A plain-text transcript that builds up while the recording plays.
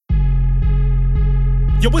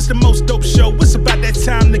Yo, it's the most dope show. It's about that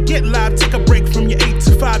time to get live. Take a break from your 8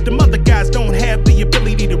 to 5. Them other guys don't have the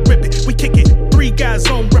ability to rip it. We kick it. 3 guys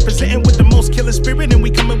on, representing with the most killer spirit. And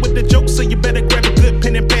we coming with the jokes, so you better grab a good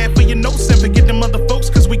pen and pad for your notes. And forget them other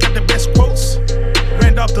folks, cause we got the best quotes.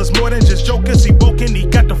 Randolph does more than just jokers. He woke and he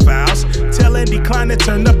got the files. Tell Andy Klein to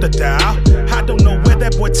turn up the dial. I don't know where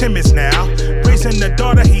that boy Tim is now. Raising the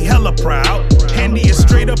daughter, he hella proud. Andy is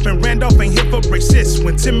straight up and Randolph ain't here for racist.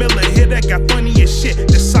 When Tim Miller hit, that got funny as shit.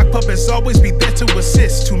 The sock puppets always be there to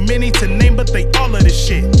assist. Too many to name, but they all of this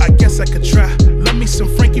shit. I guess I could try. Love me some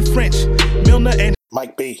Franqi French, Milner and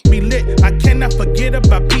Mike B. Be lit. I cannot forget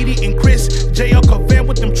about Petey and Chris. JL Covan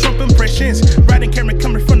with them Trump impressions. Riding Kerene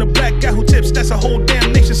coming from the black guy who tips. That's a whole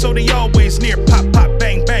damn nation, so they always near. Pop, pop,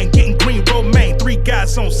 bang, bang. Getting green, romaine. 3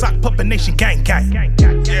 guys on sock puppet nation, gang, gang.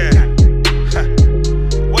 Yeah.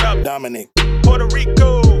 What up, Dominic? Puerto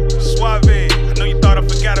Rico, Suave. I know you thought I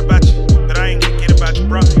forgot about you, but I ain't gonna get about you,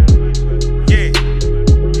 bro. Yeah.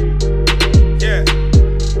 Yeah.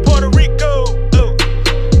 Puerto Rico,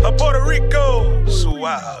 Puerto Rico,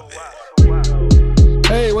 Suave.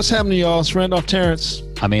 Hey, what's happening, y'all? It's Randolph Terrence.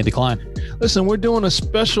 I'm Andy Klein. Listen, we're doing a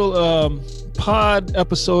special pod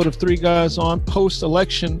episode of 3 Guys On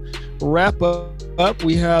post-election wrap up.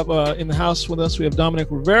 We have in the house with us, we have Dominic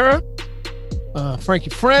Rivera,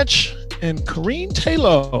 Franqi French, and Kerene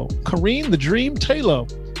Tayloe. Kerene the Dream Tayloe.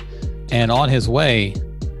 And on his way,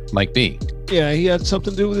 Mike B. Yeah, he had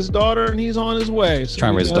something to do with his daughter, and he's on his way. So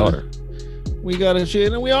trying to raise his daughter. We got to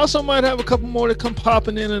shit. And we also might have a couple more to come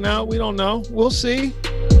popping in and out. We don't know. We'll see.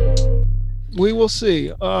 We will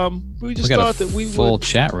see. We just thought that we full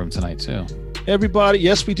chat room tonight, too. Everybody,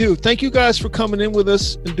 yes, we do. Thank you guys for coming in with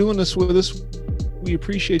us and doing this with us. We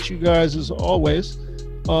appreciate you guys as always.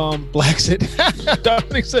 Blacksit.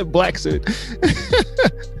 Dominic said Blacksit.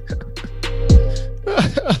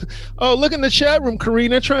 Oh, look in the chat room,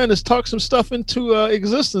 Kerene. They're trying to talk some stuff into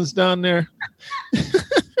existence down there.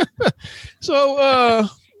 So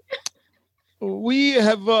we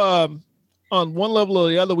have, on one level or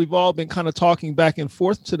the other, we've all been kind of talking back and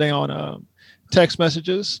forth today on text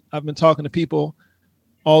messages. I've been talking to people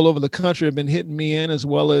all over the country, have been hitting me in, as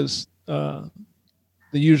well as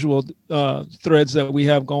the usual threads that we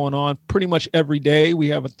have going on. Pretty much every day we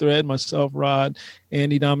have a thread. Myself, Rod,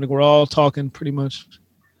 Andy, Dominic, we're all talking pretty much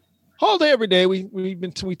all day, every day.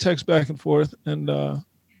 We text back and forth, and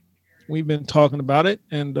we've been talking about it.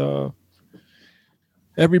 And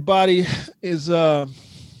everybody is I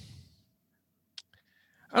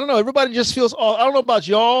don't know. Everybody just feels I don't know about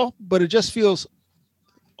y'all, but it just feels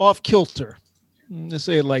off kilter. Let's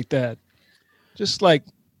say it like that. Just like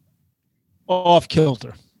off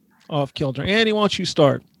kilter. Andy, why don't you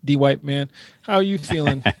start? D White man, how are you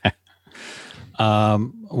feeling?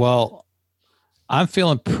 Well, I'm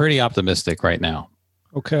feeling pretty optimistic right now.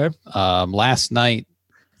 Okay. Last night,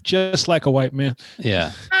 just like a white man.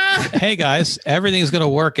 Yeah. Hey guys, everything's going to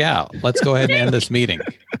work out. Let's go ahead and end this meeting.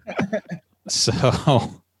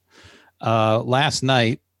 So, last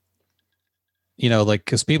night, you know, like,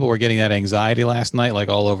 because people were getting that anxiety last night, like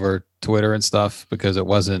all over Twitter and stuff, because it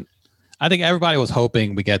wasn't. I think everybody was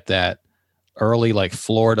hoping we get that early, like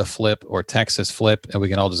Florida flip or Texas flip, and we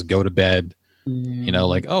can all just go to bed. You know,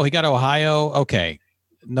 like, oh, he got Ohio. Okay,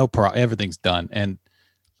 no problem. Everything's done. And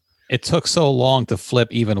it took so long to flip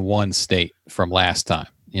even one state from last time,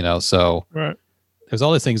 you know, so right. There's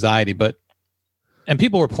all this anxiety, and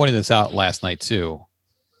people were pointing this out last night too.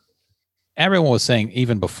 Everyone was saying,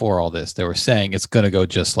 even before all this, they were saying it's going to go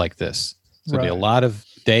just like this. It's going to be a lot of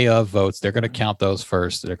day of votes. They're going to count those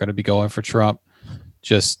first. They're going to be going for Trump.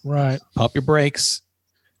 Just pump your brakes.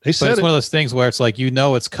 They said it's one of those things where it's like, you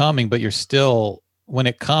know, it's coming, but you're still, when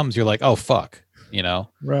it comes, you're like, oh, fuck, you know?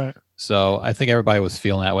 Right. So I think everybody was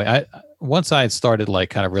feeling that way. Once I had started like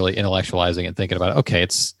kind of really intellectualizing and thinking about it, okay,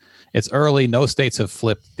 it's early. No states have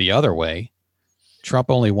flipped the other way. Trump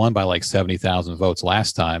only won by like 70,000 votes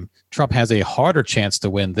last time. Trump has a harder chance to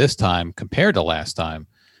win this time compared to last time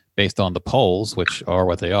based on the polls, which are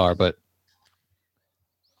what they are. But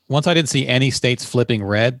once I didn't see any states flipping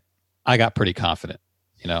red, I got pretty confident,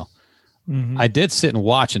 you know. Mm-hmm. I did sit and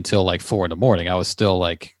watch until like 4 a.m. I was still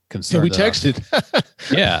like concerned. We texted.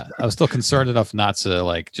 Yeah, I was still concerned enough not to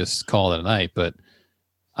like just call it a night, but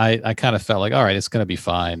I kind of felt like, all right, it's going to be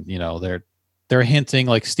fine. You know, they're hinting,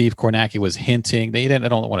 like Steve Kornacki was hinting. I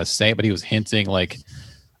don't want to say it, but he was hinting like,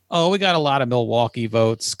 oh, we got a lot of Milwaukee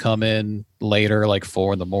votes come in later, like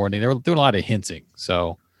 4 a.m. They were doing a lot of hinting.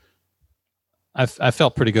 So I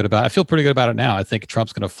felt pretty good about it. I feel pretty good about it now. I think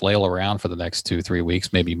Trump's going to flail around for the next 2-3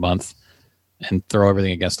 weeks, maybe month, and throw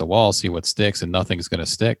everything against the wall, see what sticks, and nothing's going to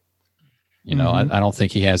stick. You know, I don't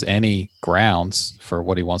think he has any grounds for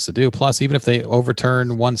what he wants to do. Plus, even if they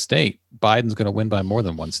overturn one state, Biden's going to win by more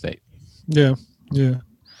than one state. Yeah.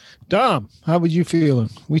 Dom, how were you feeling?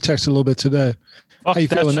 We texted a little bit today. How you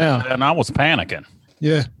feeling now? And I was panicking.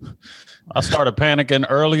 Yeah. I started panicking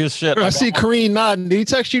early as shit. I see Kerene nodding. Did he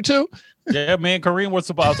text you too? Yeah, me and Kerene were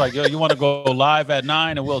supposed. I was like, yo, you want to go live at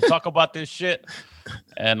 9 and we'll talk about this shit?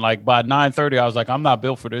 And like by 9:30, I was like, I'm not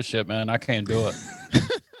built for this shit, man. I can't do it.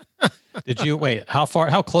 Did you wait? How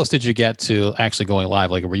close did you get to actually going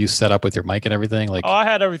live? Like, were you set up with your mic and everything? Like, I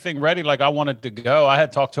had everything ready. Like, I wanted to go. I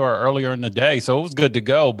had talked to her earlier in the day, so it was good to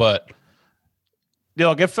go. But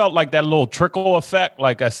it felt like that little trickle effect.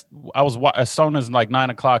 Like, as soon as like 9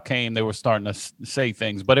 o'clock came, they were starting to say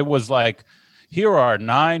things. But it was like, here are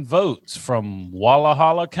 9 votes from Walla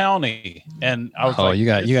Halla County, and I was like, you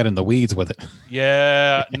got in the weeds with it.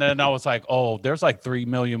 Yeah, and then I was like, oh, there's like 3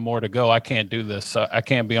 million more to go. I can't do this. I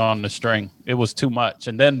can't be on the string. It was too much.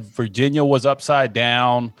 And then Virginia was upside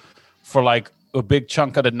down for like a big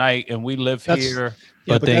chunk of the night, and we live here.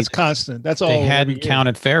 Yeah, but that's constant. That's all. They hadn't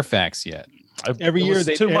counted Fairfax yet. Every year,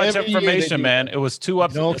 too much information, man. It was too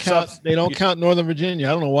up. They don't count Northern Virginia.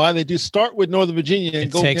 I don't know why they do. Start with Northern Virginia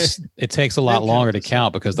and it takes a lot longer to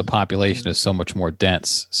count because the population is so much more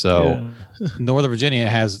dense. So Northern Virginia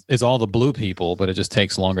is all the blue people, but it just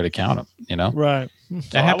takes longer to count them. You know, right?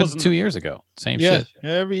 That happened 2 years ago. Same shit.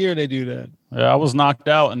 Every year they do that. Yeah, I was knocked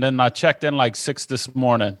out, and then I checked in like 6 this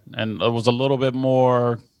morning, and it was a little bit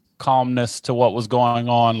more calmness to what was going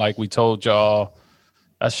on. Like we told y'all.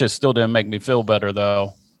 That shit still didn't make me feel better,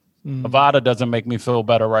 though. Nevada doesn't make me feel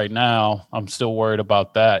better right now. I'm still worried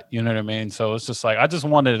about that. You know what I mean? So it's just like, I just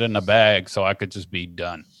wanted it in the bag so I could just be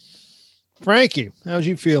done. Franqi, how's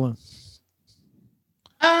you feeling?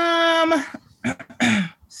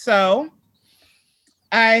 So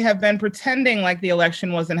I have been pretending like the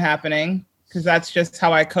election wasn't happening because that's just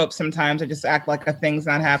how I cope sometimes. I just act like a thing's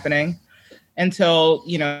not happening until,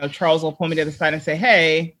 Charles will pull me to the side and say,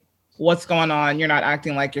 hey, what's going on? You're not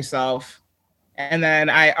acting like yourself. And then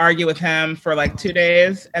I argue with him for like 2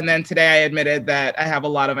 days. And then today I admitted that I have a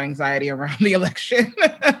lot of anxiety around the election.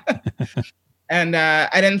 And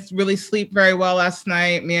I didn't really sleep very well last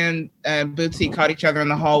night. Me and Bootsy caught each other in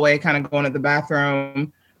the hallway, kind of going to the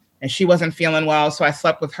bathroom. And she wasn't feeling well. So I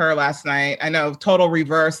slept with her last night. I know, total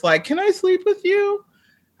reverse, like, can I sleep with you?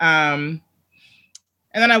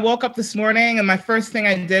 And then I woke up this morning and my first thing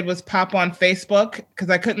I did was pop on Facebook because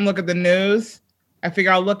I couldn't look at the news. I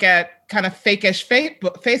figure I'll look at kind of fake-ish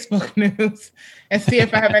Facebook news and see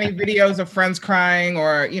if I have any videos of friends crying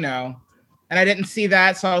or, and I didn't see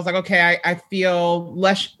that. So I was like, okay, I feel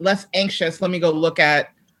less anxious. Let me go look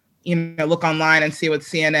online and see what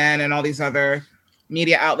CNN and all these other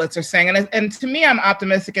media outlets are saying. And to me, I'm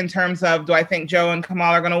optimistic in terms of, do I think Joe and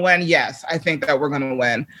Kamala are going to win? Yes, I think that we're going to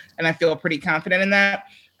win. And I feel pretty confident in that.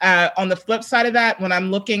 On the flip side of that, when I'm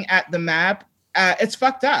looking at the map, it's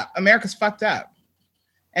fucked up. America's fucked up.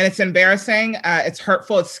 And it's embarrassing. It's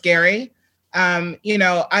hurtful. It's scary. I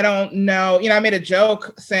don't know. I made a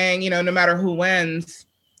joke saying, no matter who wins,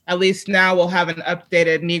 at least now we'll have an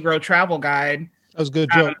updated Negro travel guide. That was a good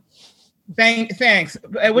joke. Thanks.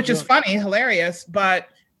 Which is funny, hilarious, but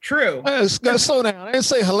true. Slow down. I didn't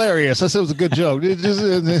say hilarious. I said it was a good joke.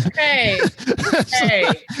 Hey.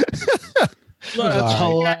 Look,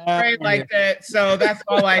 hilarious. Like that. So that's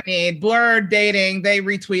all I need. Blur dating. They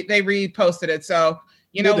reposted it. So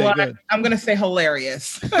you know what? I'm going to say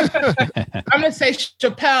hilarious. I'm going to say,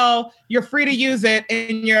 Chappelle, you're free to use it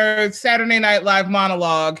in your Saturday Night Live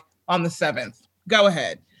monologue on the 7th. Go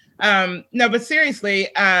ahead. No, but seriously,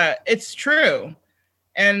 it's true.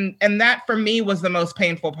 And that for me was the most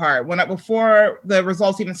painful part. Before the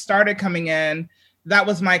results even started coming in, that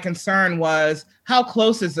was my concern was, how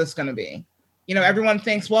close is this going to be? Everyone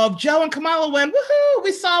thinks, well, if Joe and Kamala win, woohoo,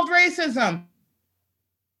 we solved racism.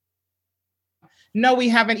 No, we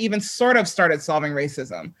haven't even sort of started solving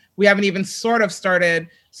racism. We haven't even sort of started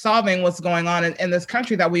solving what's going on in this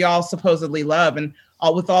country that we all supposedly love, and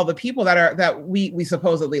with all the people that we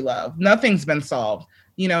supposedly love. Nothing's been solved.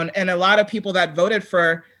 And a lot of people that voted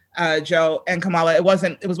for Joe and Kamala, it was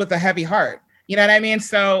with a heavy heart. You know what I mean?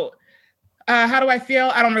 So how do I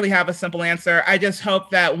feel? I don't really have a simple answer. I just hope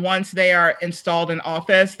that once they are installed in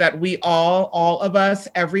office, that we all of us,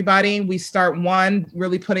 everybody, we start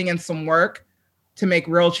really putting in some work to make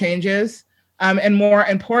real changes. And more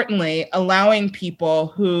importantly, allowing people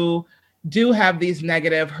who do have these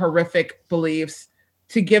negative, horrific beliefs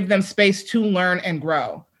to give them space to learn and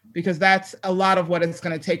grow, because that's a lot of what it's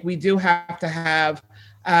going to take. We do have to have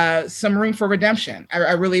some room for redemption.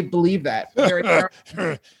 I really believe that.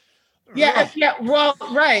 Yeah. Well,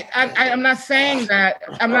 right. I'm not saying that.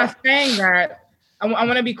 I'm not saying that. I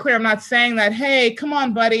want to be clear. I'm not saying that, hey, come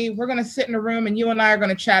on, buddy, we're going to sit in a room and you and I are going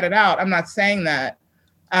to chat it out. I'm not saying that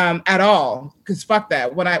at all, because fuck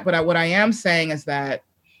that. What I am saying is that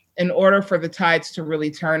in order for the tides to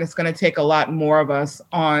really turn, it's going to take a lot more of us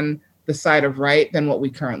on the side of right than what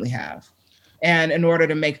we currently have. And in order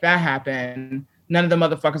to make that happen, none of the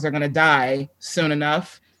motherfuckers are going to die soon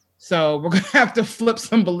enough. So we're going to have to flip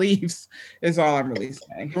some beliefs is all I'm really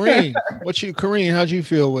saying. Kerene, how'd you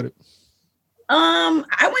feel with it?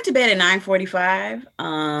 I went to bed at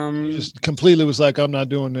 9:45. You just completely was like, I'm not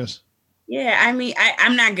doing this. Yeah, I mean,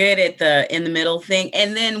 I'm not good at the in the middle thing.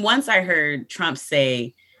 And then once I heard Trump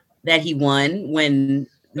say that he won when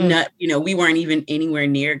we weren't even anywhere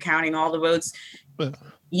near counting all the votes,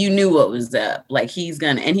 you knew what was up. Like he's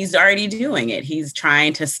already doing it. He's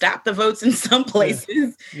trying to stop the votes in some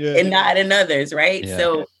places and not in others, right? Yeah.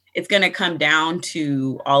 So it's going to come down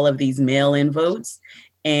to all of these mail-in votes.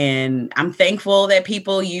 And I'm thankful that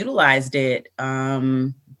people utilized it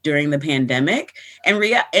during the pandemic.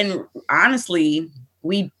 And honestly,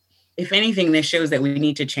 if anything, this shows that we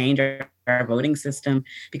need to change our voting system,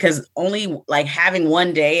 because only like having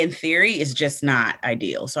one day in theory is just not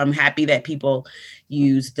ideal. So I'm happy that people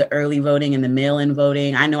use the early voting and the mail-in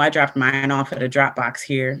voting. I know I dropped mine off at a drop box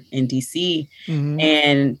here in DC,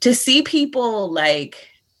 and to see people, like,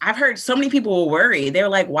 I've heard so many people were worried. They're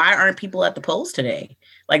like, why aren't people at the polls today?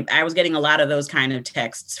 Like I was getting a lot of those kind of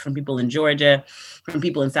texts from people in Georgia, from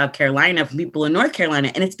people in South Carolina, from people in North Carolina.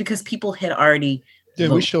 And it's because people had already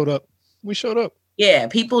voted. We showed up. Yeah,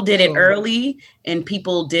 people did it early, and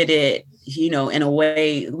people did it, in a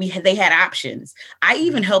way they had options. I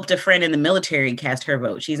even helped a friend in the military cast her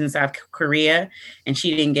vote. She's in South Korea, and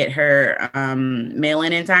she didn't get her mail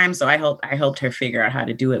in time. So I helped her figure out how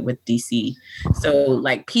to do it with DC. So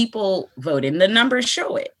like people voted, and the numbers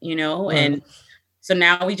show it, and so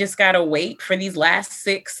now we just got to wait for these last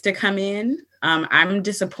 6 to come in. I'm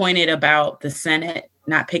disappointed about the Senate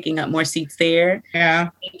not picking up more seats there. Yeah.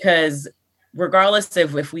 Because regardless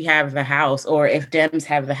of if we have the House or if Dems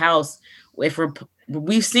have the House,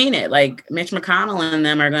 we've seen it, like Mitch McConnell and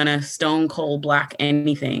them are going to stone cold block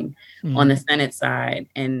anything on the Senate side.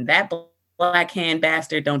 And that black hand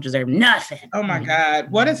bastard don't deserve nothing. Oh my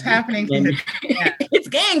God. What is happening to him? It's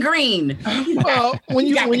gangrene. Well,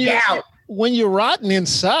 when you're rotten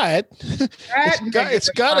inside, it's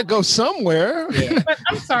got to go somewhere. Yeah. But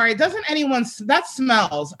I'm sorry, doesn't anyone, that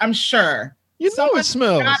smells, I'm sure. It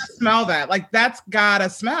smells. Gotta smell that. Like that's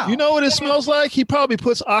gotta smell. You know what it smells like? He probably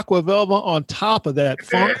puts Aqua Velva on top of that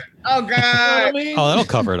funk. Oh God! You know I mean? Oh, that'll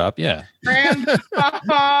cover it up. Yeah. Wait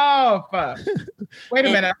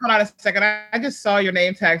a minute. Hold on a second. I just saw your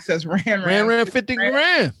name tag says Ran 50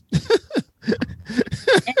 grand.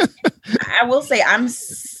 I will say I'm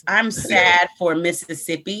sad for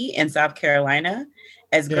Mississippi and South Carolina.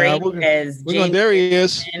 As great as there he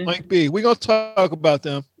is, Mike B. We're gonna talk about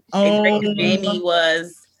them. Jamie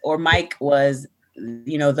was, or Mike was,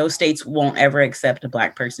 those states won't ever accept a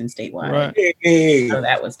black person statewide. Right. So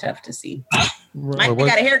that was tough to see. Right. Mike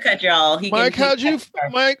got a haircut, y'all.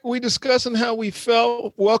 Mike, we discussing how we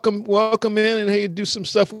felt. Welcome in, and hey, do some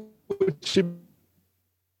stuff with you,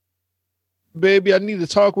 baby. I need to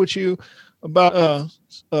talk with you about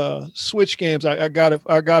Switch games. I got it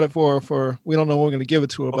for we don't know when we're gonna give it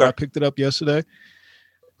to her, but I picked it up yesterday.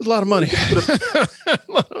 A lot of money. I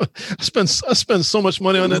spend so much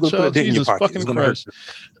money on that child. Jesus fucking Christ.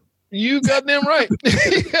 You goddamn right.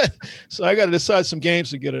 So I got to decide some games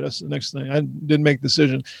to get it. That's the next thing. I didn't make a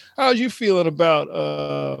decision. How's you feeling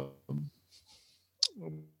about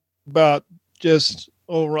just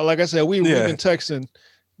overall? Like I said, we've been texting.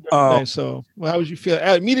 So how would you feel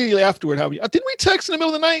immediately afterward? Didn't we text in the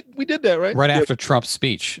middle of the night? We did that, right? Right after Trump's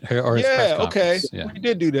speech or his press conference. Okay. Yeah. We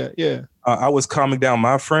did do that. Yeah. I was calming down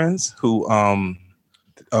my friends who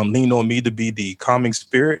leaned on me to be the calming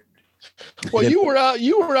spirit. Well, you were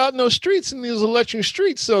out in those streets, in these election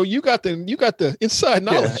streets, so you got the inside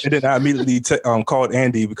knowledge. Yeah, and then I immediately called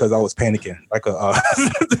Andy because I was panicking.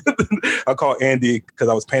 I called Andy because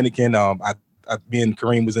I was panicking. Me and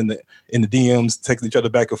Kareem was in the DMs, texting each other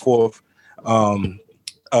back and forth. I'm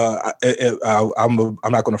not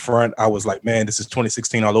going to front. I was like, man, this is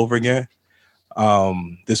 2016 all over again.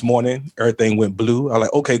 This morning, everything went blue. I was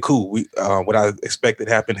like, okay, cool. What I expected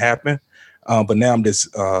happened. But now I'm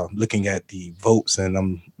just looking at the votes, and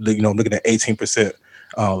I'm looking at 18%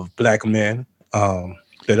 of black men.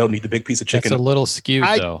 They don't need the big piece of chicken. That's a little skewed,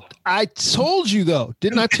 though. I told you, though.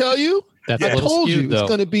 Didn't I tell you? That's a little skewed, though. It's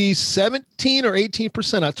going to be 17 or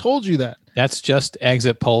 18%. I told you that. That's just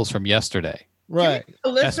exit polls from yesterday. Right.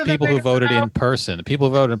 That's people who voted in person. The people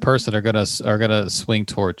who voted in person are gonna swing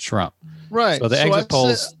toward Trump. Right. So the exit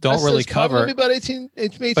polls don't really cover. About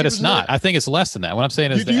 18%. But it's not. I think it's less than that. What I'm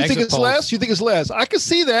saying is, do you think it's less? You think it's less? I can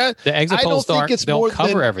see that. The exit polls don't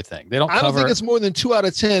cover everything. They don't. I don't think it's more than 2 out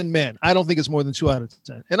of 10 men. I don't think it's more than 2 out of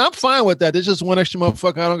 10, and I'm fine with that. There's just one extra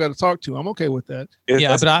motherfucker I don't got to talk to. I'm okay with that.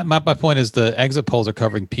 Yeah, but my point is the exit polls are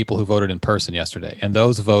covering people who voted in person yesterday, and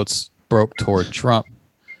those votes broke toward Trump.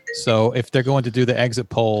 So if they're going to do the exit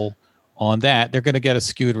poll on that, they're going to get a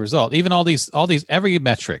skewed result. Even all these, every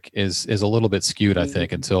metric is a little bit skewed, I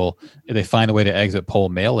think, until they find a way to exit poll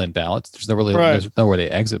mail-in ballots. There's no way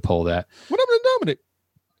to exit poll that. What happened to Dominic?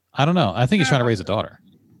 I don't know. I think he's trying to raise a daughter.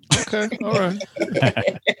 Okay, all right.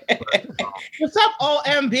 What's up,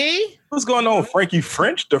 OMB? What's going on, Franqi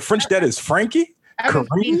French? The French that is Franqi? I haven't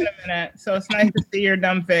seen you in a minute, so it's nice to see your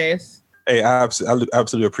dumb face. Hey, I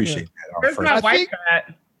absolutely appreciate that. Where's my white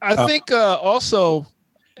hat? I think also,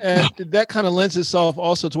 and that kind of lends itself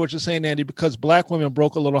also to what you're saying, Andy, because black women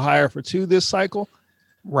broke a little higher for 2 this cycle.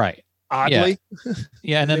 Right. Oddly.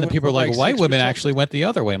 Yeah, and then the people are like, well, white women actually went the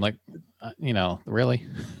other way. I'm like, really?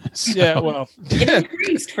 So, yeah, well. It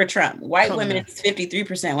increased for Trump. White women, it's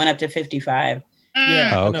 53%, went up to 55%.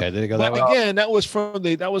 Yeah. Oh, okay. Did it go that way? Again, that was from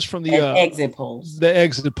the exit polls. The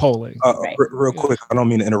exit polling. Right. Real quick, I don't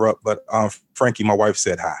mean to interrupt, but Franqi, my wife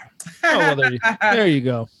said hi. Oh, well, there you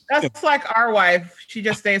go. That's like our wife. She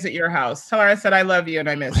just stays at your house. Tell her I said I love you and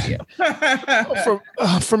I miss you.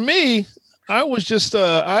 For me, I was just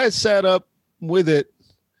I had sat up with it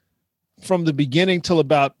from the beginning till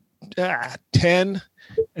about 10,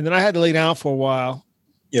 and then I had to lay down for a while.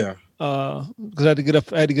 Yeah. Because I had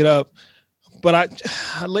to get up. But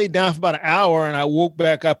I laid down for about an hour and I woke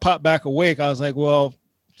back. I popped back awake. I was like, well,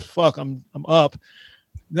 fuck, I'm up.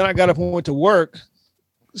 Then I got up and went to work.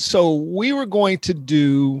 So we were going to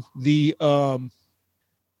do the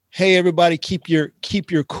hey, everybody, keep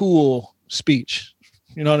your cool speech.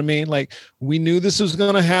 You know what I mean? Like, we knew this was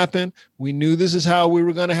going to happen. We knew this is how we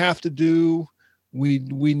were going to have to do. We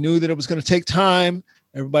knew that it was going to take time.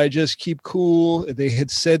 Everybody just keep cool. They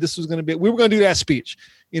had said this was going to be, we were going to do that speech.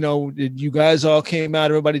 You guys all came out.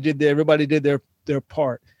 Everybody did their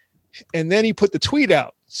part. And then he put the tweet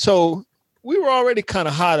out. So we were already kind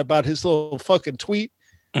of hot about his little fucking tweet.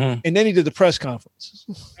 Mm-hmm. And then he did the press conference,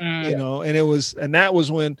 and that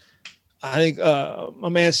was when I think my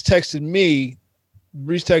man's texted me,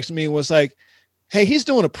 Reese texted me and was like, hey, he's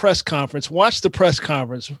doing a press conference. Watch the press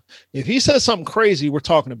conference. If he says something crazy, we're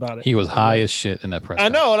talking about it. He was high as shit in that press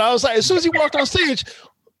conference. I know. And I was like, as soon as he walked on stage,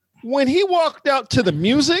 when he walked out to the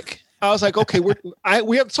music, I was like, okay,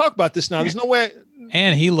 we have to talk about this now. There's no way.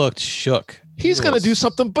 And he looked shook. He's going to do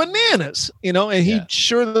something bananas, and he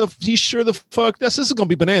sure the fuck, this is going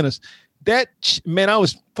to be bananas. That, man, I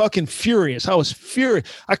was fucking furious. I was furious.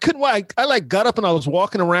 I couldn't, I got up and I was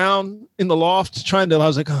walking around in the loft I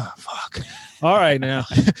was like, oh, fuck. All right, now.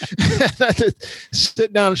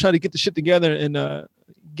 Sit down and try to get the shit together and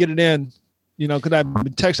get it in, because I've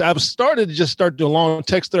been texting. I was started to just start doing a long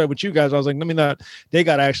text thread with you guys. I was like, let me not, they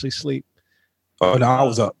got to actually sleep. Oh, no, I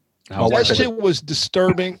was up. That shit was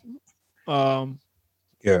disturbing.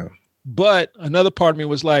 Yeah. But another part of me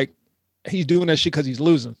was like, he's doing that shit because he's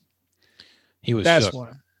losing. He was That's shook.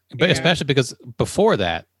 why. But especially because before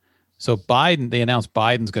that, so they announced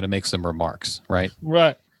Biden's going to make some remarks, right?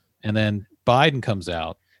 Right. And then Biden comes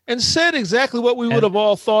out and said exactly what we would have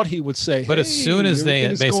all thought he would say. But as soon as they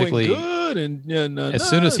basically good as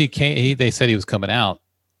soon as he came, they said he was coming out.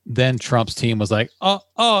 Then Trump's team was like,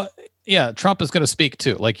 oh yeah, Trump is going to speak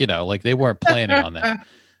too. Like they weren't planning on that.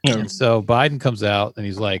 And so Biden comes out and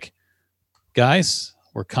he's like, guys,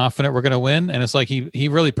 we're confident we're going to win. And it's like he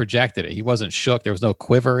really projected it. He wasn't shook. There was no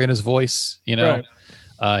quiver in his voice. Right.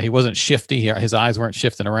 He wasn't shifty. His eyes weren't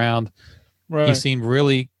shifting around. Right. He seemed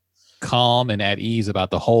really calm and at ease about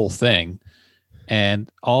the whole thing. And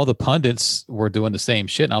all the pundits were doing the same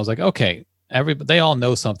shit. And I was like, okay, they all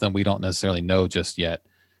know something we don't necessarily know just yet,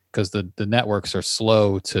 because the networks are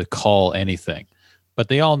slow to call anything, but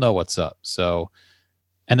they all know what's up. So,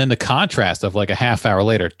 and then the contrast of like a half hour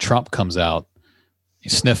later, Trump comes out,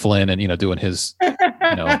 he's sniffling and, doing his,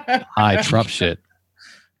 high Trump shit.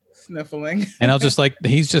 Sniffling. And I was just like,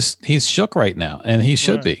 he's shook right now, and he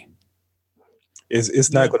should be.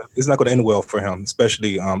 It's not going to end well for him,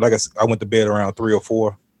 especially like I went to bed around 3 or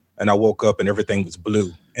 4, and I woke up and everything was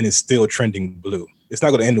blue, and it's still trending blue. it's not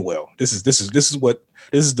going to end well. This is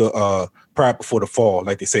the pride before the fall,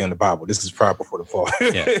 like they say in the Bible. This is pride before the fall.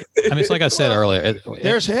 Yeah, I mean, it's like I said earlier.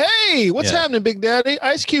 Hey, what's happening, Big Daddy?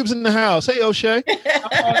 Ice Cube's in the house. Hey, O'Shea. O'Shea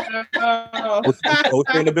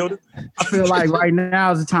in the building. I feel like right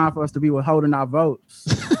now is the time for us to be withholding our votes.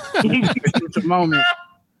 It's a moment.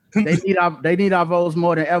 They need our votes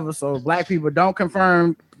more than ever. So black people, don't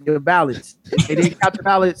confirm your ballots. They didn't count the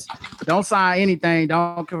ballots. Don't sign anything.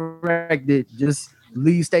 Don't correct it. Just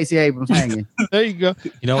leave Stacey Abrams hanging. There you go.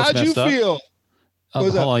 You know what's How'd you messed up? feel?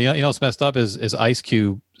 Hold on. You know what's messed up is Ice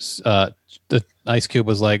Cube. The Ice Cube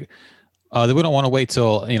was like, we don't want to wait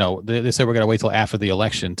till, they said we're going to wait till after the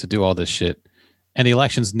election to do all this shit. And the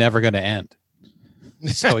election's never going to end.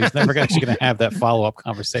 So he's never actually going to have that follow-up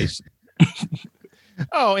conversation.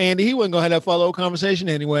 Oh, Andy, he wasn't going to have that follow-up conversation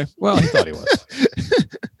anyway. Well, he thought he was.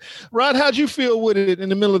 Rod, how'd you feel with it in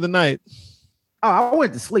the middle of the night? Oh, I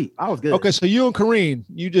went to sleep. I was good. Okay, so you and Kerene,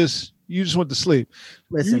 you just went to sleep.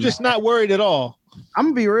 Listen, you just not worried at all. I'm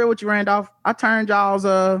going to be real with you, Randolph. I turned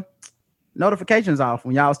y'all's notifications off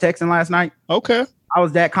when y'all was texting last night. Okay. I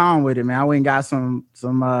was that calm with it, man. I went and got some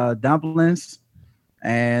dumplings,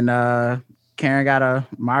 and Karen got a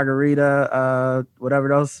margarita, whatever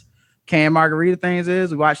those canned margarita things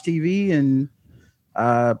is. We watched TV and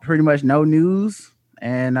pretty much no news,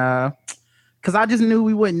 and because I just knew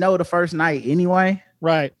we wouldn't know the first night anyway.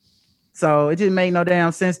 Right. So it just made no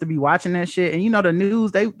damn sense to be watching that shit. And the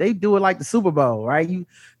news, they do it like the Super Bowl, right?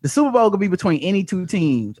 The Super Bowl could be between any two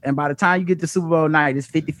teams. And by the time you get to Super Bowl night, it's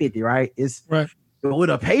 50-50, right? It's right. Will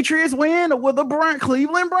the Patriots win or will the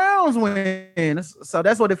Cleveland Browns win? So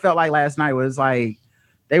that's what it felt like last night. Was like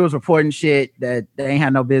they was reporting shit that they ain't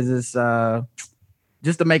had no business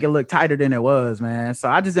just to make it look tighter than it was, man. So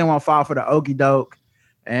I just didn't want to fall for the okie doke.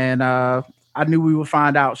 And I knew we would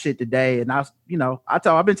find out shit today. And I've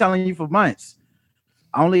been telling you for months,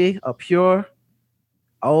 only a pure,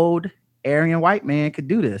 old, Aryan white man could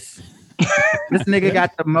do this. This nigga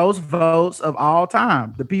got the most votes of all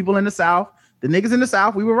time. The people in the South, the niggas in the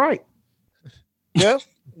South, we were right. Yeah.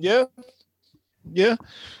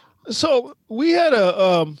 So we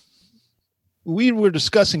had we were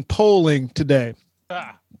discussing polling today.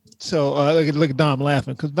 So look at Dom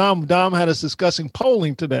laughing because Dom had us discussing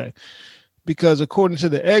polling today. Because according to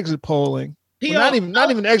the exit polling, not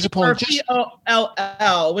even exit polling, just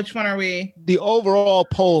POLL. Which one are we? The overall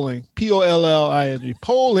polling, POLLING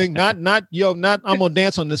polling. Not I'm gonna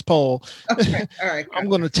dance on this poll. Okay, all right. I'm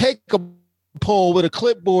gonna take a poll with a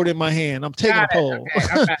clipboard in my hand. I'm taking a poll.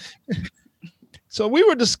 Okay. So we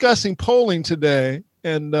were discussing polling today,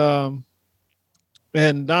 and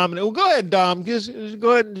Dominic. Well, go ahead, Dom.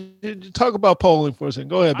 Go ahead and talk about polling for a second.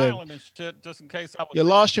 Go ahead, baby. And shit, just in case You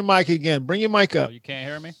lost your mic again. Bring your mic up. Oh, you can't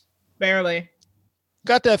hear me? Barely.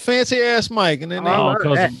 Got that fancy ass mic, and then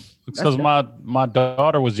because my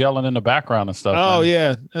daughter was yelling in the background and stuff. Oh man.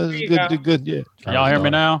 Yeah, that's good. Yeah. Can y'all hear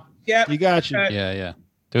me now? Yep. You got you. Yeah.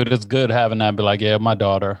 Dude, it's good having that. Be like, yeah, my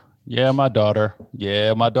daughter. Yeah, my daughter.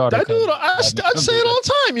 Yeah, my daughter. I'd say it all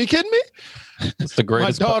the time. You kidding me? It's the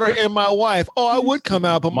greatest. My daughter and my wife. Oh, I would come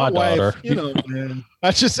out, but my wife, daughter. Man.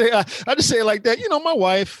 I just say it like that. My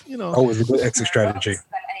wife. Always a good exit strategy.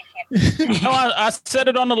 No, I said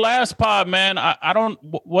it on the last pod, man. I don't.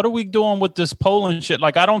 What are we doing with this polling shit?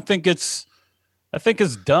 Like, I think it's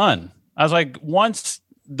done. I was like, once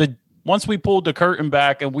we pulled the curtain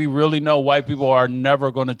back and we really know white people are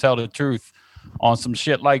never going to tell the truth on some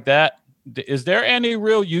shit like that. Is there any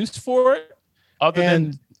real use for it other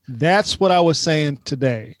than? That's what I was saying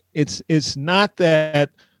today. It's not that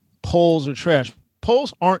polls are trash.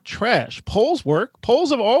 Polls aren't trash. Polls work.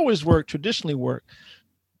 Polls have always worked, traditionally worked.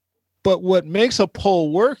 But what makes a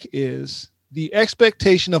poll work is the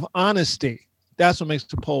expectation of honesty. That's what makes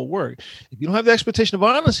the poll work. If you don't have the expectation of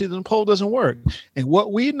honesty, then the poll doesn't work. And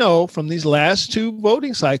what we know from these last two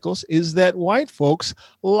voting cycles is that white folks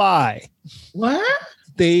lie. What?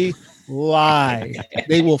 They lie.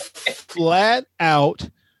 They will flat out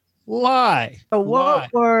lie. So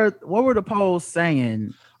what were the polls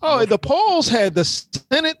saying? Oh, the polls had the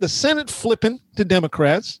Senate flipping to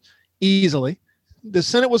Democrats easily. The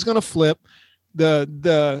Senate was going to flip. In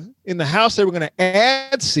the House they were going to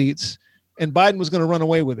add seats, and Biden was going to run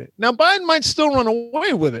away with it. Now Biden might still run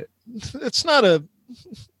away with it. It's not a.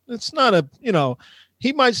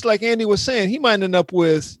 He might, like Andy was saying, he might end up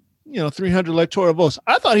with 300 electoral votes.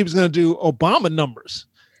 I thought he was going to do Obama numbers.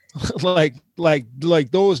 like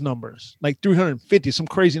those numbers, like 350, some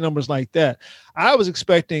crazy numbers like that. I was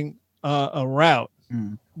expecting a rout,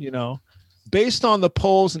 based on the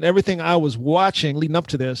polls and everything I was watching leading up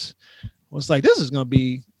to this. I was like, this is going to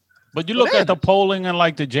be But you look at the polling and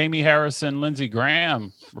like the Jamie Harrison, Lindsey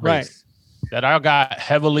Graham race that I got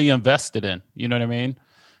heavily invested in. You know what I mean?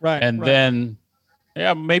 Right. And then,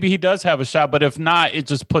 maybe he does have a shot. But if not, it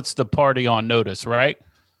just puts the party on notice, right?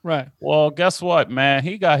 Right. Well, guess what, man?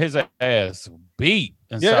 He got his ass beat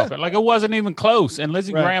in South Carolina. Like, it wasn't even close. And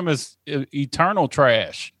Lindsey Graham is eternal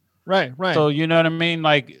trash. Right. So, you know what I mean?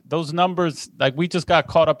 Like, those numbers, like, we just got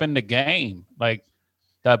caught up in the game. Like,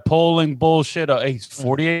 that polling bullshit of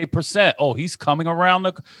 48%. Oh, he's coming around.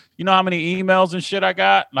 You know how many emails and shit I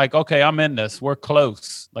got? Like, okay, I'm in this. We're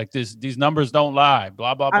close. Like these numbers don't lie.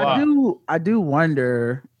 Blah blah blah. I do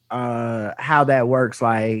wonder how that works.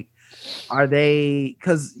 Like, are they,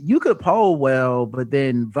 because you could poll well, but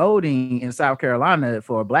then voting in South Carolina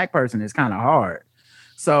for a black person is kind of hard.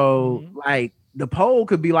 So like the poll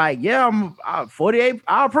could be like, yeah, I'm 48,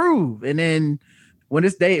 I approve, and then when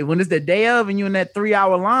it's the day of and you're in that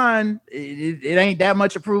 3-hour line, it ain't that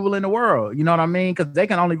much approval in the world. You know what I mean? Because they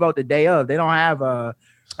can only vote the day of. They don't have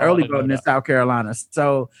early voting in South Carolina.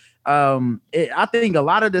 So I think a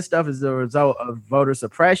lot of this stuff is the result of voter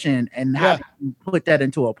suppression and how you put that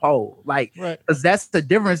into a poll. Like, because that's the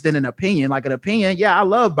difference than an opinion. Like an opinion, I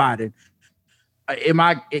love Biden.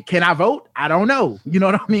 Can I vote? I don't know. You know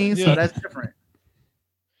what I mean? So that's different.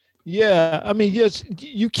 Yeah. I mean, yes,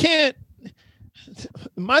 you can't.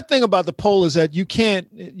 My thing about the poll is that you can't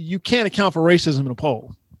account for racism in a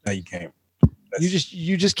poll. No, you can't.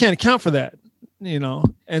 You just can't account for that, you know.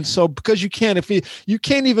 And so because you can't, you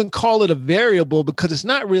can't even call it a variable, because it's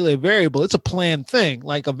not really a variable. It's a planned thing.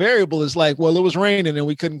 Like a variable is like, well, it was raining and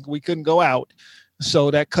we couldn't go out,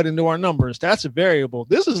 so that cut into our numbers. That's a variable.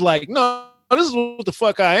 This is like, no, this is what the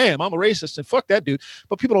fuck I am. I'm a racist and fuck that dude.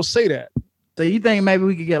 But people don't say that. So you think maybe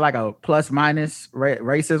we could get like a plus minus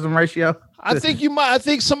racism ratio? I think you might. I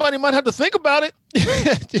think somebody might have to think about it.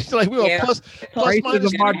 Like we are plus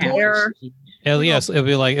minus error. Yes, it'll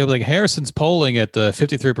be like Harrison's polling at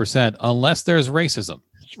 53%, unless there's racism.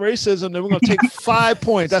 Racism, then we're gonna take 5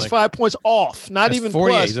 points. That's 5 points off. Not even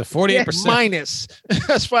 48. plus. He's a 48% minus.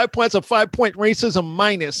 That's 5 points. A 5 point racism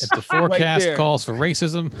minus. If the forecast calls for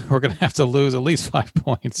racism, we're gonna have to lose at least 5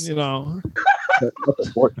 points. You know.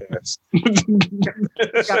 Forecast.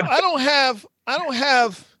 I don't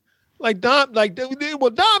have like Dom. Like Dom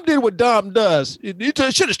did what Dom does.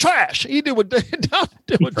 Shit is trash. He did what Dom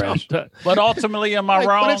did. What Dom does. But ultimately, am I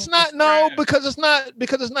wrong? But it's not. No, because it's not.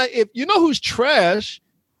 If you know who's trash,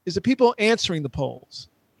 is the people answering the polls.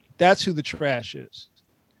 That's who the trash is.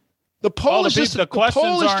 The poll is just. The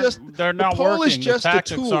questions aren't. They're not working. Just the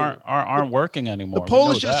tactics a tool. aren't working anymore. The poll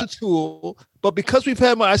is just a tool. But because we've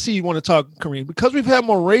had more, I see you want to talk, Kerene. Because we've had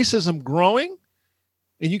more racism growing,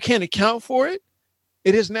 and you can't account for it.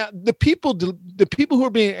 It is now the people who are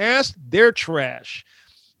being asked, they're trash.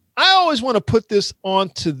 I always want to put this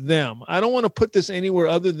onto them. I don't want to put this anywhere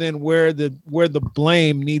other than where the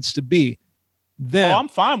blame needs to be. Them. Oh, I'm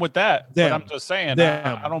fine with that. But I'm just saying,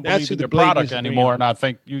 I don't believe in your product anymore, and I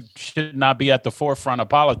think you should not be at the forefront of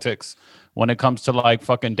politics when it comes to like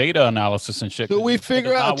fucking data analysis and shit. Until we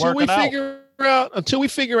figure out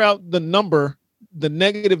the number, the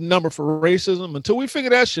negative number for racism, until we figure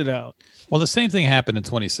that shit out. Well, the same thing happened in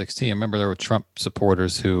 2016. I remember there were Trump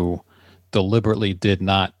supporters who deliberately did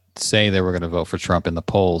not say they were going to vote for Trump in the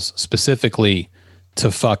polls, specifically to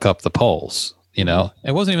fuck up the polls. You know,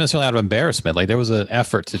 it wasn't even necessarily out of embarrassment. Like there was an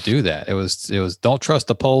effort to do that. It was don't trust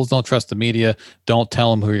the polls, don't trust the media, don't tell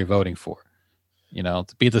them who you're voting for. You know,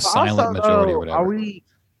 to be the silent majority or whatever.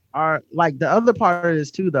 Are like the other part of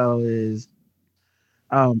this too, though, is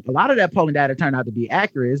a lot of that polling data turned out to be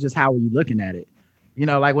accurate. It's just how are you looking at it? You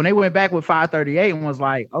know, like when they went back with 538 and was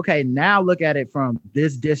like, okay, now look at it from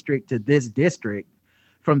this district to this district,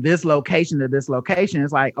 from this location to this location.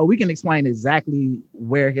 It's like, oh, we can explain exactly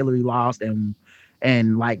where Hillary lost and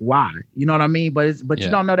like why. You know what I mean? But you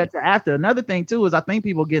don't know that till after. Another thing too is I think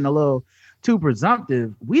people getting a little too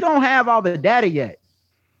presumptive. We don't have all the data yet.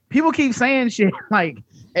 People keep saying shit like,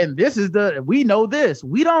 and this is we know this.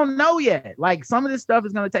 We don't know yet. Like some of this stuff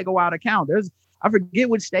is going to take a while to count. I forget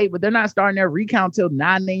which state, but they're not starting their recount till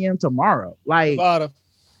 9 a.m. tomorrow. Like, Nevada.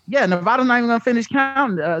 Yeah, Nevada's not even going to finish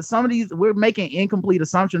counting. Some of these, we're making incomplete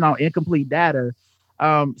assumption on incomplete data.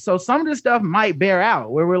 So some of this stuff might bear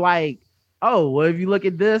out where we're like, oh, well, if you look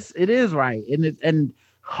at this, it is right. And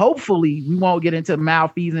hopefully we won't get into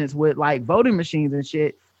malfeasance with like voting machines and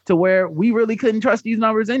shit to where we really couldn't trust these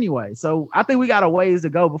numbers anyway. So I think we got a ways to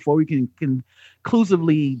go before we can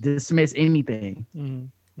conclusively dismiss anything.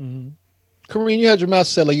 Mm-hmm. Mm-hmm. Kerene, you had your mouth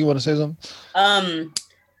set like you want to say something?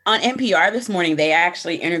 On NPR this morning, they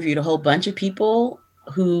actually interviewed a whole bunch of people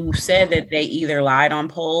who said that they either lied on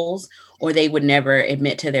polls or they would never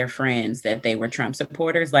admit to their friends that they were Trump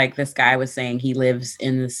supporters. Like this guy was saying he lives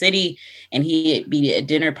in the city and he'd be at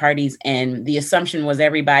dinner parties, and the assumption was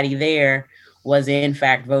everybody there was in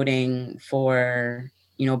fact voting for,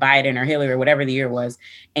 Biden or Hillary or whatever the year was.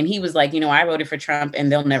 And he was like, I voted for Trump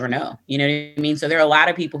and they'll never know. You know what I mean? So there are a lot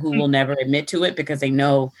of people who will never admit to it because they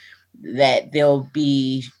know that they'll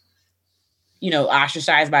be,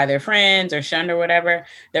 ostracized by their friends or shunned or whatever.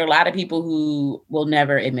 There are a lot of people who will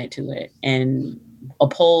never admit to it. And a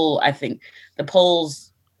poll, I think the polls,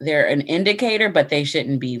 they're an indicator, but they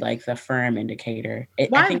shouldn't be like the firm indicator.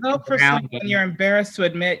 Why vote for someone you're embarrassed to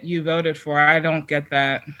admit you voted for? I don't get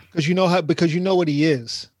that. Because you know what he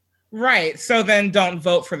is. Right. So then don't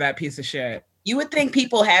vote for that piece of shit. You would think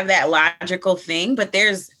people have that logical thing, but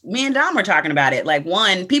me and Dom were talking about it. Like,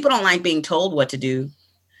 one, people don't like being told what to do.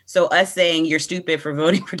 So us saying you're stupid for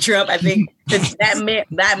voting for Trump, I think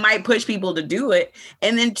that might push people to do it.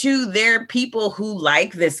 And then two, there are people who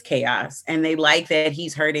like this chaos and they like that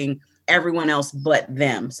he's hurting everyone else but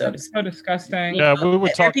them. So that's so disgusting. Yeah, we were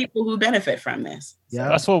talking people who benefit from this. Yeah,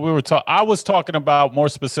 that's what we were talking. I was talking about more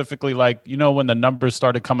specifically, like, when the numbers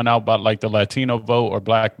started coming out about like the Latino vote or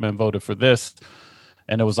black men voted for this,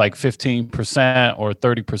 and it was like 15% or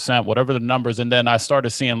 30%, whatever the numbers. And then I started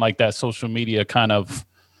seeing like that social media kind of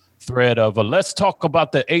thread of let's talk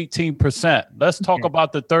about the 18%. Let's talk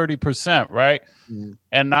about the 30%, right? Mm-hmm.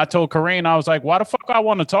 And I told Kerene, I was like, why the fuck I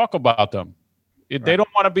want to talk about them? If they don't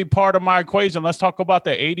want to be part of my equation, let's talk about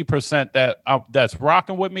the 80% that's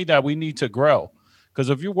rocking with me that we need to grow.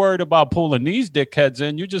 Because if you're worried about pulling these dickheads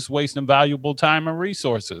in, you're just wasting valuable time and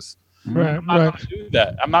resources. Right, I'm not going to do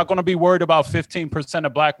that. I'm not going to be worried about 15%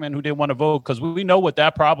 of black men who didn't want to vote because we know what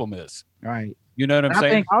that problem is. Right. You know what I'm saying? I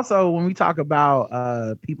think also when we talk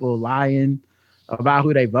about people lying about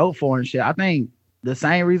who they vote for and shit, I think the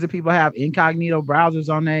same reason people have incognito browsers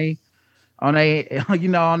on they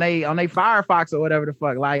Firefox or whatever the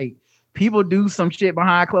fuck, like people do some shit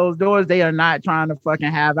behind closed doors they are not trying to fucking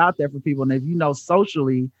have out there for people. And if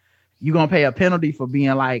socially you're gonna pay a penalty for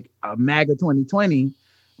being like a MAGA 2020,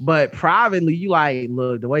 but privately you like,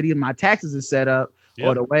 look, the way my taxes is set up,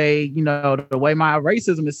 or the way my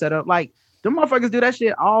racism is set up, like them motherfuckers do that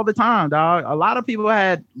shit all the time, dog. A lot of people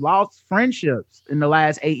had lost friendships in the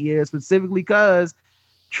last 8 years specifically because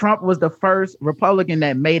Trump was the first Republican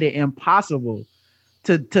that made it impossible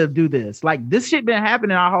to do this. Like, this shit been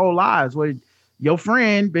happening our whole lives where your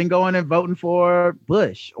friend been going and voting for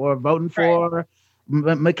Bush or voting for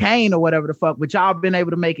McCain or whatever the fuck, but y'all been able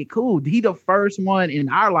to make it cool. He the first one in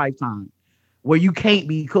our lifetime where you can't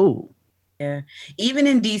be cool. Yeah. Even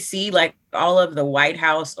in DC, like all of the White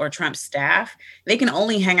House or Trump staff, they can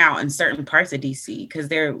only hang out in certain parts of DC because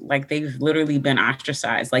they've literally been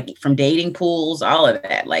ostracized, like from dating pools, all of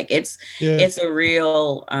that. Like it's a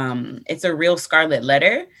real scarlet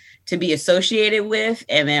letter to be associated with,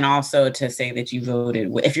 and then also to say that you voted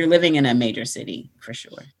with, if you're living in a major city, for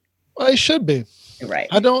sure. Well, it should be. Right.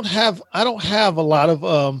 I don't have a lot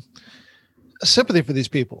of sympathy for these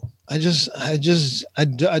people. I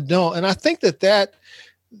don't. And I think that's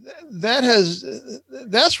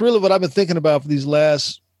really what I've been thinking about for these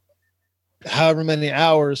last however many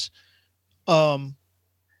hours. So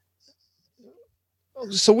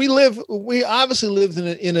we obviously live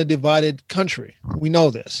in a divided country. We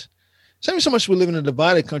know this. So much we live in a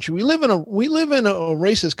divided country. We live in a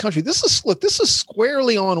racist country. This is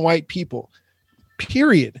squarely on white people.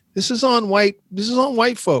 Period. This is on white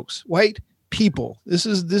folks, white people. This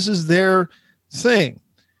is their thing.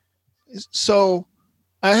 So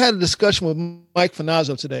I had a discussion with Mike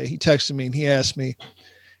Finazzo today. He texted me and he asked me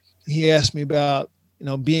about,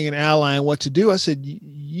 being an ally and what to do. I said,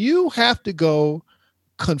 you have to go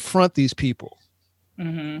confront these people.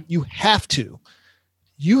 Mm-hmm. You have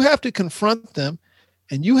to confront them,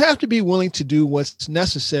 and you have to be willing to do what's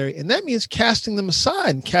necessary. And that means casting them aside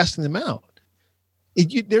and casting them out.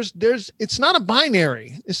 It's not a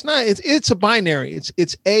binary. It's a binary.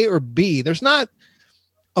 It's A or B. There's not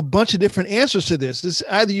a bunch of different answers to this. It's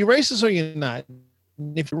either you're racist or you're not.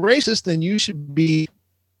 If you're racist, then you should be.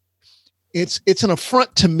 It's an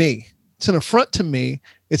affront to me. It's an affront to me.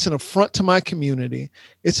 It's an affront to my community.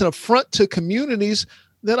 It's an affront to communities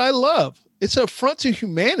that I love. It's an affront to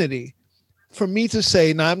humanity for me to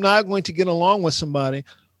say, now I'm not going to get along with somebody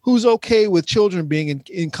who's okay with children being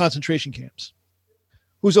in concentration camps,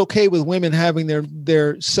 who's okay with women having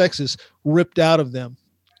their sexes ripped out of them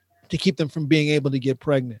to keep them from being able to get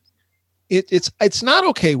pregnant. It's not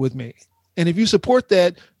okay with me. And if you support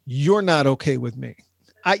that, you're not okay with me.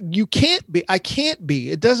 I can't be.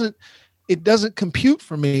 It doesn't compute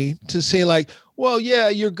for me to say like, well, yeah,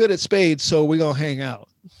 you're good at spades, so we're gonna hang out.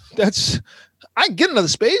 I get another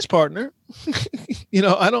spades partner.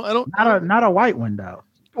 I don't. Not a white one though.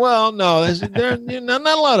 Well, no, there not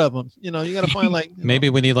a lot of them. You got to find like maybe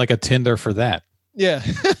we need like a Tinder for that. Yeah.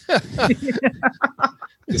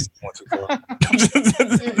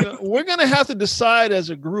 We're gonna have to decide as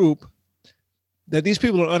a group that these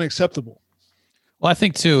people are unacceptable. Well, I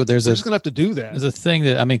think too, We're just gonna have to do that. There's a thing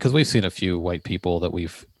that because we've seen a few white people that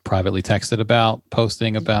we've privately texted about,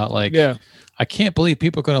 posting about like, yeah, I can't believe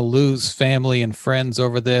people are going to lose family and friends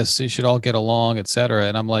over this. You should all get along, etc.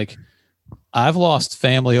 And I'm like, I've lost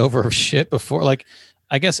family over shit before. Like,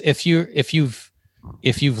 I guess if you've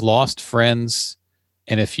lost friends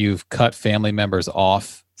and if you've cut family members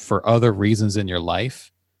off for other reasons in your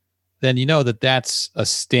life, then you know that that's a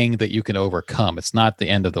sting that you can overcome. It's not the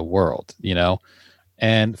end of the world,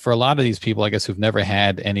 And for a lot of these people, I guess, who've never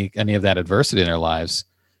had any of that adversity in their lives,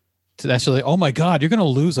 to actually, oh my God, you're going to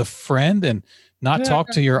lose a friend and not talk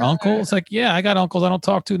to your uncle. It's like, yeah, I got uncles I don't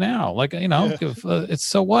talk to now. Like, it's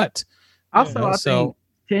so what? Also, I think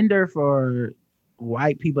Tinder for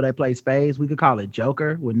white people that play spades, we could call it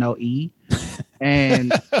Joker with no E.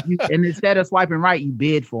 And instead of swiping right, you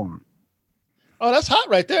bid for them. Oh, that's hot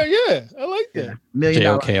right there. Yeah, I like that. $1 million.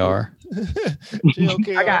 JOKR.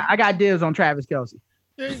 JOKR. I got dibs on Travis Kelce.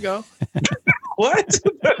 There you go. What?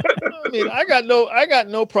 I mean, I got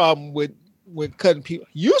no problem with cutting people.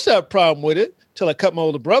 Used to have a problem with it till I cut my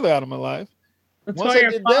older brother out of my life.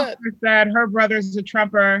 Latoya Foster said her brother's a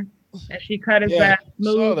Trumper, and she cut his ass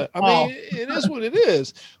smooth. I mean, it is what it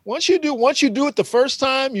is. Once you do it the first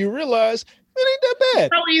time, you realize it ain't that bad.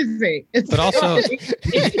 So easy. But also, it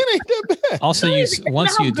ain't that bad. Also,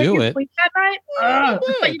 once you do it, it's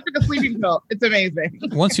like you took a sleeping pill. It's amazing.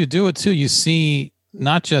 Once you do it too, you see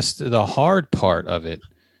not just the hard part of it,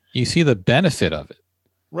 you see the benefit of it.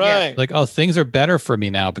 Right. Like, oh, things are better for me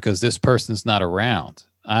now because this person's not around.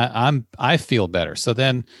 I feel better. So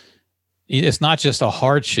then it's not just a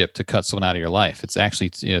hardship to cut someone out of your life. It's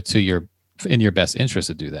actually in your best interest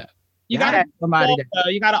to do that. You gotta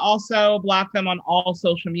also block them on all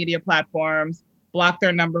social media platforms, block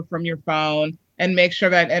their number from your phone, and make sure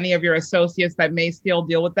that any of your associates that may still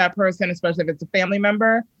deal with that person, especially if it's a family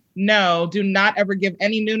member, do not ever give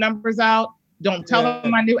any new numbers out. Don't tell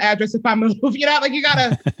them my new address if I move. You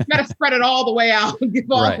gotta spread it all the way out and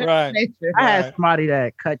give all the information. I had somebody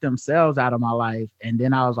that cut themselves out of my life, and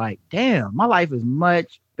then I was like, damn, my life is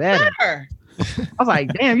much better. I was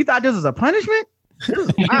like, damn, you thought this was a punishment?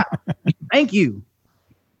 Wow. Thank you.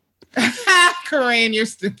 Kerene, you're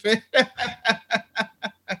stupid.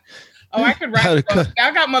 I could write.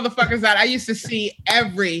 I got motherfuckers that I used to see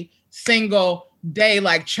every single day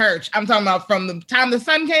like church. I'm talking about from the time the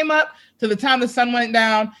sun came up to the time the sun went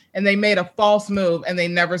down, and they made a false move and they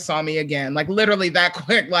never saw me again. Like literally that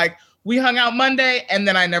quick. Like we hung out Monday and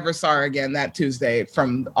then I never saw her again that Tuesday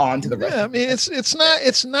from on to the rest. Yeah, I mean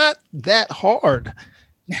it's not that hard.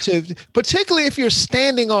 Particularly if you're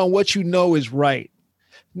standing on what you know is right,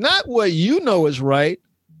 not what you know is right.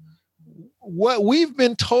 What we've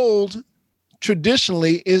been told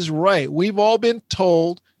traditionally is right. We've all been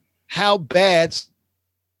told how bad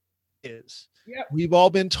it is. Yep. We've all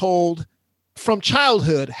been told from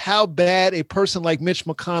childhood how bad a person like Mitch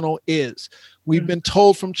McConnell is. We've been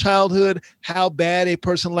told from childhood how bad a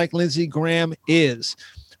person like Lindsey Graham is.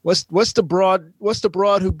 What's the broad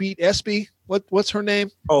who beat Espy? What's her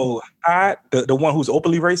name? Oh, the one who's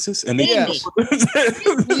openly racist. And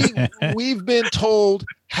we've been told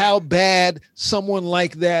how bad someone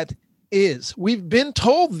like that is. We've been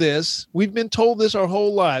told this. We've been told this our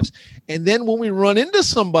whole lives. And then when we run into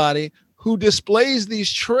somebody who displays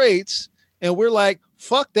these traits, and we're like,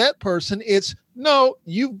 "Fuck that person," it's no.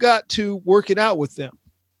 You've got to work it out with them.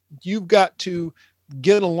 You've got to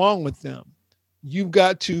get along with them. You've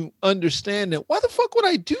got to understand that. Why the fuck would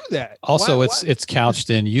I do that? Also, it's couched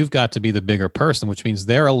in you've got to be the bigger person, which means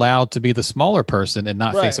they're allowed to be the smaller person and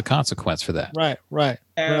not face a consequence for that. Right.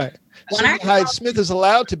 Hyde-Smith is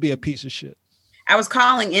allowed to be a piece of shit. I was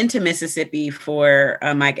calling into Mississippi for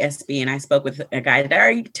Mike Espy, and I spoke with a guy. Did I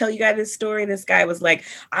already tell you guys this story? This guy was like,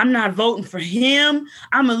 "I'm not voting for him.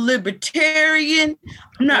 I'm a libertarian.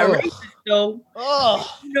 I'm not racist, though.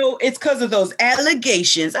 It's because of those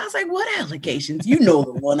allegations." I was like, "What allegations? You know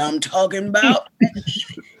the one I'm talking about."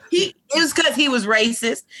 It was because he was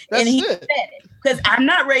racist, and he said it. Because I'm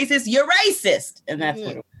not racist, you're racist, and that's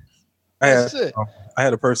what it was. I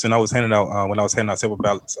had a person I was handing out when I was handing out several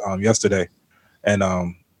ballots yesterday. And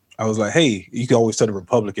I was like, hey, you can always tell the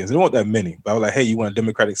Republicans. There weren't that many. But I was like, hey, you want a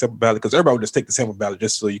Democratic sample ballot? Because everybody would just take the sample ballot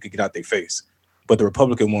just so you could get out their face. But the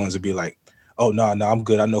Republican ones would be like, oh no, I'm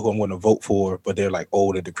good. I know who I'm going to vote for, but they're like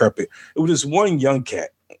old and decrepit. It was this one young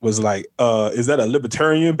cat was like, is that a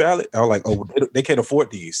libertarian ballot? I was like, oh, they can't afford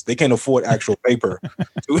these. They can't afford actual paper.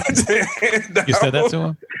 You said that to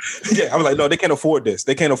him? Yeah, I was like, no, they can't afford this.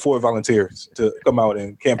 They can't afford volunteers to come out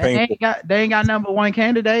and campaign. They ain't got number one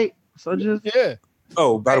candidate. So just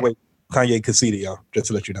Oh, by the way, Kanye conceded, y'all. Just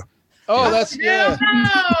to let you know. Oh, that's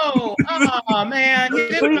No. Oh man, you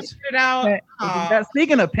didn't put it out.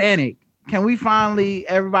 Speaking of panic, can we finally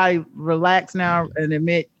everybody relax now and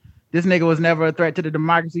admit this nigga was never a threat to the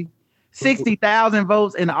democracy? 60,000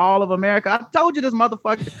 votes in all of America. I told you this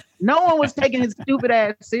motherfucker. No one was taking his stupid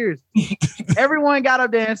ass serious. Everyone got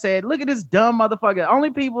up there and said, look at this dumb motherfucker. Only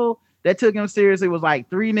people that took him seriously was like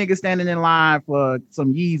 3 niggas standing in line for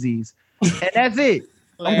some Yeezys. And that's it.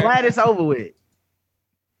 I'm glad it's over with.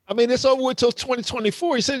 I mean, it's over with till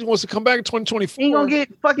 2024. He said he wants to come back in 2024. He gonna get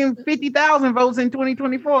fucking 50,000 votes in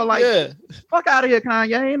 2024. Like, fuck out of here,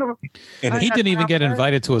 Kanye. And he didn't even get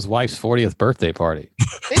invited to his wife's 40th birthday party.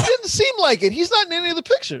 It didn't seem like it. He's not in any of the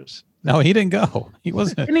pictures. No, he didn't go. He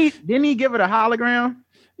wasn't. Didn't he give it a hologram?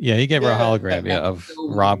 Yeah, he gave her a hologram, of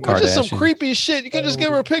Rob Kardashian. Just some creepy shit. You can just give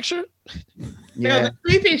her a picture. Yeah. The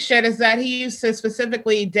creepy shit is that he used to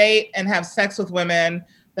specifically date and have sex with women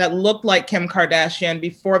that looked like Kim Kardashian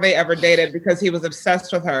before they ever dated because he was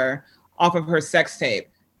obsessed with her off of her sex tape.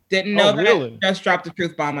 Didn't know that. Really? Just dropped the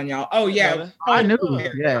truth bomb on y'all. Oh yeah. I knew.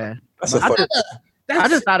 Yeah. I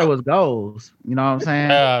just thought it was goals. You know what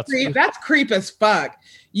I'm saying? That's creep as fuck.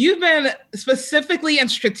 You've been specifically and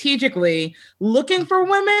strategically looking for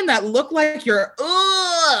women that look like you're.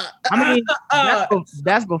 I mean,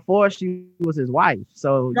 that's before she was his wife.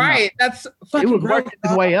 So right, that's fucking. It was working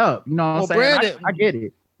its way up. You know what I'm saying? Brandon, I get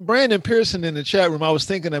it. Brandon Pearson in the chat room, I was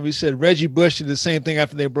thinking of. He said Reggie Bush did the same thing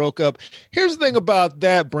after they broke up. Here's the thing about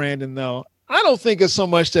that, Brandon. Though I don't think it's so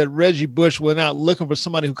much that Reggie Bush went out looking for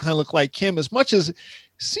somebody who kind of looked like Kim, as much as it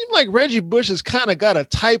seemed like Reggie Bush has kind of got a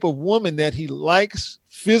type of woman that he likes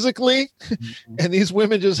physically, and these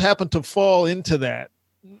women just happen to fall into that.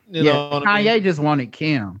 You know what Kanye I mean? just wanted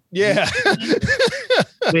Kim. Yeah.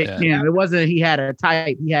 With Kim. It wasn't he had a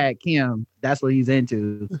type, he had Kim. That's what he's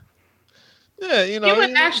into. Yeah, you know. He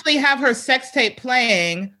would actually have her sex tape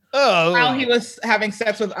playing while he was having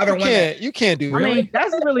sex with other women. You can't do that. I mean,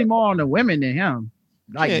 that's really more on the women than him.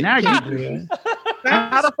 Like now you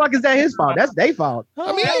how the fuck is that his fault? That's their fault.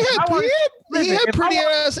 I mean, he had pretty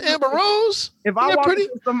ass Amber Rose. If I walk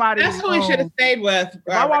into somebody's that's who he should have stayed with.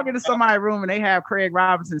 If I walk into somebody's room and they have Craig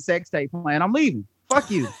Robinson sex tape playing, I'm leaving.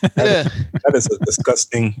 Fuck you. That is a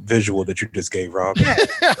disgusting visual that you just gave, Rob.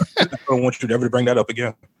 I don't want you to ever bring that up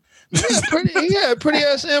again. He had pretty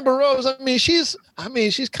ass Amber Rose. I mean, she's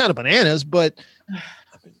kind of bananas, but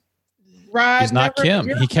he's not Kim.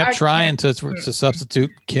 He kept trying to substitute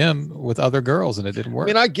Kim with other girls, and it didn't work.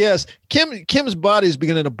 I mean, I guess Kim's body is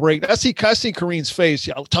beginning to break. I see Karene's face.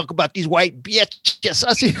 Y'all talk about these white bitches.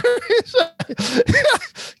 I see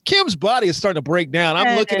Kim's body is starting to break down.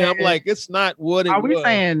 I'm looking at. I'm like, it's not what it was. Are we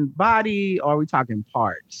saying body, or are we talking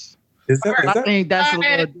parts? I think that's a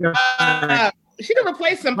little different. She can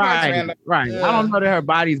replace some parts. Right. Yeah. I don't know that her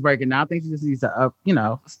body's breaking now. I think she just needs to upgrade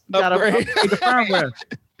the firmware.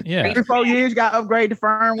 Yeah. Every 4 years, you got to upgrade the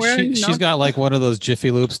firmware. She's got like one of those Jiffy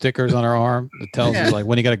Lube stickers on her arm that tells you like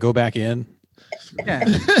when you got to go back in. Yeah.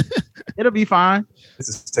 It'll be fine. This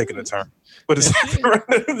is taking a turn. But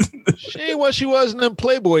she ain't what she was in them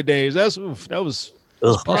Playboy days. That was.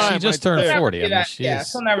 Well, she just turned 40.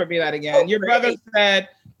 She'll never be that again. Your brother said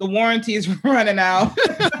the warranty's running out.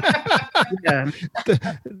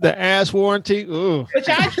 The ass warranty. Ooh. Which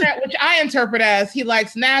I interpret as he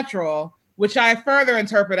likes natural, which I further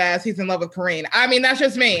interpret as he's in love with Kerene. I mean, that's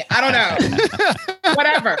just me. I don't know.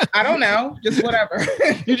 Whatever. I don't know. Just whatever.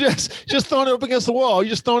 You just throwing it up against the wall. You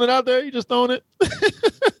just throwing it out there. You just throwing it.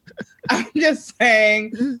 I'm just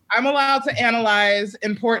saying I'm allowed to analyze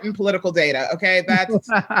important political data. Okay. That's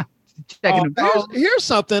here's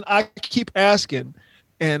something I keep asking,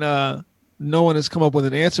 and no one has come up with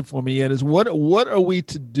an answer for me yet, is what are we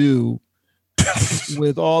to do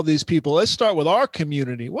with all these people? Let's start with our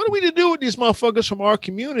community. What are we to do with these motherfuckers from our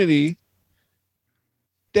community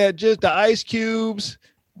that just the Ice Cubes,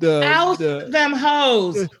 them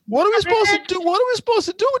hoes? What are we supposed to do? What are we supposed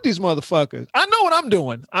to do with these motherfuckers? I know what I'm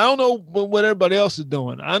doing. I don't know what everybody else is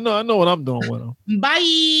doing. I know what I'm doing with them. Bye.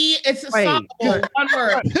 It's a solvable. One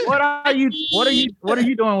word. What are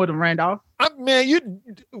you doing with them, Randolph? Man,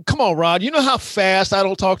 come on, Rod. You know how fast I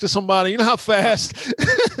don't talk to somebody. You know how fast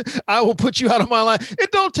I will put you out of my life.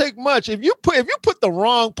 It don't take much. If you put the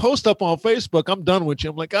wrong post up on Facebook, I'm done with you.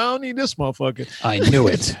 I'm like, I don't need this motherfucker. I knew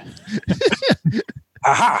it.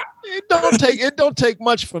 Aha. It don't take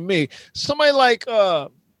much from me. Somebody like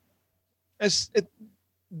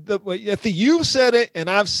if you've said it and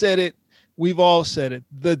I've said it, we've all said it.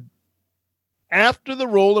 After the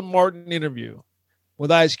Roland Martin interview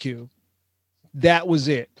with Ice Cube, that was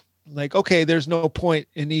it. Like, okay, there's no point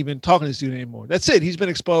in even talking to this dude anymore. That's it. He's been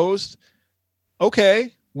exposed.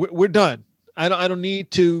 Okay, we're done. I don't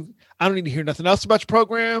need to hear nothing else about your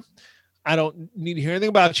program. I don't need to hear anything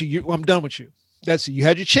about you. I'm done with you. That's it. You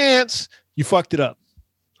had your chance. You fucked it up.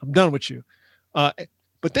 I'm done with you.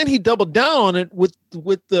 But then he doubled down on it with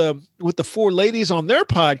the four ladies on their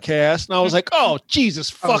podcast, and I was like, "Oh, Jesus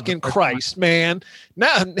fucking Christ, man!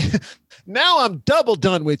 Now I'm double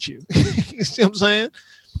done with you." You see what I'm saying?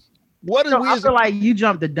 I feel like you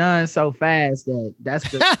jumped the done so fast that's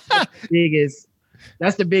the biggest.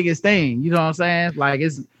 That's the biggest thing. You know what I'm saying? Like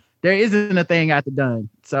there isn't a thing after done.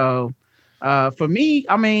 So for me,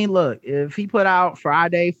 I mean, look, if he put out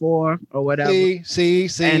Friday 4 or whatever, see,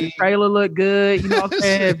 and the trailer look good, you know what I'm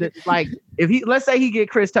saying? Like if let's say he get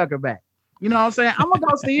Chris Tucker back, you know what I'm saying? I'm gonna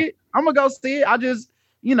go see it. I just,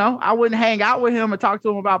 I wouldn't hang out with him and talk to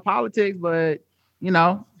him about politics, but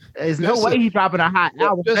there's no way he's dropping a hot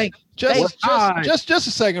album. Just a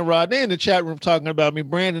second, Rod. They in the chat room talking about me.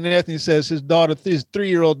 Brandon Anthony says his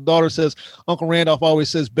 3-year-old daughter says Uncle Randolph always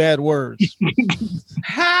says bad words.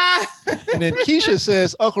 And then Keisha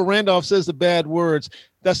says Uncle Randolph says the bad words.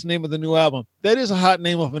 That's the name of the new album. That is a hot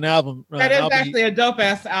name of an album. That is actually a dope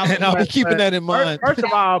ass album. And I'll be keeping that in mind. First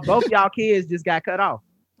of all, both y'all kids just got cut off.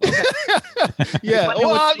 Okay. Yeah.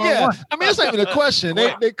 Well, yeah. I mean, it's not even a question.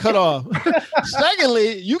 They cut off.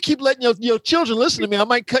 Secondly, you keep letting your children listen to me, I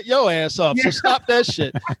might cut your ass off. So stop that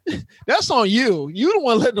shit. That's on you. You don't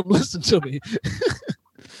want to let them listen to me.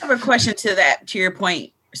 I have a question to your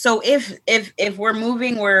point. So if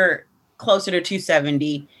we're closer to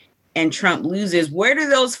 270 and Trump loses, where do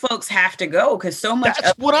those folks have to go? Because so much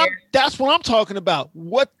that's what I'm talking about.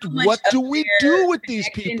 What do we do with these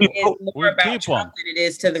people? Is more about Trump than it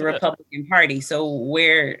is to the Republican Party. So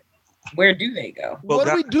where do they go? What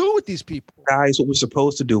do we do with these people? Guys, what we're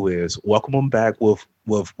supposed to do is welcome them back with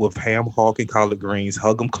ham, hawk, and collard greens.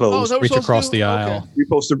 Hug them close. Reach across the aisle. Okay. We're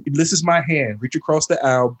supposed to. This is my hand. Reach across the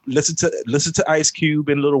aisle. Listen to Ice Cube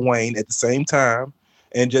and Lil Wayne at the same time.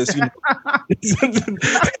 And just,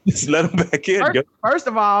 just let them back in. First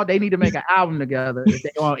of all, they need to make an album together if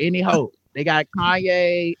they want any hope. They got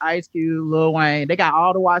Kanye, Ice Cube, Lil Wayne. They got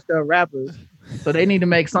all the washed up rappers. So they need to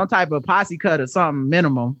make some type of posse cut or something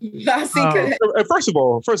minimum. First of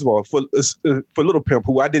all, for Little Pimp,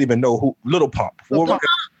 who I didn't even know who Little Pump. Little Pump,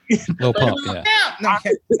 yeah.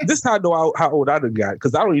 This is how I know how old I done got,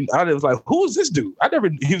 because I was like, who is this dude?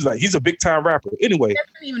 He was like, he's a big time rapper. Anyway,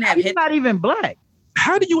 he's not even black.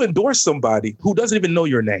 How do you endorse somebody who doesn't even know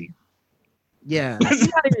your name? Yeah.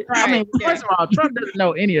 First of all, Trump doesn't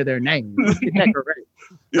know any of their names.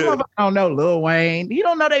 Some of them don't know Lil Wayne. He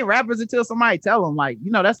don't know they rappers until somebody tell him, like,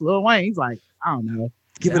 that's Lil Wayne. He's like, I don't know.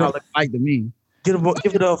 Give it up like to me. Give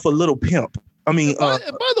it up for Little Pimp. I mean, by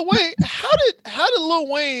the way, how did Lil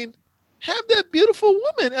Wayne have that beautiful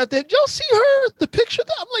woman out there? Did y'all see her? The picture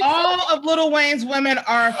that I'm like, all of Lil Wayne's women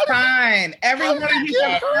are fine. Everyone he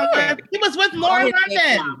was with Lauren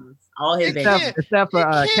London. All his babies. Except for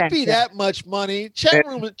it can't be that much money. Chat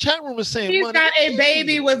room is saying he's money. got a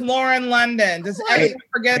baby with Lauren London. Does everyone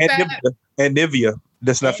forget that? And Nivea.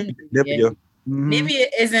 That's not Nivea. Mm-hmm. Nivea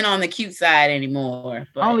isn't on the cute side anymore.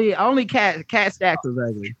 But. Only Cat Stacks was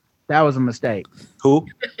ugly. That was a mistake. Who?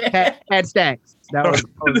 Cat Stacks. That was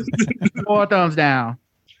 4 thumbs down.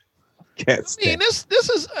 Cat Stacks. I mean, this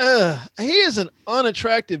is he is an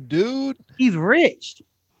unattractive dude. He's rich.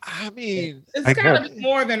 I mean, it's gotta be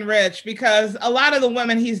more than rich, because a lot of the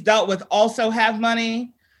women he's dealt with also have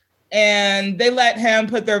money, and they let him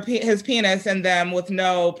put his penis in them with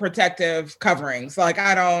no protective coverings. Like,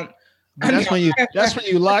 That's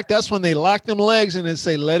when they lock them legs and then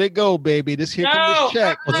say, "Let it go, baby. This here comes this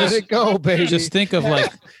check. Let it go, baby." Just think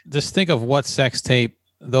of what sex tape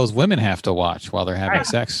those women have to watch while they're having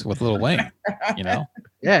sex with Lil Wayne.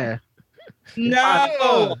 Yeah.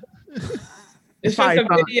 No. It's just a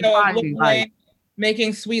video of Lil Wayne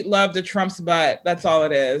making sweet love to Trump's butt. That's all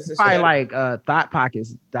it is. It's probably like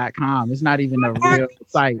thoughtpockets.com. It's not even a real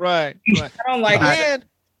site. Right. I don't like it.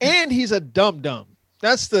 And he's a dum-dum.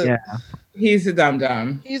 That's the he's a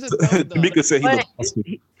dum-dum. He's a dum-dum. Mika said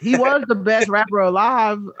he was the best rapper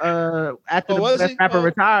alive after the best rapper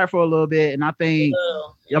retired for a little bit. And I think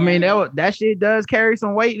that shit does carry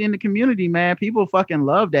some weight in the community, man. People fucking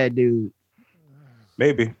love that dude.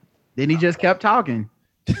 Maybe. Then he just kept talking.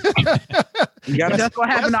 That's what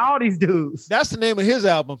happened to all these dudes. That's the name of his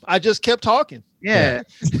album. I just kept talking. Yeah.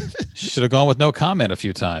 Should have gone with no comment a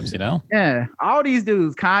few times, you know? Yeah. All these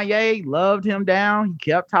dudes. Kanye loved him down. He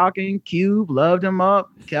kept talking. Cube loved him up.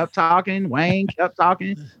 Kept talking. Wayne kept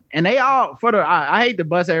talking. And they all, I hate to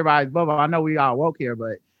bust everybody's bubble. I know we all woke here,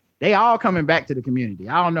 but they all coming back to the community.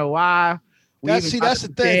 I don't know why. That's the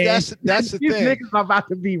thing. That's the These thing. niggas are about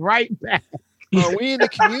to be right back. Are we in the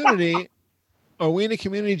community? Are we in the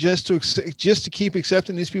community just to keep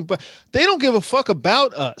accepting these people? But they don't give a fuck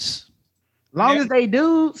about us. Long as they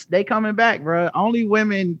dudes, they coming back, bro. Only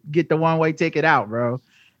women get the one-way ticket out, bro.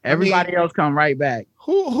 Everybody else come right back.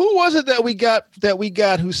 Who was it that we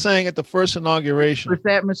got who sang at the first inauguration?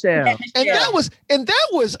 Chrisette Michelle. And that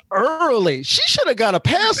was early. She should have got a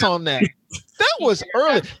pass on that. That was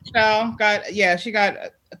early. She got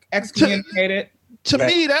excommunicated. To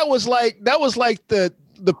me, that was like the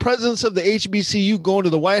presidents of the HBCU going to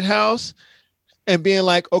the White House and being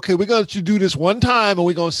like, okay, we're going to do this one time and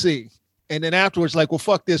we're going to see. And then afterwards, like, well,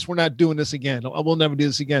 fuck this. We're not doing this again. I will never do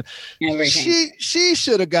this again. She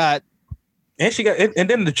should have got. And she got, and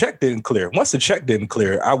then the check didn't clear. Once the check didn't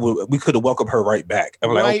clear, we could have welcomed her right back.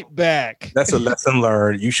 I'm like, back. That's a lesson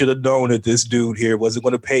learned. You should have known that this dude here wasn't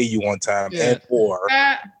going to pay you on time.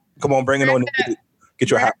 Come on, bring it on. Get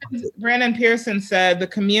your hat. Brandon Pearson said the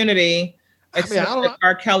community accepted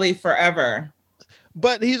R. Kelly forever.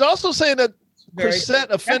 But he's also saying that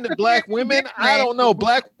Chrisette offended black women. I don't know.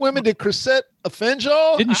 Black women, did Chrisette offend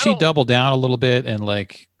y'all? Didn't she double down a little bit and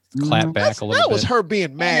like clap back a little bit? That was her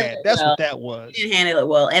being mad. That's what that was. She didn't handle it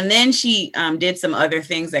well. And then she did some other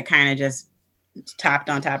things that kind of just topped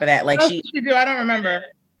on top of that. Like she do. I don't remember.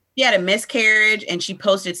 She had a miscarriage and she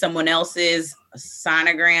posted someone else's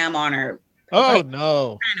sonogram on her. Oh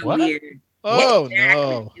no. Kind of weird. Oh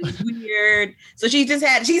no. It was weird. So she's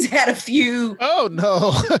had a few. Oh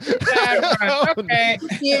no. Okay.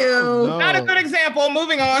 No. Not a good example.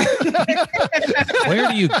 Moving on. Where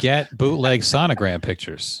do you get bootleg sonogram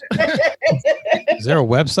pictures? Is there a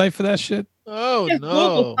website for that shit? Oh Just no.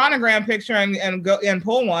 Google sonogram picture and go and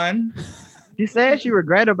pull one. She said she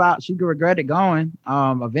regretted going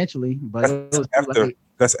eventually, but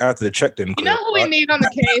that's after the check didn't clear. You know who we need on the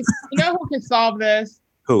case? You know who can solve this?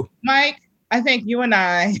 Who? Mike. I think you and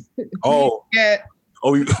I. Oh.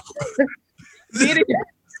 We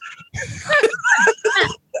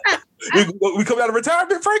coming out of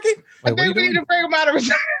retirement, Franqi? I think we need to bring him out of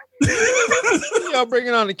retirement. Y'all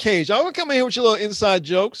bringing on the cage. Y'all want to come in here with your little inside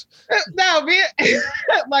jokes? No,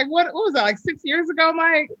 like what was that? Like 6 years ago,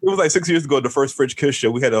 Mike? It was like 6 years ago. The first French Kiss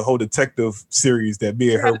show. We had a whole detective series that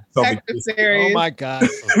me and her. Oh my god!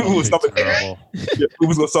 We was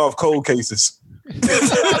gonna solve cold cases.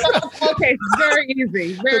 Okay, very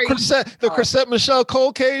easy. The Chrisette Michelle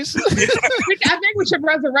cold case. I think we should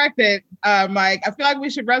resurrect it, Mike. I feel like we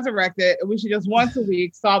should resurrect it. We should just once a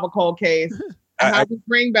week solve a cold case and how we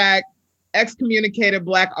bring back excommunicated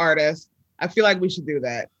black artists. I feel like we should do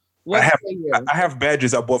that. I have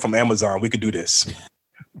badges I bought from Amazon. We could do this.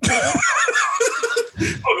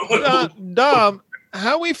 Dom,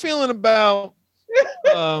 how are we feeling about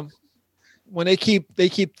when they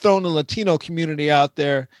keep throwing the Latino community out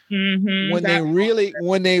there when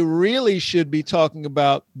they really should be talking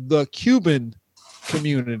about the Cuban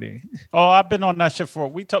community? Oh, I've been on that shit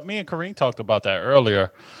me and Kerene talked about that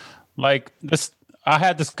earlier. Like this, I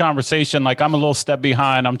had this conversation. Like I'm a little step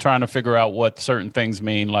behind. I'm trying to figure out what certain things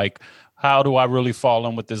mean. Like how do I really fall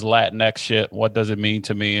in with this Latinx shit? What does it mean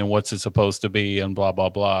to me, and what's it supposed to be, and blah blah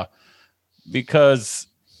blah. Because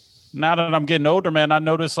now that I'm getting older, man, I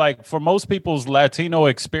notice like for most people's Latino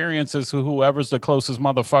experiences, whoever's the closest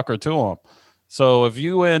motherfucker to them. So if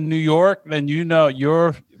you in New York, then you know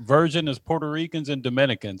your version is Puerto Ricans and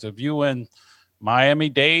Dominicans. If you in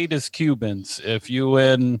Miami-Dade, is Cubans. If you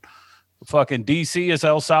in fucking DC, is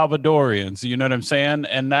El Salvadorians. You know what I'm saying?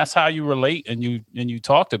 And that's how you relate and you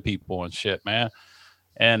talk to people and shit, man.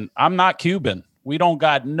 And I'm not Cuban. We don't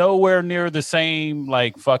got nowhere near the same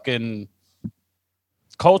like fucking.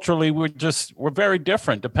 Culturally, we're very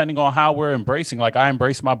different depending on how we're embracing. Like I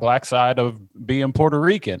embrace my black side of being Puerto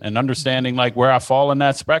Rican and understanding like where I fall in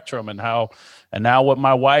that spectrum and now with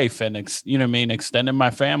my wife and extending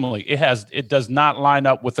my family. It does not line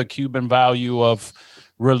up with the Cuban value of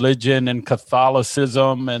religion and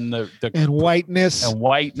Catholicism and and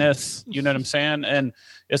whiteness. You know what I'm saying? And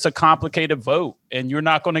it's a complicated vote and you're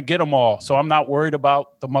not going to get them all. So I'm not worried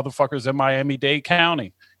about the motherfuckers in Miami-Dade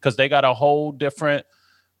County because they got a whole different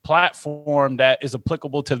platform that is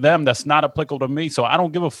applicable to them that's not applicable to me. So I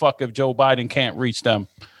don't give a fuck if Joe Biden can't reach them.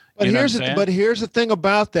 But here's the thing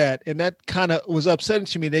about that, and that kind of was upsetting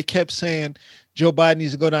to me. They kept saying Joe Biden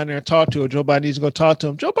needs to go down there and talk to her. Joe Biden needs to go talk to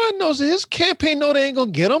him. Joe Biden knows that his campaign know they ain't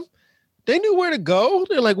gonna get him. They knew where to go.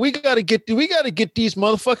 They're like, we gotta get these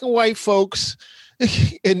motherfucking white folks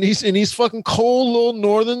in these fucking cold little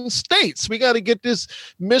northern states. We got to get this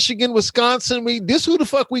Michigan, Wisconsin. This who the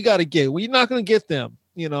fuck we got to get. We're not going to get them.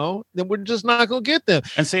 Then we're just not going to get them.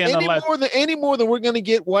 And see, any more than we're going to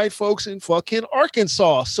get white folks in fucking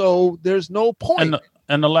Arkansas. So there's no point.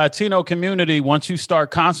 And the Latino community, once you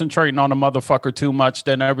start concentrating on a motherfucker too much,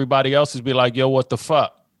 then everybody else is be like, yo, what the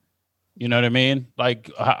fuck? You know what I mean?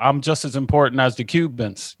 Like, I'm just as important as the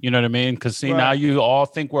Cubans. You know what I mean? Because see, now you all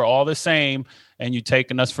think we're all the same and you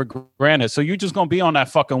taking us for granted. So you're just going to be on that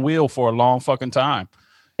fucking wheel for a long fucking time.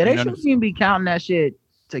 Yeah, they shouldn't even be counting that shit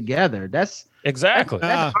together. That's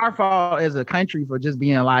our fault as a country for just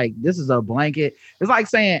being like, this is a blanket. It's like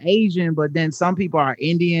saying Asian, but then some people are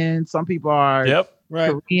Indian, some people are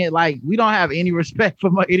Korean. Like, we don't have any respect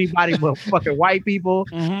for anybody but fucking white people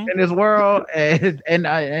in this world,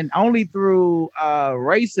 and only through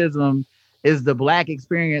racism is the black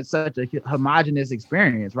experience such a homogenous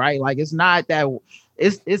experience, right? Like, it's not that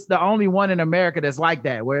it's the only one in America that's like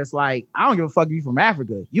that, where it's like, I don't give a fuck if you from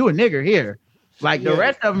Africa, you a nigger here. Like the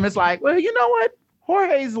rest of them, it's like, well, you know what?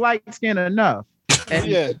 Jorge's light skinned enough.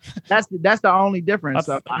 And that's the only difference.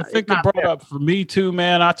 I think it brought up for me too,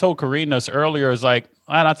 man. I told Kerene this earlier. Is like,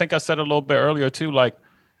 and I think I said it a little bit earlier too. Like,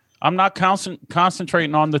 I'm not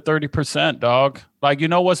concentrating on the 30%, dog. Like, you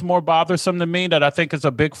know what's more bothersome to me that I think is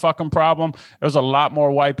a big fucking problem? There's a lot more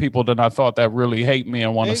white people than I thought that really hate me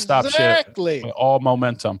and want to stop shit with all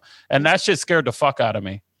momentum. And that shit scared the fuck out of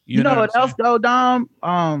me. You know what else though, Dom?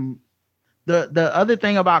 The other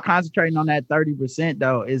thing about concentrating on that 30%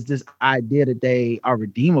 though is this idea that they are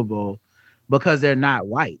redeemable because they're not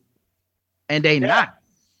white, and they not.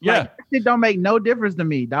 Like, it don't make no difference to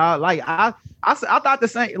me, dog. Like I thought the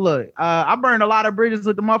same. Look, I burned a lot of bridges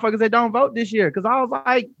with the motherfuckers that don't vote this year because I was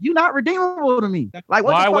like, you're not redeemable to me. Like,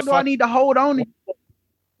 what the fuck do I need to hold on to?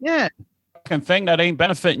 Yeah. Thing that ain't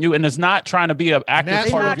benefiting you and is not trying to be an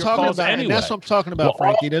active part of your cause anyway. And that's what I'm talking about,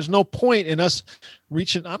 Franqi. There's no point in us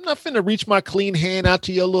reaching. I'm not finna reach my clean hand out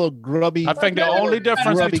to your little grubby. I think the only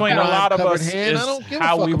difference between a lot of us is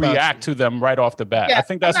how we react to them right off the bat. I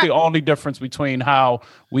think that's the only difference between how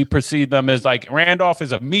we perceive them. Is like Randolph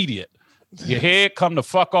is immediate. Your head come the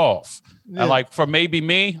fuck off. And like for maybe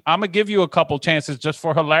me, I'm gonna give you a couple chances just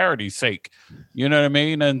for hilarity's sake. You know what I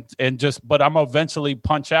mean? And just, but I'm eventually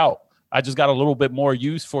punch out. I just got a little bit more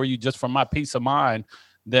use for you just for my peace of mind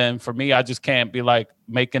than for me. I just can't be like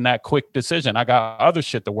making that quick decision. I got other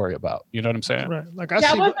shit to worry about. You know what I'm saying? Right. Like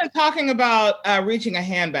I wasn't talking about reaching a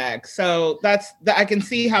handbag. So I can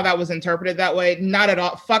see how that was interpreted that way. Not at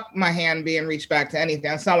all. Fuck my hand being reached back to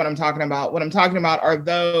anything. That's not what I'm talking about. What I'm talking about are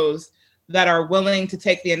those that are willing to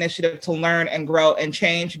take the initiative to learn and grow and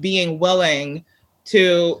change, being willing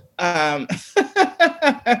to I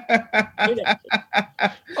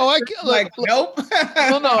get like nope.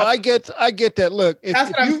 no, I get that. Look,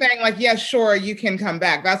 that's what I'm saying. Like, yeah, sure, you can come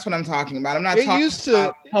back. That's what I'm talking about. I'm not talking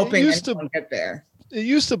about helping anyone get there. It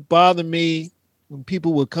used to bother me when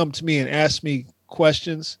people would come to me and ask me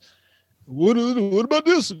questions. What about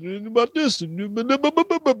this? About this? You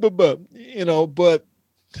know, but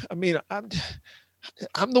I mean, I'm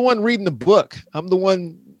the one reading the book. I'm the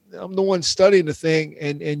one studying the thing,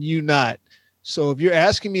 and you not. So if you're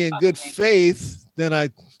asking me in good faith,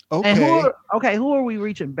 then who are we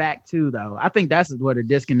reaching back to though? I think that's where the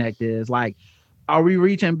disconnect is. Like, are we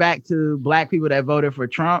reaching back to black people that voted for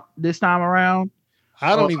Trump this time around?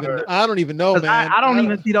 I don't even know, man. I don't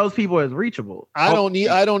even see those people as reachable. I don't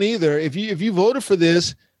either. If you voted for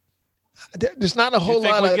this, there's not a whole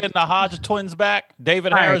lot of getting the Hodge twins back,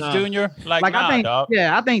 David Harris Jr.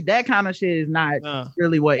 I think that kind of shit is not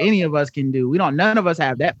really what any of us can do. None of us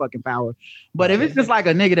have that fucking power. But if it's just like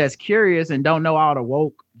a nigga that's curious and don't know all the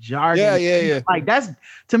woke jargon, like that's,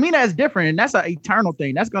 to me, that's different, and that's an eternal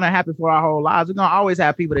thing. That's gonna happen for our whole lives. We're gonna always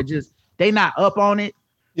have people that just they not up on it.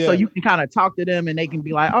 Yeah. So you can kind of talk to them and they can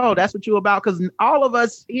be like, oh, that's what you about. Because all of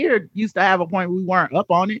us here used to have a point where we weren't up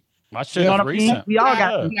on it. My shit is recent. We all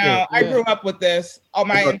got I grew up with this all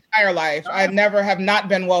my entire life. I never have not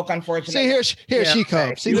been woke, unfortunately. See, here she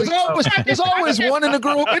comes. See, there's always one in the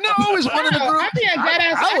group. And there's always one in the group.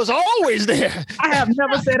 I was always there. I have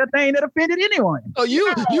never said a thing that offended anyone. Oh, you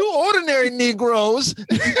ordinary Negroes.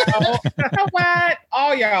 You know what?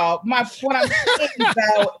 All y'all. What I'm saying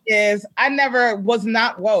though is I never was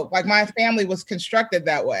not woke. Like, my family was constructed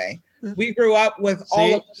that way. We grew up with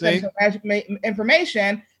all of the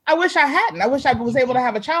information. I wish I hadn't. I wish I was able to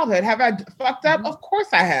have a childhood. Have I fucked up? Of course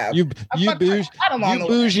I have. You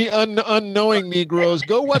bougie, unknowing Negroes.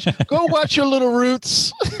 Go watch your little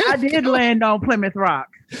roots. I did land on Plymouth Rock.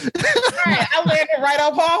 Right, I landed right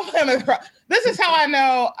up on Plymouth Rock. This is how I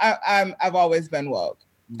know I've always been woke.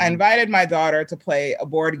 I invited my daughter to play a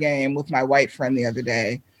board game with my white friend the other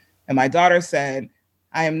day, and my daughter said,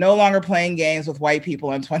 "I am no longer playing games with white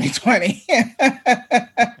people in 2020."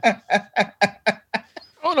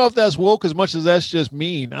 I don't know if that's woke as much as that's just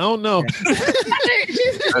mean. I don't know.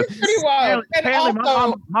 She's pretty woke. Apparently,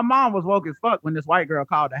 my mom was woke as fuck when this white girl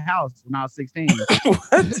called the house when I was 16.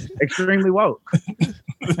 What? Extremely woke.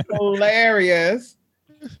 Hilarious.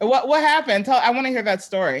 What happened? I want to hear that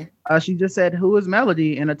story. She just said, "Who is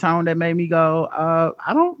Melody?" in a tone that made me go,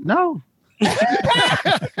 "I don't know."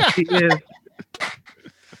 She is.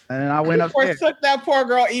 And I went upstairs. Took that poor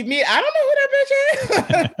girl eat meat. I don't know who that bitch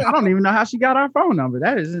is. I don't even know how she got our phone number.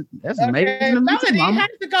 That's amazing. Melody, how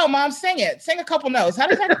does it go, Mom? Sing it. Sing a couple notes. How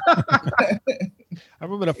does that go? I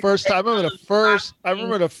remember the first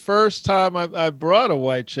time I brought a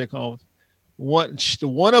white chick home. One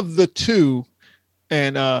of the two,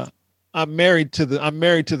 and I'm married to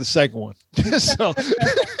the second one. So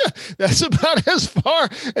that's about as far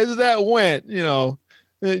as that went. You know,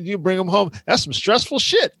 you bring them home. That's some stressful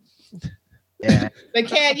shit. Yeah. They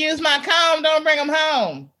can't use my comb. Don't bring them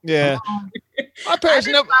home. Yeah. My parents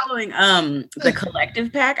I've been following the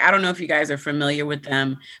Collective PAC. I don't know if you guys are familiar with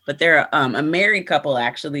them, but they're a married couple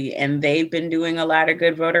actually, and they've been doing a lot of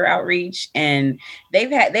good voter outreach. And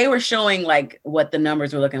they were showing like what the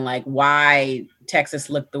numbers were looking like, why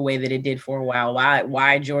Texas looked the way that it did for a while,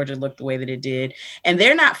 why Georgia looked the way that it did, and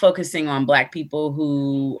they're not focusing on Black people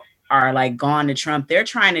who are like gone to Trump. They're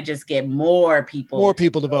trying to just get more people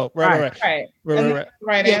to vote. Right.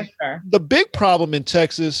 Right answer. The big problem in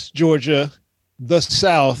Texas, Georgia, the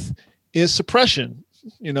South is suppression.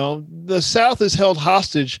 You know, the South is held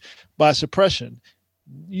hostage by suppression.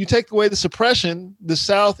 You take away the suppression, the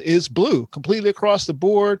South is blue completely across the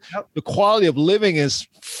board. Yep. The quality of living is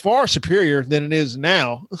far superior than it is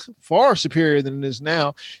now. Far superior than it is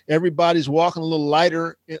now. Everybody's walking a little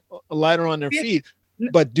lighter on their feet.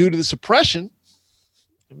 But due to the suppression,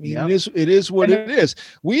 I mean, it is what it is.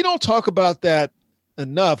 We don't talk about that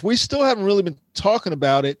enough. We still haven't really been talking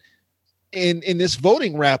about it in this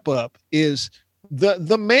voting wrap up. Is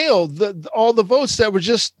the mail, all the votes that were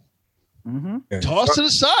just tossed to the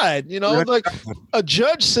side. You know, like a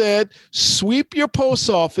judge said, sweep your post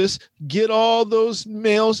office, get all those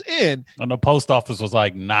mails in. And the post office was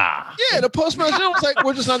like, nah. Yeah, the postmaster was like,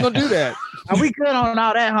 we're just not going to do that. Are we good on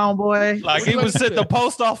all that, homeboy? Like he was sitting, the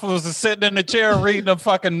post office was sitting in the chair reading a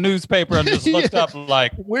fucking newspaper and just looked up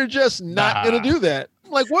like, we're just not going to do that.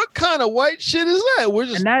 Like, what kind of white shit is that? We're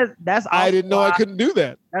just. And that's. I didn't know I couldn't do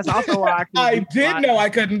that. That's also why I did know I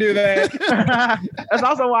couldn't do that. That's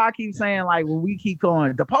also why I keep saying, like, when we keep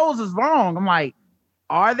going, the polls is wrong. I'm like,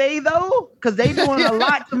 are they though? Because they doing a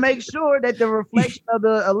lot to make sure that the reflection of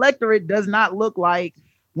the electorate does not look like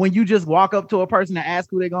when you just walk up to a person and ask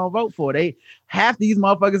who they're gonna vote for. They half these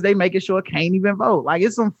motherfuckers they making sure can't even vote. Like,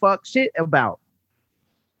 it's some fuck shit about.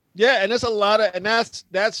 Yeah, and there's a lot of, and that's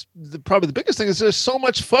probably the biggest thing is there's so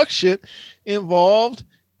much fuck shit involved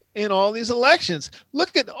in all these elections.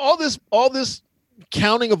 Look at all this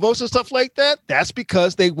counting of votes and stuff like that. That's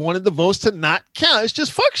because they wanted the votes to not count. It's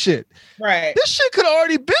just fuck shit. Right. This shit could have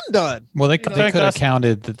already been done. Well, they could have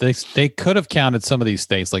counted they could have counted some of these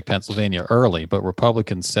states like Pennsylvania early, but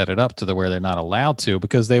Republicans set it up to where they're not allowed to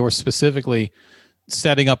because they were specifically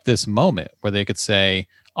setting up this moment where they could say,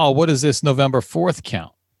 "Oh, what is this November 4th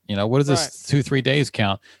count? You know, what is this 2-3 days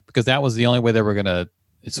count?" Because that was the only way they were going to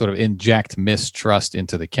sort of inject mistrust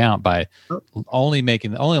into the count by only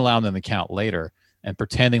allowing them to count later and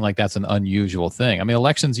pretending like that's an unusual thing. I mean,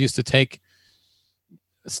 elections used to take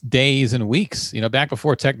days and weeks. You know, back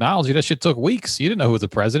before technology, that shit took weeks. You didn't know who was the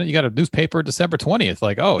president. You got a newspaper December 20th.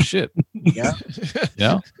 Like, oh shit. Yeah. You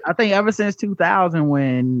know? I think ever since 2000,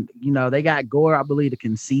 when they got Gore, I believe, to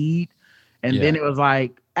concede, and then it was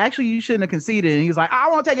like, actually, you shouldn't have conceded. And he was like, I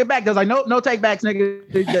won't take it back. There's like, no take backs,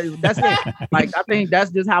 nigga. That's it. Like, I think that's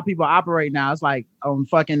just how people operate now. It's like on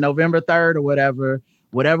fucking November 3rd or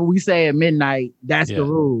whatever we say at midnight, that's the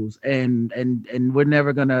rules. And we're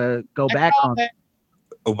never gonna go back on it.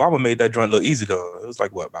 Obama made that joint look easy though. It was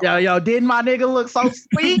like what? Yo, didn't my nigga look so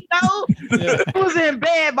sweet though? He was in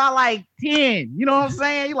bed by like 10. You know what I'm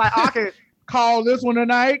saying? You like, I could call this one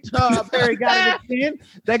tonight. Barry got it at 10.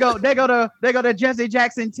 They go to Jesse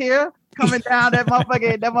Jackson tier coming down that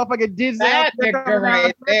motherfucker Disney. That nigga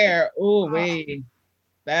right there. Ooh wee.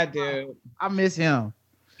 That dude. I miss him.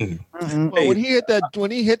 Well, when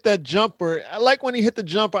he hit that jumper, I like when he hit the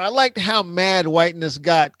jumper. I liked how mad Whiteness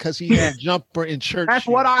got because he had a jumper in church. That's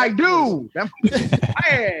what I do.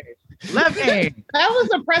 Hey, left hand. That was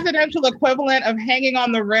the presidential equivalent of hanging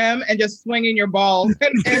on the rim and just swinging your balls.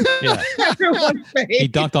 And everyone's face. He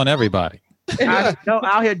dunked on everybody.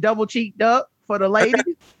 Out here double cheeked up for the ladies.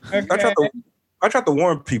 I tried to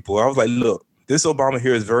warn people. I was like, look, this Obama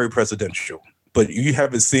here is very presidential, but you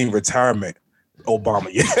haven't seen retirement Obama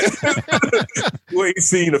yet. You ain't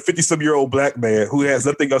seen a 50-some-year-old black man who has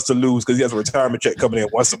nothing else to lose because he has a retirement check coming in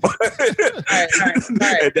once a month.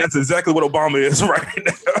 Right. And that's exactly what Obama is right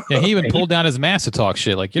now. Yeah, he even pulled down his mask to talk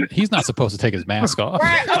shit. Like, he's not supposed to take his mask off.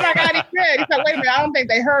 Right. Oh my God, he said, wait a minute, I don't think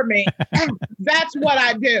they heard me. That's what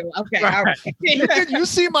I do. Okay, all right. You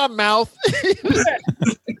see my mouth?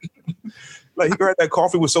 Like, he grabbed that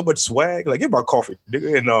coffee with so much swag. Like, get my coffee,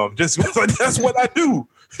 nigga. And just like, that's what I do.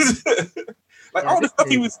 Like, all the stuff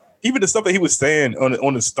even the stuff that he was saying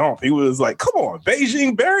on the stomp, he was like, come on,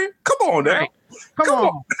 Beijing Barry, come on now. Come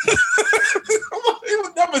on. Come on. He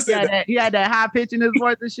would never say that. He had that high pitch in his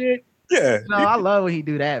voice and shit. Yeah. No, I love when he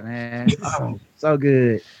do that, man. Oh, so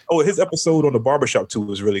good. Oh, his episode on the barbershop too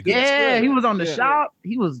was really good. Yeah, he was on the shop.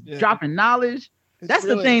 He was dropping knowledge. That's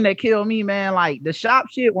the thing that killed me, man. Like, the shop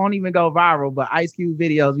shit won't even go viral, but Ice Cube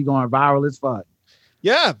videos be going viral as fuck.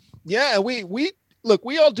 Yeah. We look,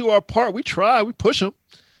 we all do our part. We try, we push them.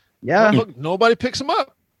 Yeah. Look, nobody picks them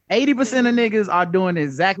up. 80% of niggas are doing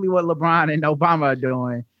exactly what LeBron and Obama are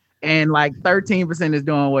doing. And like 13% is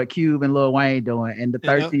doing what Cube and Lil Wayne doing. And the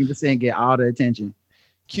 13% get all the attention.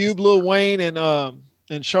 Cube, Lil Wayne, and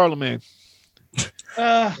Charlemagne.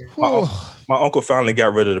 My uncle finally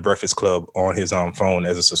got rid of the Breakfast Club on his phone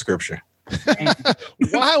as a subscription.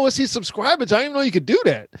 Why was he subscribing? I didn't even know you could do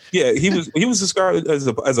that. Yeah, he was subscribed as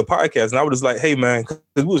a podcast, and I was like, "Hey, man," because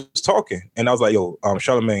we was talking, and I was like, "Yo,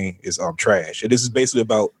 Charlemagne is trash." And this is basically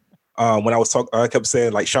about when I was talking. I kept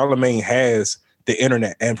saying like Charlemagne has the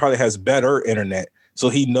internet and probably has better internet, so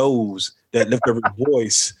he knows that lift every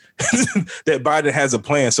voice that Biden has a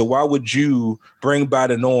plan. So why would you bring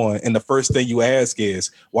Biden on? And the first thing you ask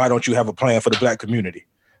is, why don't you have a plan for the black community?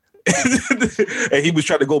 And he was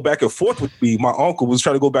trying to go back and forth with me. My uncle was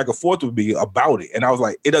trying to go back and forth with me about it. And I was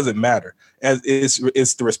like, it doesn't matter. As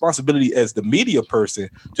it's the responsibility as the media person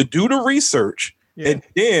to do the research and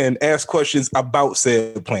then ask questions about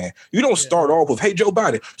said plan. You don't start off with, hey, Joe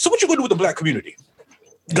Biden, so what you gonna do with the black community?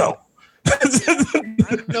 Go.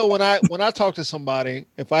 I know when I talk to somebody,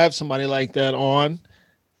 if I have somebody like that on,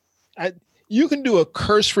 you can do a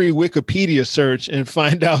curse-free Wikipedia search and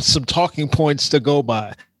find out some talking points to go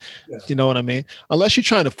by. Yeah. You know what I mean? Unless you're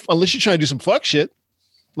trying to do some fuck shit,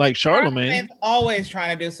 like Charlemagne. Always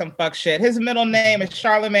trying to do some fuck shit. His middle name is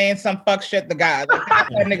Charlemagne, some fuck shit. The guy, like, that's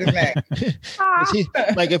that nigga's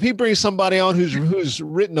name. Like if he brings somebody on who's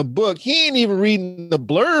written a book, he ain't even reading the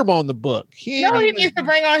blurb on the book. He needs to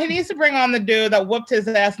bring on the dude that whooped his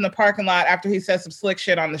ass in the parking lot after he said some slick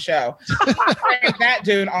shit on the show. Bring that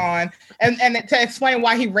dude on and to explain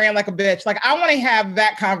why he ran like a bitch. Like, I want to have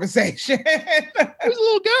that conversation. He's a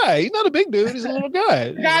little guy. He's not a big dude. He's a little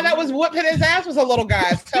guy. The guy that was whooping his ass was a little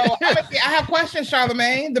guy. So I have questions,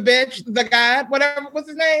 Charlemagne, the bitch, the guy, whatever. What's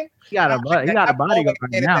his name? He got a bodyguard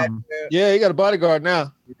now. Yeah, he got a bodyguard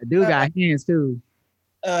now. The dude got hands too.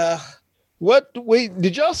 Wait,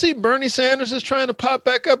 did y'all see Bernie Sanders is trying to pop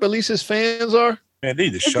back up? At least his fans are. Man,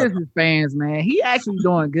 they just shut up. His fans, man. He actually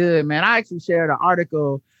doing good, man. I actually shared an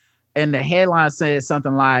article, and the headline said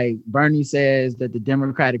something like, Bernie says that the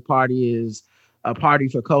Democratic Party is a party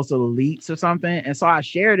for coastal elites or something. And so I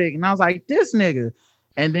shared it, and I was like, this nigga.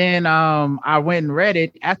 And then I went and read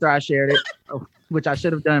it after I shared it, which I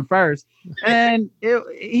should have done first. And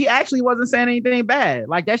he actually wasn't saying anything bad.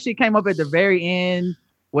 Like, that shit came up at the very end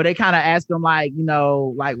where they kind of asked him, like, you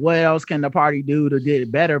know, like, what else can the party do to get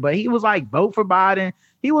it better? But he was like, vote for Biden.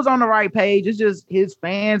 He was on the right page. It's just his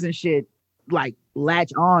fans and shit, like,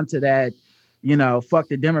 latch on to that, you know, fuck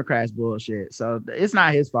the Democrats bullshit. So it's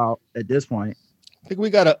not his fault at this point. I think we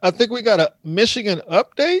got a Michigan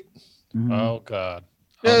update. Mm-hmm. Oh God.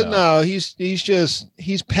 Yeah, no, he's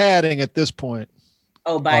padding at this point.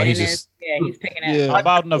 Oh, Biden he's picking it. How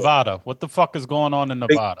about Nevada? What the fuck is going on in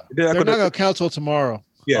Nevada? They're not going to count till tomorrow.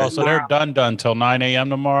 Yeah. Oh, so they're done till 9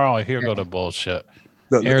 a.m. tomorrow? I hear go to bullshit.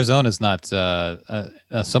 Arizona's not. Some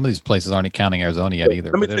of these places aren't counting Arizona yet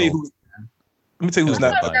either. Let me tell you who's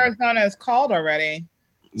not. Arizona is called already.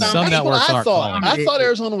 Some networks aren't calling it. I thought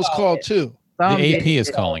Arizona was called too. The AP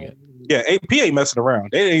is calling it. Yeah, AP ain't messing around.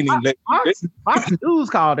 They ain't even. Fox News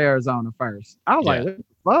called Arizona first. I was like, what the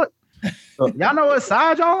fuck? Y'all know what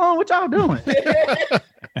side y'all on? What y'all doing?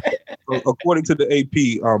 According to the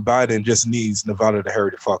AP, Biden just needs Nevada to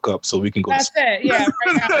hurry the fuck up so we can go. That's it. Yeah.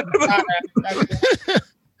 Right now,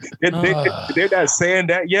 They're not saying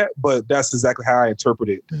that yet, but that's exactly how I interpret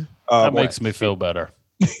it. That makes me feel better.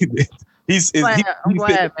 I'm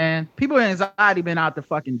glad, man. People in anxiety been out the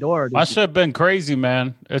fucking door. I should have been crazy,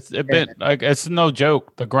 man. Been like it's no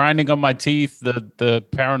joke. The grinding of my teeth, the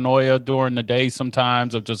paranoia during the day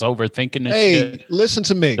sometimes of just overthinking this shit. Hey, listen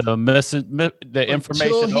to me. The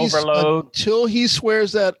information overload until he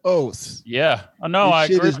swears that oath. Yeah, I know. I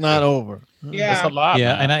shit agree. is not over. Yeah, it's a lot.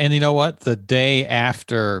 Yeah, man. and you know what? The day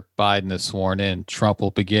after Biden is sworn in, Trump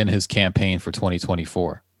will begin his campaign for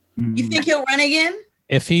 2024. You think he'll run again?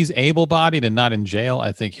 If he's able-bodied and not in jail,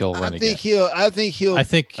 I think he'll run again. I think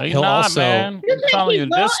he'll also. Man. I'm telling you,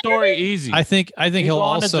 this story easy. I think he'll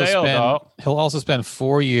also jail, spend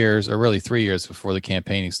 4 years, or really 3 years before the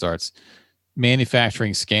campaigning starts,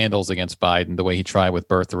 manufacturing scandals against Biden the way he tried with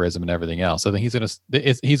birtherism and everything else. I think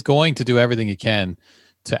he's going to do everything he can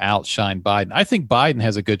to outshine Biden. I think Biden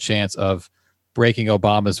has a good chance of breaking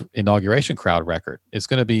Obama's inauguration crowd record. It's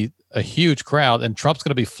going to be a huge crowd, and Trump's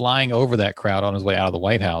going to be flying over that crowd on his way out of the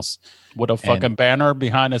White House with a fucking banner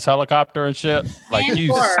behind his helicopter and shit. Like,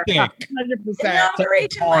 you stink.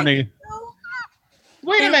 100%. Horny.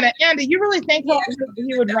 Wait a minute, Andy. You really think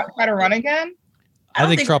he would try to run again? I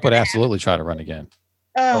think Trump would absolutely try to run again.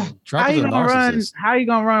 How Trump is a narcissist. How you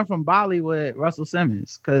gonna run from Bali with Russell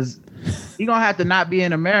Simmons? Because he's gonna have to not be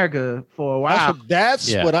in America for a while.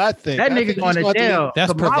 That's what I think. That nigga's going to jail.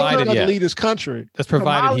 That's provided to lead his country. That's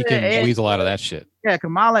provided Kamala he can weasel out of that shit. Yeah,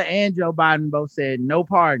 Kamala and Joe Biden both said no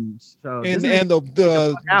pardons. So and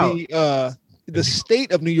the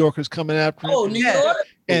state of New York is coming after him. Oh, New York.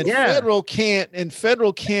 And federal can't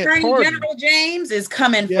Attorney pardon. General James is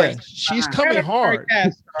coming for you. She's coming hard.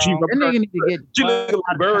 She look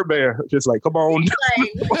like Bird Bear, just like, come on.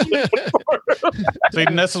 See,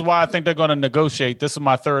 and this is why I think they're going to negotiate. This is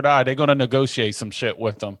my third eye. They're going to negotiate some shit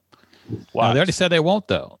with them. No, they already said they won't,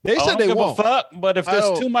 though. They said they won't. Fuck, but if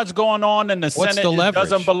there's too much going on in the Senate, it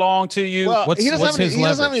doesn't belong to you. Well, he doesn't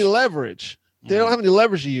have any leverage. They don't have any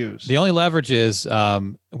leverage to use. The only leverage is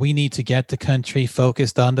we need to get the country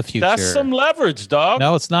focused on the future. That's some leverage, dog.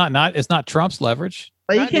 No, it's not. It's not Trump's leverage.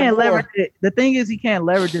 But he can't leverage it. The thing is, he can't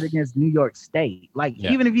leverage it against New York State. Like,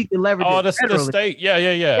 even if he can leverage it the state. Yeah.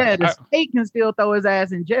 Yeah, the state can still throw his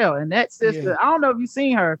ass in jail. And that sister, I don't know if you've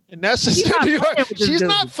seen her. And that's New York. She's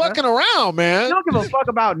not fucking around, man. She don't give a fuck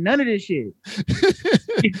about none of this shit.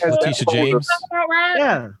 Keisha James.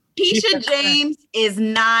 Yeah. Keisha James is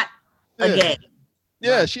not a gay.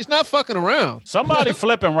 Yeah, she's not fucking around. Somebody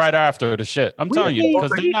flipping right after the shit. I'm telling you, because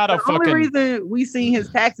they're not a fucking. The only reason we seen his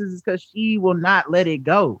taxes is because she will not let it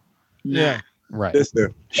go. Yeah, right.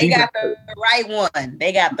 They got the right one.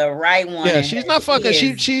 They got the right one. Yeah, she's not fucking.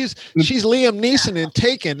 She's Liam Neeson in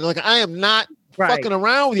Taken. Like, I am not fucking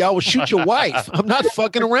around with you. I will shoot your wife. I'm not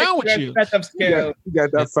fucking around with you. You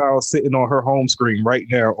got that file sitting on her home screen right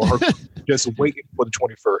now, or her just waiting for the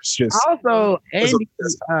 21st. Just also,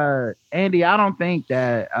 Andy, I don't think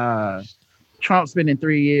that Trump spending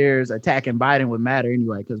 3 years attacking Biden would matter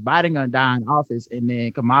anyway, because Biden gonna die in office and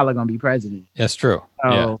then Kamala gonna be president. That's true.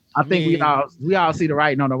 So I think we all see the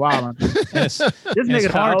writing on the wall. This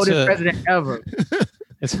nigga's the oldest president ever.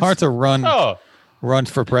 It's hard to run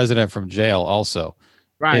for president from jail also.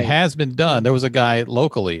 Right. It has been done. There was a guy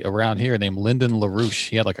locally around here named Lyndon LaRouche.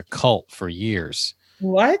 He had like a cult for years.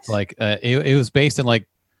 What? Like it was based in like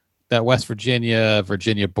that West Virginia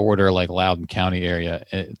border, like Loudoun County area.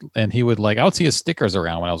 And he would I would see his stickers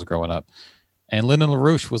around when I was growing up. And Lyndon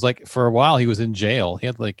LaRouche was like, for a while he was in jail. He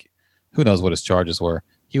had who knows what his charges were.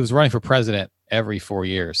 He was running for president every 4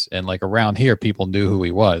 years. And like around here, people knew who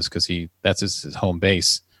he was because that's his home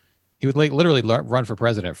base. He would literally run for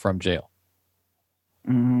president from jail.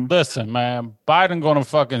 Mm-hmm. Listen, man, Biden gonna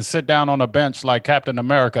fucking sit down on a bench like Captain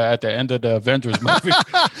America at the end of the Avengers movie.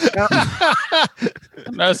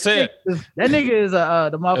 That's it. That nigga is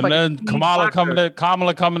the motherfucker. And then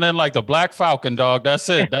Kamala coming in like the Black Falcon, dog. That's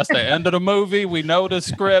it. That's the end of the movie. We know the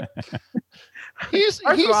script. That's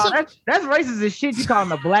racist as shit. You call him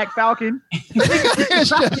the Black Falcon? He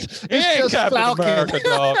ain't Captain America,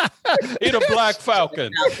 dog. He the Black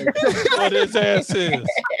Falcon. What his ass is.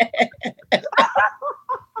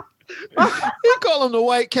 You call him the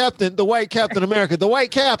White Captain America, the White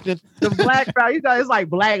Captain, the Black Falcon. It's like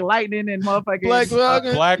Black Lightning and motherfucking Black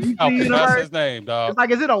Falcon. Black Falcon. That's his name, dog. It's like,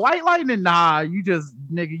 is it a White Lightning? Nah, you just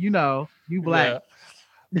nigga. You black.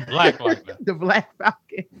 Yeah. Black Lightning. The Black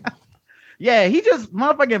Falcon. Yeah, he just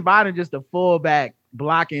motherfucking Biden just a fullback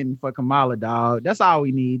blocking for Kamala, dog. That's all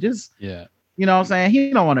we need. Just Yeah. you know what I'm saying?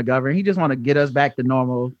 He don't want to govern. He just want to get us back to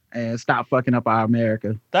normal and stop fucking up our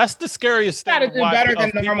America. That's the scariest thing. Gotta do better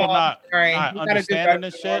than people normal. not Right. understanding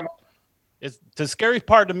this shit. It's the scary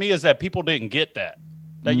part to me is that people didn't get that.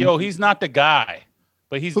 That yo, he's not the guy,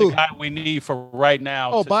 but he's the guy we need for right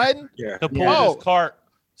now. Oh, Biden? Yeah. To pull this cart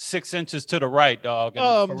 6 inches to the right, dog.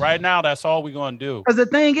 And for right now, that's all we're gonna do. Because the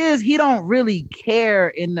thing is, he don't really care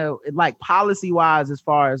in the like policy wise as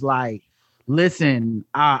far as like, listen,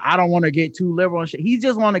 I don't want to get too liberal and shit. He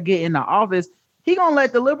just want to get in the office. He gonna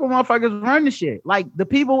let the liberal motherfuckers run the shit. Like the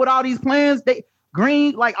people with all these plans, they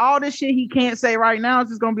green, like all this shit he can't say right now. It's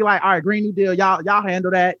just gonna be like, all right, Green New Deal, y'all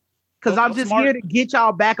handle that. Because I'm just here to get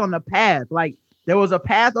y'all back on the path. Like there was a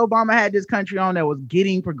path Obama had this country on that was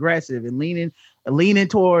getting progressive and leaning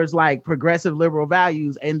towards like progressive liberal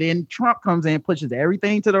values. And then Trump comes in, pushes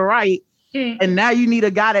everything to the right. And now you need a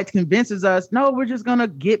guy that convinces us, no, we're just gonna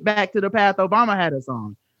get back to the path Obama had us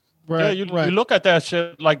on. Right. Yeah, you look at that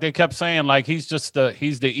shit like they kept saying, like he's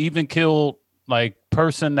the even killed like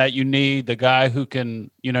person that you need, the guy who can,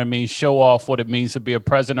 you know what I mean, show off what it means to be a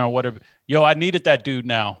president or whatever. Yo, I needed that dude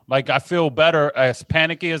now. Like I feel better, as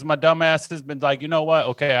panicky as my dumb ass has been. Like, you know what?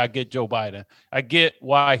 Okay, I get Joe Biden. I get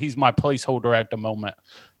why he's my placeholder at the moment.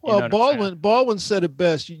 Well, Baldwin said it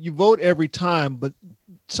best. You vote every time, but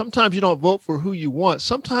sometimes you don't vote for who you want.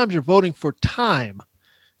 Sometimes you're voting for time.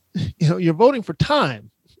 You know, you're voting for time.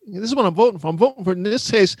 This is what I'm voting for. I'm voting for, in this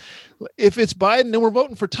case, if it's Biden, then we're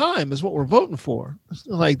voting for time is what we're voting for.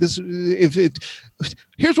 Like this,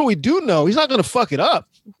 here's what we do know. He's not going to fuck it up.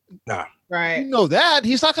 Nah. Right. You know that.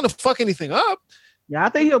 He's not going to fuck anything up. Yeah, I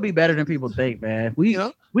think he'll be better than people think, man.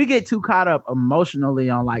 We get too caught up emotionally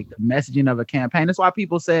on like the messaging of a campaign. That's why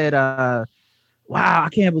people said, wow, I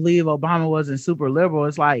can't believe Obama wasn't super liberal.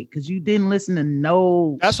 It's like, because you didn't listen to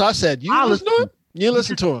no. That's what I said. You listen to him? You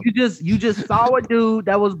listen to him. You just saw a dude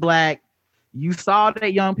that was black. You saw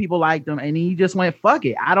that young people liked him, and then you just went, fuck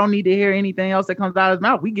it. I don't need to hear anything else that comes out of his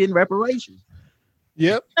mouth. We getting reparations.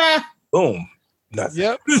 Yep. Boom. Nothing.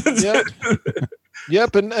 Yep.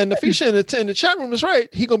 Yep. And the Fisha in the chat room is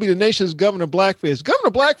right. He gonna be the nation's Governor Blackface.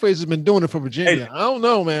 Governor Blackface has been doing it for Virginia. I don't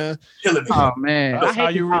know, man. Oh man, that's how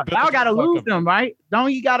you y'all gotta lose them, right?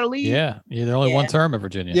 Don't you gotta leave? Yeah, they're only one term in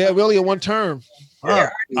Virginia. Yeah, really a one term.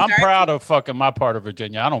 I'm proud of fucking my part of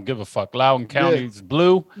Virginia. I don't give a fuck. Loudoun County's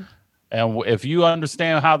blue. And if you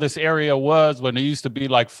understand how this area was when it used to be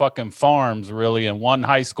like fucking farms, really, in one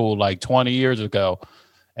high school like 20 years ago.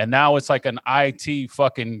 And now it's like an IT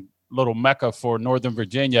fucking little mecca for Northern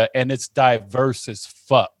Virginia. And it's diverse as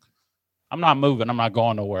fuck. I'm not moving. I'm not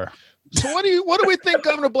going nowhere. So what do we think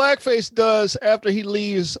Governor Blackface does after he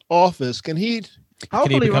leaves office? Can he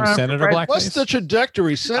become Senator Blackface? What's the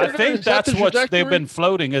trajectory? Senator? I think that's what they've been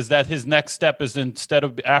floating, is that his next step is, instead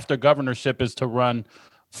of after governorship, is to run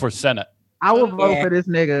for Senate. I will vote for this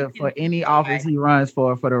nigga for any office he runs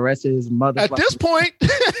for the rest of his motherfucker. At this point,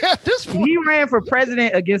 if he ran for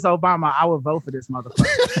president against Obama, I would vote for this motherfucker.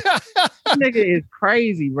 This nigga is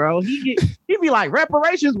crazy, bro. He'd be like,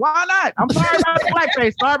 reparations, why not? I'm sorry about the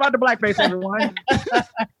blackface. Sorry about the blackface, everyone.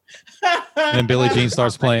 And then Billie Jean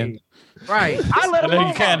starts playing. Right. And then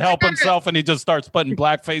he can't help himself and he just starts putting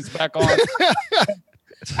blackface back on.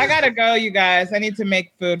 I gotta go, you guys. I need to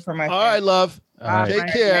make food for my family. All right, love. Take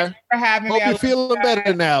care. Thanks for having me. Hope you're feeling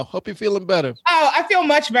better now. Hope you're feeling better. Oh, I feel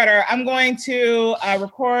much better. I'm going to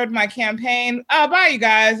record my campaign. Bye, you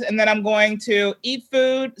guys. And then I'm going to eat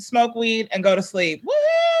food, smoke weed, and go to sleep.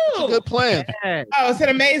 Woohoo! That's a good plan. Oh, it's an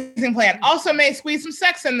amazing plan. Also may squeeze some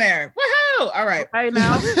sex in there. Woohoo! All right. Hey,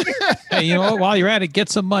 now. Hey, you know what? While you're at it, get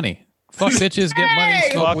some money. Fuck bitches, get money,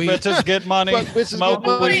 smoke Fuck weed. bitches, get money, Fuck bitches, smoke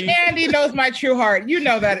get money. weed. Andy knows my true heart. You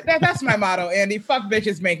know that. That's my motto, Andy. Fuck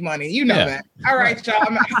bitches, make money. You know that. All right, y'all.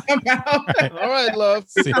 I'm out. All right, love.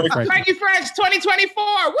 See you, Franqi. Franqi French 2024.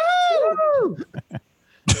 Woo!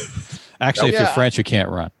 Actually, if you're French, you can't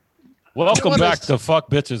run. Welcome back to Fuck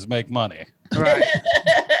Bitches Make Money. Right.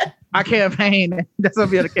 Our campaign. That's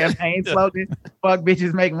gonna be the campaign slogan. Fuck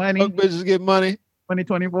bitches, make money. Fuck bitches, get money.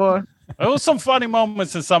 2024. There was some funny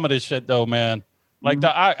moments in some of this shit, though, man. Like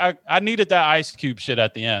I needed that Ice Cube shit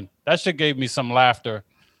at the end. That shit gave me some laughter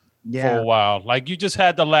for a while. Like you just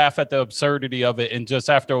had to laugh at the absurdity of it, and just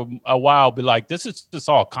after a while, be like, "This is just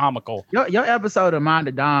all comical." Your episode of Mind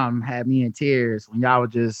the Dom had me in tears when y'all were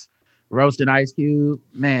just roasting Ice Cube.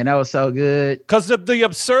 Man, that was so good. Because of the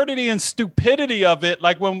absurdity and stupidity of it.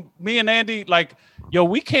 Like when me and Andy, like, yo,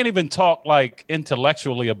 we can't even talk like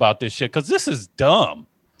intellectually about this shit because this is dumb.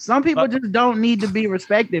 Some people just don't need to be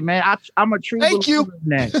respected, man. I'm a true believer in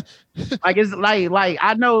that. Like it's like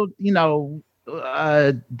I know,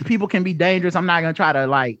 people can be dangerous. I'm not gonna try to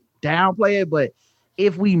like downplay it, but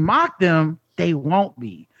if we mock them, they won't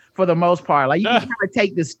be for the most part. Like you can kind of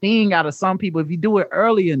take the sting out of some people if you do it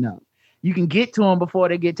early enough. You can get to them before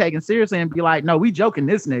they get taken seriously and be like, "No, we joking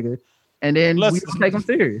this nigga," and then we don't take them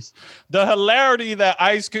serious. The hilarity that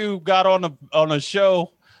Ice Cube got on a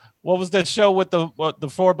show. What was that show with the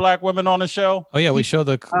 4 black women on the show? Oh yeah, we showed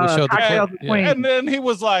the and then he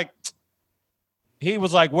was like,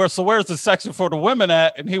 where's the section for the women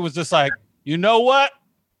at? And he was just like, you know what?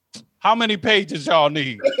 How many pages y'all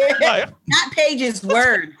need? Like, not pages,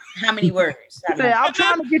 words. How many words? I'm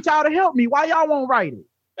trying to get y'all to help me. Why y'all won't write it?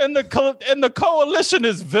 And the coalition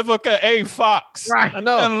is Vivica A. Fox, right? I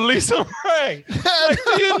know, and Lisa Ray. Like,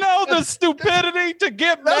 do you know the stupidity to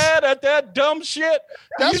get mad at that dumb shit?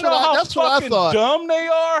 That's what I thought. Dumb they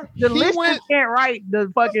are. The listeners can't write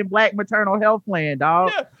the fucking black maternal health plan, dog.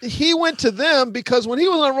 Yeah. He went to them because when he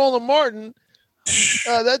was on Roland Martin,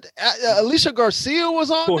 Alicia Garcia was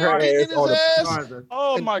on there getting his ass.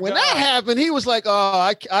 Oh my god! When that happened, he was like,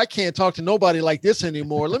 "Oh, I can't talk to nobody like this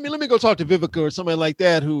anymore. Let me go talk to Vivica or somebody like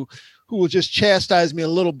that who will just chastise me a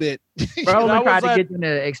little bit." Bro, I tried to get them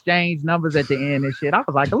to exchange numbers at the end and shit. I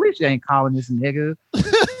was like, Alicia ain't calling this nigga.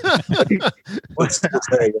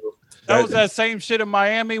 That was that same shit in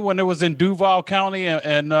Miami when it was in Duval County,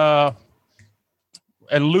 and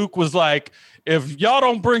Luke was like, if y'all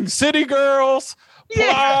don't bring City Girls,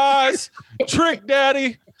 Plies, Trick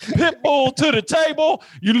Daddy, Pitbull to the table,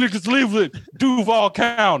 you niggas leave it Duval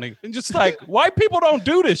County. And just like, white people don't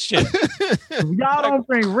do this shit. Y'all don't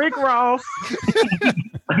bring Rick Ross,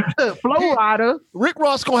 Flo Rida. Rick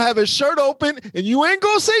Ross gonna have his shirt open and you ain't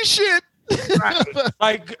gonna say shit. Right.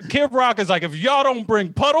 Like Kid Rock is like, if y'all don't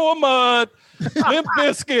bring Puddle of Mud, Limp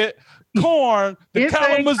Bizkit, Korn, the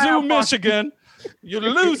Kalamazoo, Michigan, you're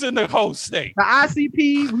losing the whole state. The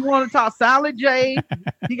ICP, we want to talk Silent J.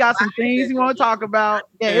 He got some things he want to talk about.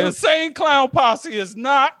 Yeah, the Insane Clown Posse is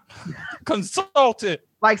not consulted.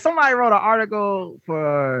 Like somebody wrote an article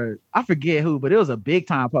for, I forget who, but it was a big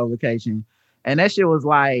time publication. And that shit was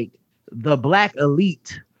like the black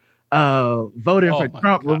elite voting for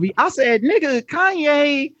Trump. I said, nigga,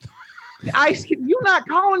 Kanye, you not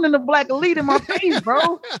calling them the black elite in my face,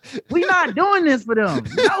 bro. We not doing this for them.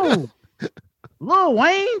 No. Lil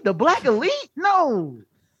Wayne, the black elite? No.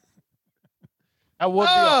 That would be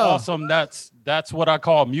awesome. That's what I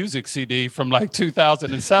call music CD from like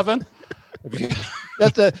 2007.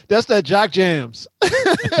 That's that Jock Jams.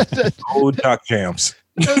 Old Jock Jams.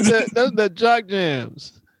 That's the Jock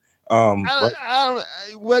Jams. What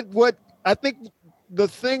I think the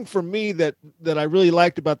thing for me that I really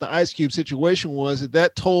liked about the Ice Cube situation was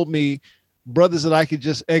that told me brothers that I could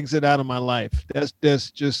just exit out of my life. That's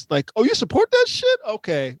just like, oh, you support that shit?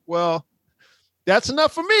 Okay, well, that's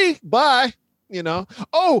enough for me. Bye. You know.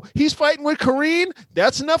 Oh, he's fighting with Kerene.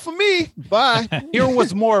 That's enough for me. Bye.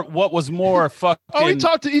 What was more fucking. Oh, he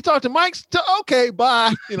talked to Mike. Okay,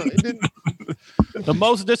 bye. You know. The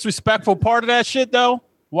most disrespectful part of that shit, though.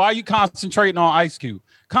 Why are you concentrating on Ice Cube?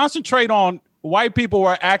 Concentrate on white people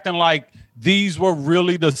were acting like these were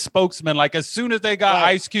really the spokesmen. Like as soon as they got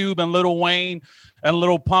Ice Cube and Lil Wayne and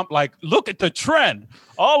Lil Pump, like look at the trend.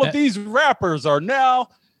 All of these rappers are now,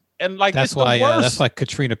 and like that's why that's why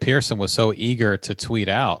Katrina Pearson was so eager to tweet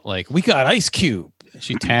out like we got Ice Cube.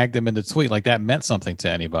 She tagged him in the tweet like that meant something to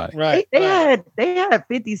anybody. Right. They had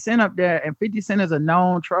 50 Cent up there, and 50 Cent is a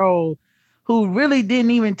known troll who really didn't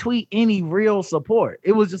even tweet any real support.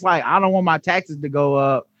 It was just like, I don't want my taxes to go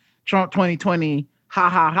up. Trump 2020. Ha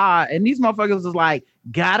ha ha. And these motherfuckers was like,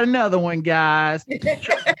 got another one, guys.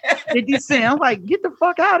 50 Cent. I'm like, get the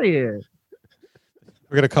fuck out of here.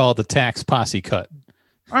 We're gonna call it the tax posse cut.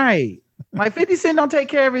 Right. Like 50 Cent don't take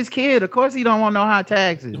care of his kid. Of course he don't want no high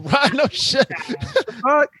taxes. Right, no shit.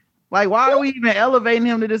 Fuck. Like, why are we even elevating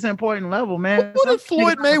him to this important level, man? Who did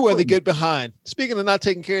Floyd Mayweather get behind? Speaking of not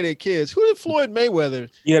taking care of their kids, who did Floyd Mayweather?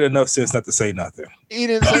 He had enough sense not to say nothing. He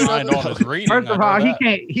didn't say nothing. First of all,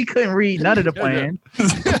 he couldn't read none of the plan.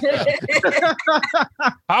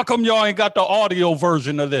 How come y'all ain't got the audio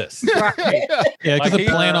version of this? Right. Yeah, because the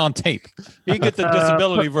plan on tape. He get the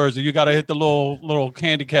disability version. You got to hit the little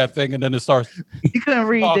handicap thing, and then it starts. He couldn't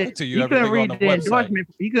read it. He couldn't read the endorsement.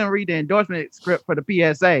 He couldn't read the endorsement script for the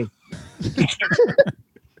PSA.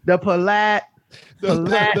 The platinum, the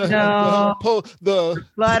platinum,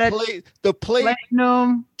 the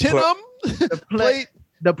platinum,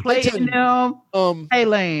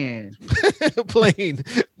 Payland,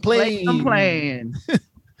 plane.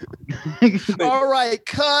 All right,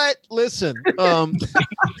 cut. Listen,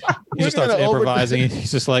 He just starts improvising.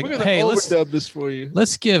 He's just like, hey, let's dub this for you.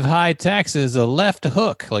 Let's give high taxes a left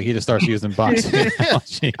hook. Like he just starts using boxing.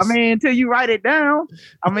 I mean, until you write it down.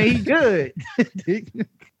 I mean, he good.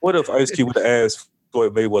 What if Ice Cube would have asked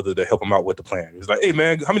Floyd Mayweather to help him out with the plan? He's like, hey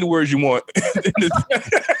man, how many words you want?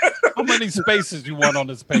 How many spaces you want on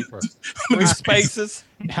this paper? 3 spaces.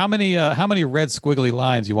 How many red squiggly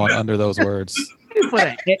lines you want under those words? He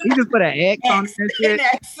just put an X on that shit.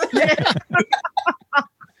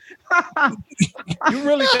 You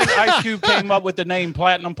really think Ice Cube came up with the name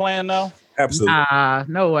Platinum Plan though? Absolutely. Nah,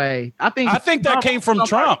 no way. I think that came from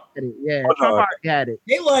Trump. Yeah, Trump already had it.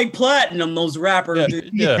 They like platinum, those rappers.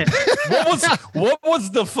 Yeah. What was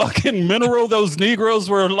the fucking mineral those Negroes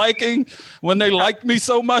were liking when they liked me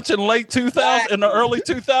so much in late 2000, in the early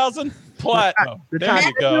 2000s? Platinum. There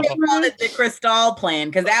you go. They called it the Cristal Plan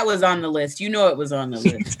because that was on the list. You know it was on the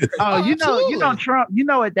list. Oh, you know Trump. You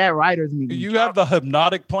know at that writers meeting. Do you have the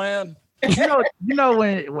hypnotic plan? You know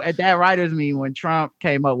when at that writers meeting when Trump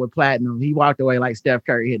came up with platinum, he walked away like Steph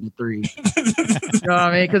Curry hitting the 3. You know what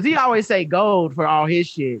I mean? Because he always say gold for all his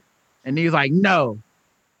shit, and he was like, no,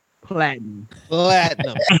 platinum.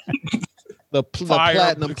 The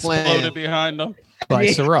platinum plan exploded behind them by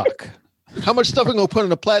Ciroc. How much stuff are we gonna put in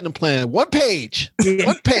the platinum plan? 1 page.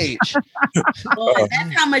 1 page. Well,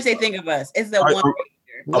 that's how much they think of us. It's the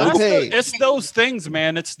 1 page. It's those things,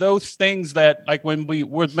 man. It's those things that, like, when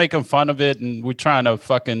we're making fun of it and we're trying to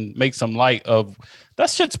fucking make some light of that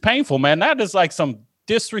shit's painful, man. That is like some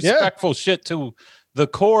disrespectful shit to the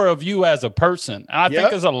core of you as a person. And I think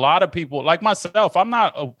there's a lot of people like myself.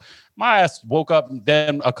 My ass woke up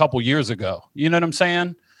then a couple years ago. You know what I'm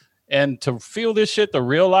saying? And to feel this shit, to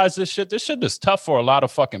realize this shit is tough for a lot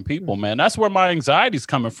of fucking people, man. That's where my anxiety's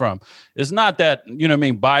coming from. It's not that, you know what I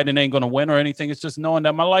mean, Biden ain't going to win or anything. It's just knowing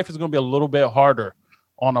that my life is going to be a little bit harder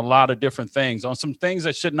on a lot of different things, on some things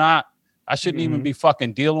that I shouldn't even be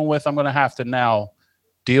fucking dealing with. I'm going to have to now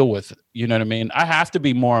deal with it. You know what I mean? I have to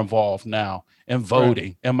be more involved now in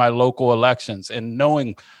voting in my local elections and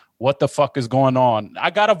knowing what the fuck is going on.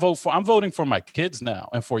 I'm voting for my kids now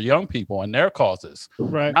and for young people and their causes,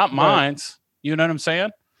 not mine. You know what I'm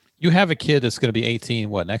saying? You have a kid that's going to be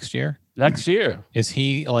 18, next year? Next year. Is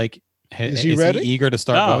he like, is he ready? He eager to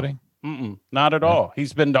start voting? Not at all.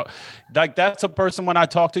 He's been like, that's a person when I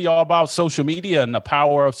talk to y'all about social media and the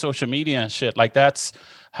power of social media and shit, like that's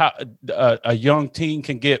how a young teen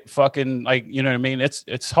can get fucking, like, you know what I mean?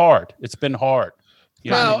 It's hard. It's been hard.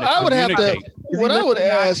 Now, I would have to, what I would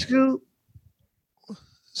ask you,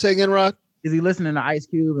 say again, Rod? Is he listening to Ice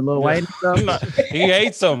Cube and Lil Wayne and stuff? He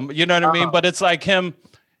hates them, you know what I mean? But it's like him,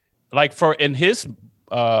 like in his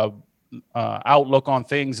outlook on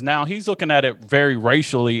things now, he's looking at it very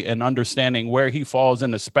racially and understanding where he falls in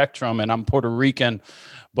the spectrum. And I'm Puerto Rican,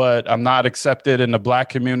 but I'm not accepted in the black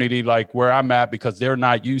community like where I'm at because they're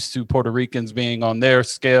not used to Puerto Ricans being on their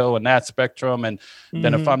scale and that spectrum. And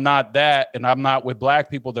then if I'm not that and I'm not with black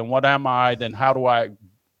people, then what am I? Then how do I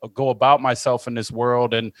go about myself in this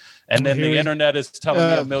world? And then the internet is telling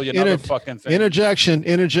me a million other fucking things.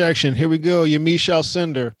 Interjection. Here we go. Yamiche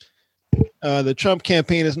Alcindor. The Trump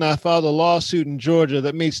campaign has not filed a lawsuit in Georgia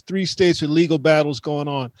that makes 3 states with legal battles going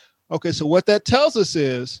on. Okay, so what that tells us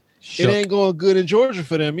is it ain't going good in Georgia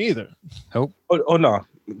for them either. Nope. Oh no,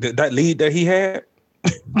 that lead that he had.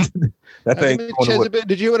 That thing.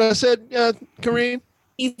 Did you hear what I said, Kerene?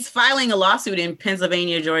 He's filing a lawsuit in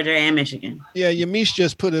Pennsylvania, Georgia, and Michigan. Yeah, Yamiche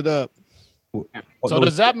just put it up. So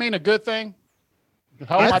does that mean a good thing?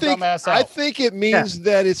 I think it means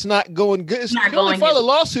that it's not going good. You only file a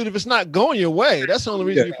lawsuit if it's not going your way. That's the only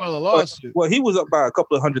reason you file a lawsuit. Well, he was up by a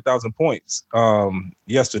couple of 100,000 points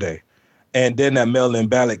yesterday. And then that mail-in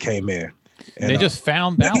ballot came in. And they just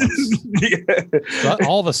found ballots. But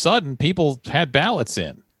all of a sudden, people had ballots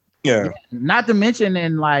in. Yeah. Not to mention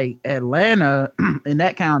in like Atlanta, in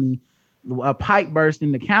that county, a pipe burst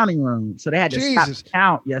in the counting room. So they had to stop the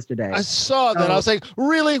count yesterday. I saw that. I was like,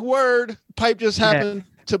 really? Word? Pipe just happened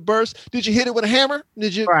to burst? Did you hit it with a hammer?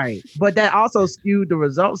 Did you? Right. But that also skewed the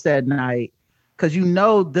results that night because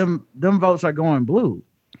them votes are going blue.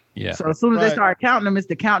 Yeah. So as soon as they started counting them,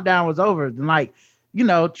 the countdown was over. And like, you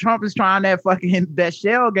know, Trump is trying that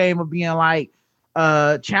shell game of being like,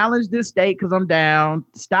 challenge this state because I'm down.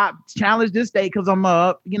 Stop. Challenge this state because I'm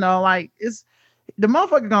up. You know, like the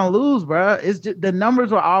motherfucker gonna lose, bro. It's just, the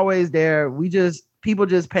numbers were always there. People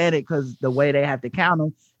just panic because the way they have to count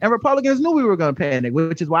them. And Republicans knew we were gonna panic,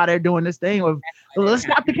 which is why they're doing this thing of let's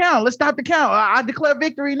stop the count. Let's stop the count. I declare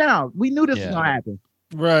victory now. We knew this was gonna happen.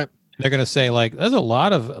 Right. They're going to say like, there's a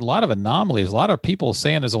lot of anomalies. A lot of people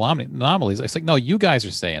saying there's anomalies. It's like, no, you guys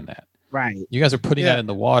are saying that. Right. You guys are putting Yeah. that in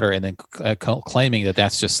the water and then claiming that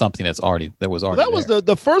that's just something that was already That was there.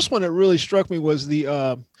 the first one that really struck me was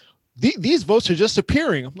these votes are just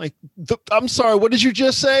appearing. I'm like, I'm sorry, what did you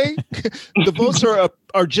just say? The votes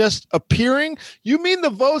are just appearing. You mean the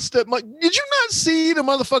votes that? Did you not see the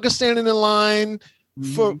motherfucker standing in line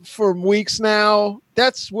for weeks now?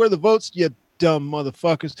 That's where the votes. You dumb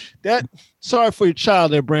motherfuckers. Sorry for your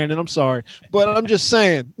child there, Brandon. I'm sorry, but I'm just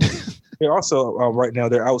saying. They're also right now.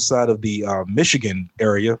 They're outside of the Michigan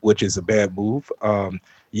area, which is a bad move.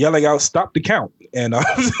 Yelling out, "Stop the count!" And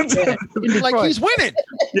like he's winning.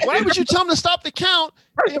 Why would you tell him to stop the count?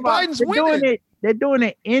 First of all, Biden's winning. They're doing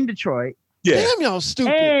it in Detroit. Yeah. Damn, y'all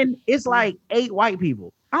stupid. And it's like 8 white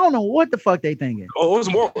people. I don't know what the fuck they thinking. Oh, it's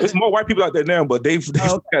more white people out there now, but they're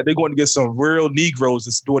going to get some real Negroes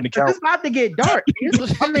that's doing the count. It's about to get dark.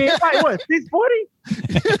 It's like what,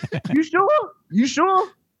 6:40? You sure?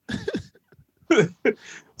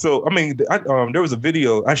 So, there was a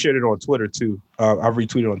video. I shared it on Twitter, too. I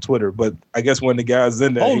retweeted on Twitter. But I guess one of the guys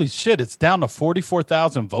in there. Holy shit, it's down to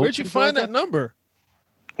 44,000 votes. Where'd you find that number?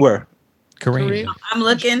 Where? Kerene. I'm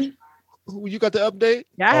looking. You got the update?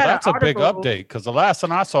 Yeah, that's a big update because the last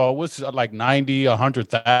one I saw was like 90,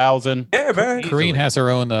 100,000. Yeah, man. Kerene has her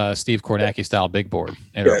own Steve Kornacki style big board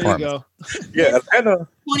in her apartment. Yeah, Atlanta.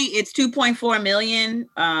 It's 2.4 million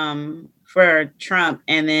for Trump,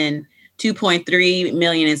 and then 2.3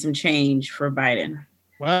 million and some change for Biden.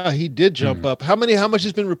 Wow, he did jump up. How much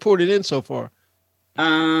has been reported in so far?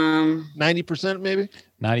 90% maybe?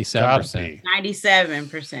 97%.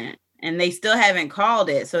 97%. And they still haven't called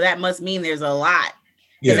it. So that must mean there's a lot.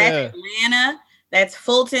 Because that's Atlanta, that's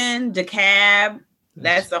Fulton, DeKalb,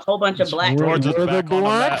 that's a whole bunch of black where the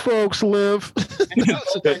black folks live.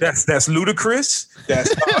 That's ludicrous. That's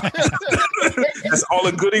all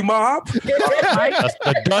a goody mob. That's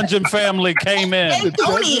the Dungeon family came in.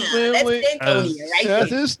 That's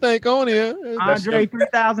his Stankonia. Andre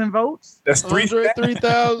 3,000 votes. That's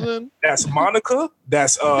 3,000. That's Monica.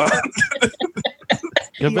 That's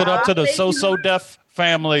Give it up to the So Deaf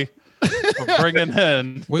family for bringing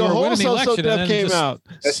in. We were winning the election and then came out.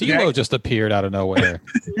 CeeLo just appeared out of nowhere.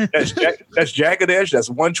 That's Jagged Edge. That's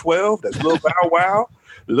 112. That's Lil Bow Wow.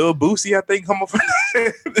 Lil Boosie, I think, come up.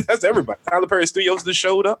 That's everybody. Tyler Perry Studios just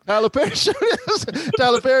showed up. Tyler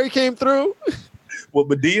Perry came through. Well,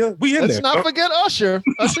 Medea, we in there. Let's not forget Usher.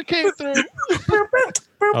 Usher came through.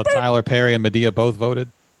 Tyler Perry and Medea both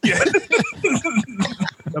voted. Yeah.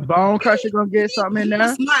 The Bone Crusher gonna get something in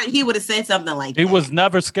there. Smart. He would have said something like that. He was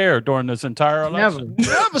never scared during this entire election.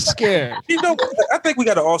 Never scared. I think we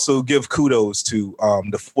got to also give kudos to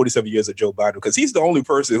the 47 years of Joe Biden, because he's the only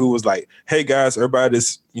person who was like, "Hey guys, everybody,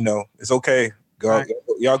 it's okay.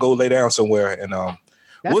 Y'all go lay down somewhere." And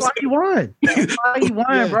that's why he won. That's why he won,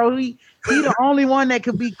 Yeah. bro. He the only one that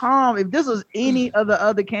could be calm. If this was any of the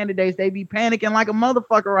other candidates, they'd be panicking like a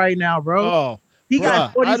motherfucker right now, bro. Oh. He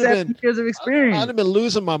got 47 years of experience. I'd have been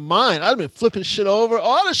losing my mind. I'd have been flipping shit over.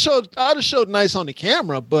 I'd have showed nice on the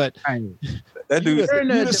camera, but that dude, you'd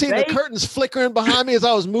have seen the curtains flickering behind me as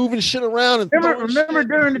I was moving shit around. And remember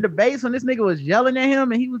during the debates when this nigga was yelling at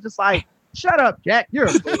him and he was just like, "Shut up, Jack. You're a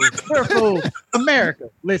fool. You're a fool. America.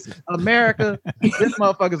 Listen, America, this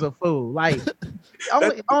motherfucker's a fool." Like,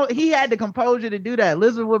 he had the composure to do that.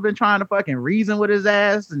 Elizabeth would have been trying to fucking reason with his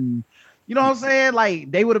ass, and you know what I'm saying?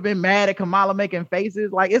 Like, they would have been mad at Kamala making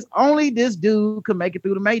faces. Like, it's only this dude could make it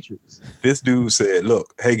through the Matrix. This dude said,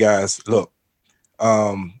 "Look, hey guys, look,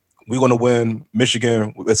 we're gonna win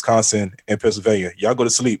Michigan, Wisconsin, and Pennsylvania. Y'all go to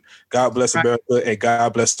sleep. God bless America and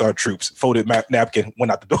God bless our troops." Folded napkin, went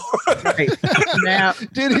out the door. Right. Now,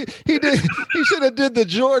 he should have did the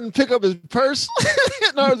Jordan pick up his purse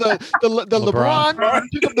or the LeBron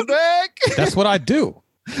pick up the bag. That's what I do.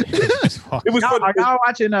 Are y'all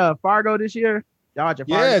watching Fargo this year? Y'all watching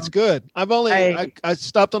Fargo? Yeah, it's good. I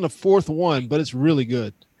stopped on the fourth one, but it's really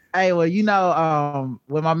good. Hey, well,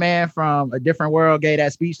 when my man from A Different World gave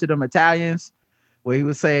that speech to them Italians, where he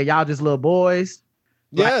was saying, "Y'all just little boys."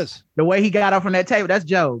 Yes. Like, the way he got up from that table, that's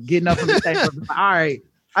Joe getting up from the table. All right,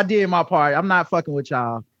 I did my part. I'm not fucking with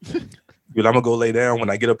y'all. Dude, I'm gonna go lay down. When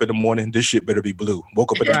I get up in the morning, this shit better be blue.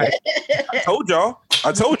 Woke up in the morning. I told y'all.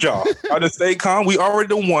 I just stay calm. We already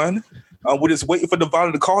done won. We're just waiting for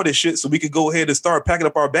Devon to call this shit so we can go ahead and start packing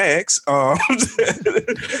up our bags. And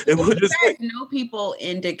we'll just wait. Know people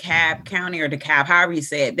in DeKalb County or DeKalb, however you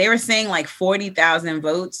say it. They were saying like 40,000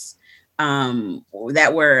 votes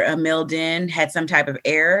that were mailed in had some type of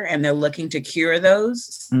error, and they're looking to cure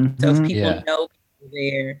those. Mm-hmm. So if people know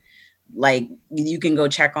there, like, you can go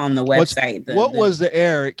check on the website. What was the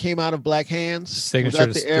error? It came out of black hands?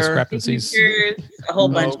 Signatures discrepancies. A whole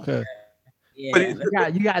bunch. Okay. Yeah.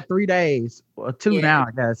 You got 3 days or 2 now,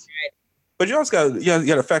 I guess. But you also got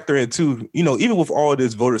to factor in too. Even with all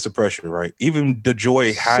this voter suppression, right? Even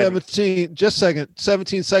DeJoy had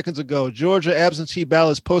 17 seconds ago, Georgia absentee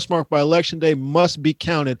ballots postmarked by Election Day must be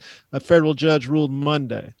counted. A federal judge ruled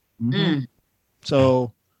Monday. Mm.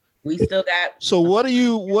 So we still got. So what are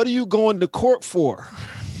you going to court for?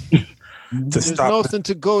 There's nothing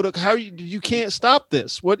to go to. How you can't stop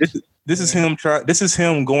this? What? This is him This is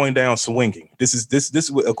him going down swinging. This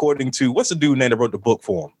is according to what's the dude name that wrote the book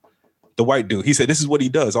for him? The white dude. He said this is what he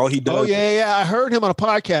does. All he does. Oh yeah. I heard him on a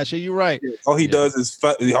podcast. Yeah, you're right. All he does is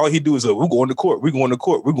we're going to court. We're going to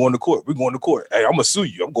court. We're going to court. We're going to court. Hey, I'm gonna sue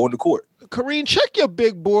you. I'm going to court. Kerene, check your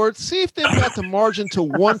big board. See if they've got the margin to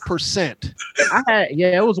 1%.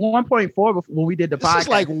 It was 1.4 when we did the podcast. It's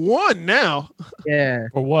like 1 now. Yeah.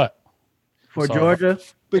 For what? For Georgia.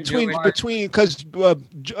 Between because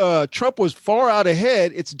Trump was far out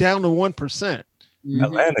ahead, it's down to 1%.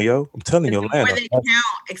 Atlanta, yo. I'm telling you, Atlanta. Where they count,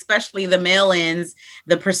 especially the mail-ins,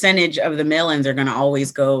 the percentage of the mail-ins are going to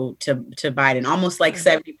always go to Biden, almost like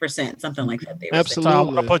 70%, something like that. Absolutely. I'm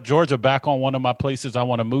going to put Georgia back on one of my places I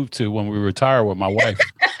want to move to when we retire with my wife.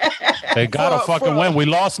 They got to fucking win. We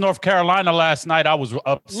lost North Carolina last night. I was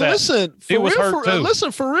upset.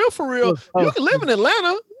 Listen, for real. You can live in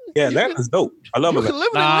Atlanta. Yeah, Atlanta's dope. I love Atlanta.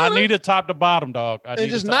 I need to top to bottom, dog.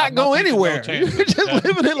 And just not go anywhere. You just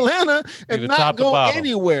live in Atlanta and not go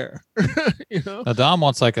anywhere. Now, Dom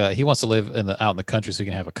wants he wants to live out in the country so he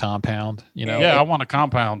can have a compound. Yeah, I want a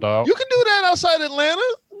compound, dog. You can do that outside Atlanta.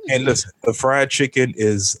 And listen, the fried chicken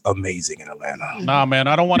is amazing in Atlanta. Nah, man,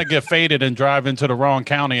 I don't want to get faded and drive into the wrong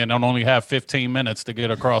county and only have 15 minutes to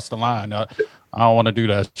get across the line. I don't want to do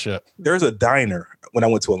that shit. There's a diner when I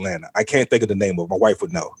went to Atlanta. I can't think of the name of it. My wife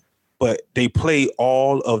would know. But they play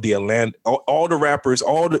all of the Atlanta, all the rappers,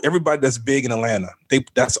 everybody that's big in Atlanta.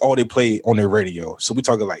 That's all they play on their radio. So we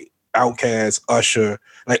talking like Outkast, Usher,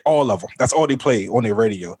 like all of them. That's all they play on their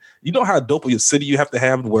radio. You know how dope of your city you have to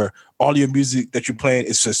have where all your music that you're playing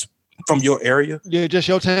is just from your area? Yeah, just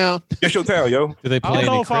your town. Just your town, yo. Do they play I don't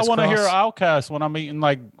know if I want to hear Outkast when I'm eating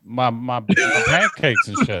like my pancakes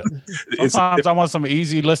and shit. Sometimes I want some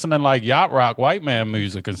easy listening like yacht rock white man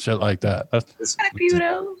music and shit like that. That's a few of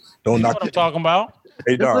those. Don't knock what I'm talking about.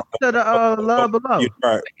 Hey, Dom. To the Love Below.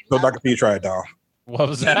 Don't knock it till you try it, Dom. What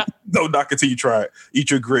was that? Don't knock it till you try it.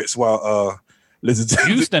 Eat your grits while listen to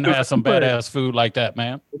Houston has some badass food like that,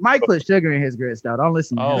 man. Mike put sugar in his grits, though. Don't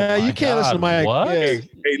listen to him. Yeah, you can't listen to Mike. What? Yeah.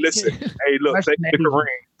 Hey, listen. Hey, look.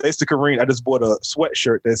 Thanks to Kerene. I just bought a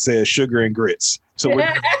sweatshirt that says sugar and grits. So You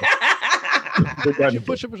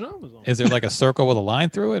put your pajamas on. Is there like a circle with a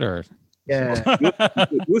line through it, or? Yeah.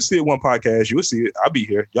 We'll see it one podcast. You'll see it. I'll be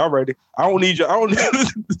here. Y'all ready? I don't need you.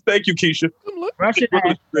 Thank you, Keisha. Russian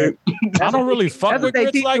accent. I don't really fuck with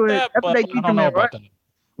grits like that, but I don't know about that.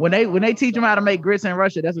 When they teach them how to make grits in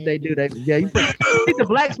Russia, that's what they do. You think the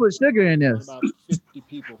blacks put sugar in this. About 50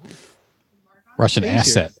 people. Russian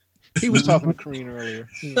asset. He was talking to Kerene earlier.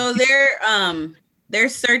 So they're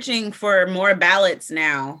searching for more ballots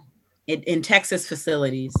now in Texas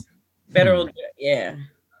facilities. Federal,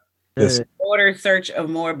 order search of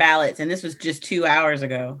more ballots, and this was just 2 hours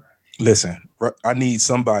ago. Listen, I need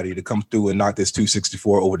somebody to come through and knock this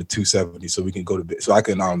 264 over to 270 so we can go to bed. So I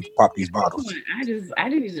can pop these bottles.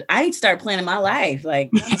 I start planning my life. Like,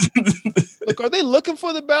 look, are they looking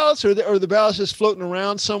for the ballots, or the ballots just floating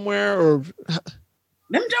around somewhere? Or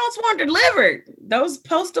them Jones weren't delivered. Those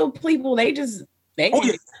postal people, that's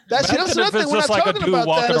nothing. It's just like a dude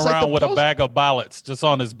walking around with a bag of ballots just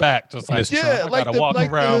on his back, just like I gotta walk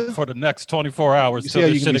around for the next 24 hours till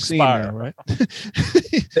this shit expire. Right?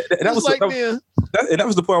 That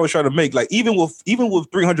was the point I was trying to make. Like even with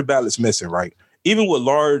 300 ballots missing, right? Even with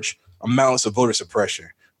large amounts of voter suppression,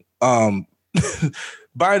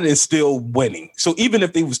 Biden is still winning. So even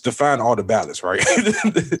if they was to find all the ballots, right,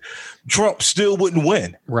 Trump still wouldn't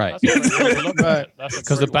win. Right.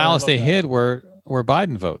 Because the ballots they hid were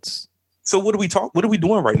Biden votes. So what are we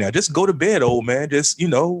doing right now? Just go to bed, old man. Just,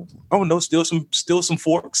 steal some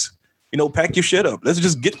forks. Pack your shit up. Let's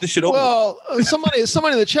just get this shit over. Well, somebody in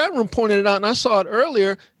the chat room pointed it out, and I saw it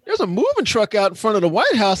earlier. There's a moving truck out in front of the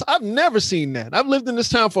White House. I've never seen that. I've lived in this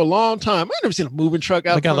town for a long time. I've never seen a moving truck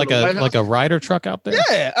out in front of the White House. Like a rider truck out there?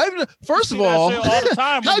 Yeah. First of all,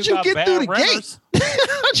 how'd you get through the gate?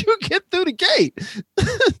 How'd you get through the gate?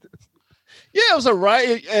 Yeah, it was a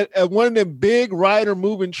ride at one of them big rider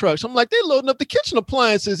moving trucks. I'm like, they loading up the kitchen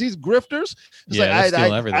appliances. These grifters. It's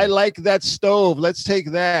I like that stove. Let's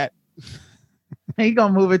take that. He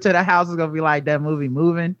gonna move it to the house. It's gonna be like that movie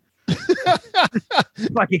Moving.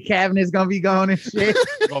 Fucking cabinet's gonna be gone and shit.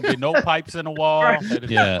 Gonna be no pipes in the wall.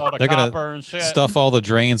 Yeah, all the they're copper gonna and shit. stuff all the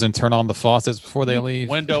drains and turn on the faucets before they leave.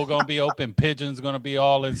 Window gonna be open. Pigeons gonna be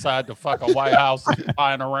all inside the fucking White House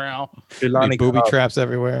flying around. Be booby traps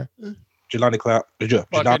everywhere. Jelani Cloud.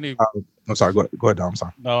 I'm sorry. Go ahead, Dom. I'm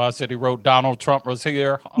sorry. No, I said he wrote Donald Trump was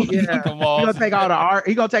here on the fucking He walls. gonna take all the art.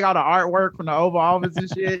 He gonna take all the artwork from the Oval Office and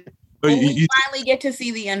shit. Will we finally get to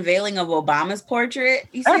see the unveiling of Obama's portrait?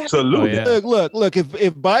 You see Absolutely. Oh, yeah. Look.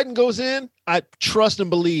 If Biden goes in, I trust and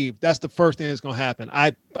believe that's the first thing that's gonna happen.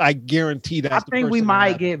 I guarantee that. I think we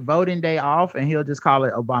might get voting day off, and he'll just call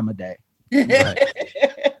it Obama Day.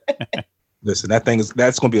 Listen, that's going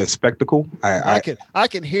to be a spectacle. I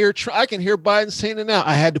can hear Biden saying it now.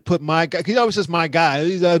 I had to put my guy. He always says my guy.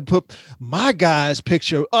 He's put my guy's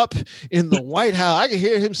picture up in the White House. I can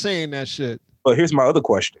hear him saying that shit. But here's my other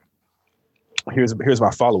question. Here's my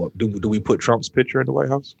follow up. Do we put Trump's picture in the White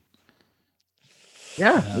House?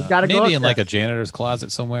 Yeah, we gotta go maybe in like a janitor's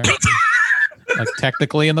closet somewhere. Like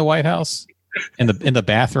technically in the White House, in the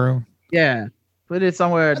bathroom. Yeah. Put it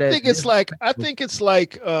somewhere. I think it's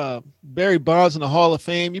like Barry Bonds in the Hall of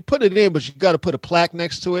Fame. You put it in, but you got to put a plaque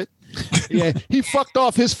next to it. Yeah, he fucked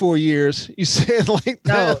off his 4 years. You said like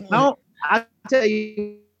that. No, I tell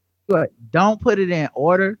you what. Don't put it in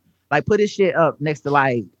order. Like put his shit up next to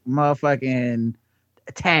like motherfucking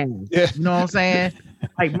Taz. Yeah. You know what I'm saying?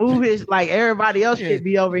 Like move his like everybody else should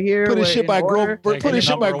be over here. Put his shit by Grover. Put his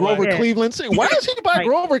shit by Grover Cleveland. Say, why is he by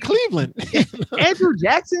Grover Cleveland? Andrew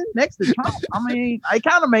Jackson next to Trump. I mean, it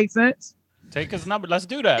kind of makes sense. Take his number. Let's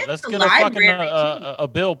do that. Let's get a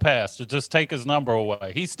bill passed to just take his number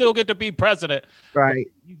away. He still get to be president. Right.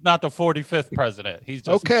 He's not the 45th president. He's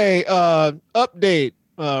just okay. Update.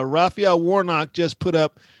 Raphael Warnock just put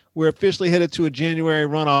up. We're officially headed to a January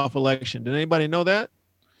runoff election. Did anybody know that?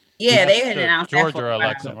 Yeah, they had announced Georgia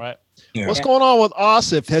election, right? Yeah. What's going on with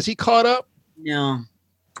Ossoff? Has he caught up? No.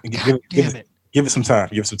 Give it some time.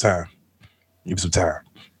 Give it some time.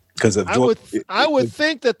 Because I would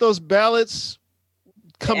think that those ballots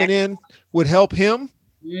coming in would help him.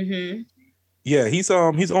 Mm-hmm. Yeah, he's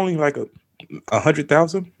only like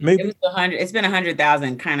 100,000, maybe. It was 100. It's been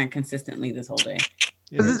 100,000 kind of consistently this whole day.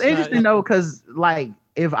 Because it's interesting though, because like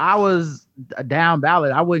if I was a down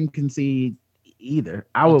ballot, I wouldn't concede either.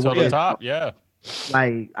 I would to the top. Yeah.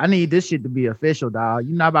 Like I need this shit to be official, dog.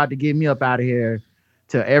 You're not about to get me up out of here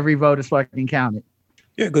till every vote is fucking counted.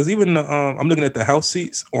 Yeah, because even I'm looking at the House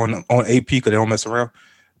seats on AP because they don't mess around.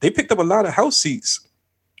 They picked up a lot of House seats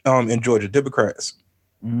in Georgia, Democrats.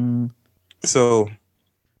 So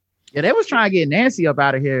yeah, they was trying to get Nancy up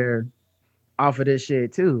out of here off of this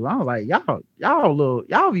shit too. I was like,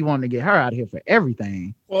 y'all be wanting to get her out of here for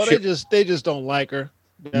everything. Well, they just don't like her.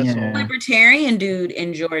 That's all. Libertarian dude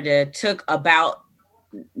in Georgia took about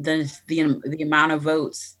the amount of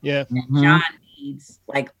votes. Yeah, John needs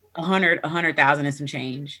like 100,000 and some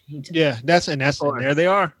change. That's there they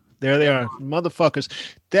are. There they are, motherfuckers.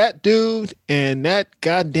 That dude and that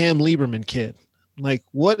goddamn Lieberman kid. Like,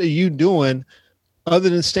 what are you doing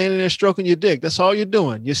other than standing there stroking your dick? That's all you're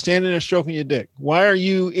doing. You're standing there stroking your dick. Why are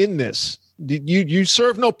you in this? You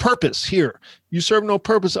serve no purpose here. You serve no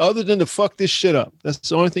purpose other than to fuck this shit up. That's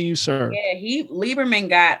the only thing you serve. Yeah, Lieberman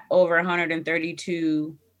got over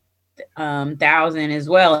 132,000 as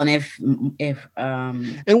well. And if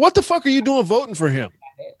and what the fuck are you doing voting for him?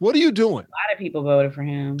 What are you doing? A lot of people voted for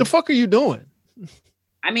him. The fuck are you doing?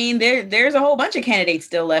 I mean, there's a whole bunch of candidates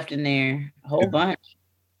still left in there. A whole bunch.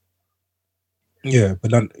 Yeah,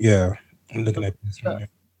 but I'm looking at this right.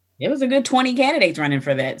 It was a good 20 candidates running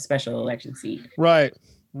for that special election seat. Right.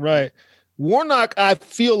 Warnock, I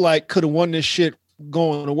feel like could have won this shit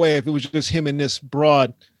going away if it was just him and this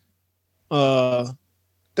broad. That's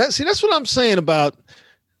what I'm saying about.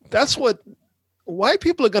 That's what white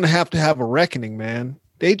people are going to have a reckoning, man.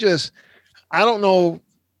 I don't know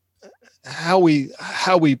how we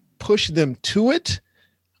push them to it.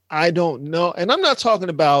 I don't know, and I'm not talking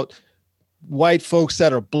about white folks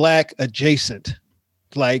that are black adjacent,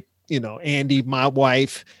 like. Andy, my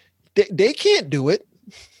wife, they can't do it.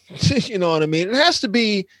 You know what I mean? It has to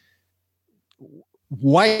be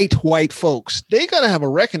white folks. They got to have a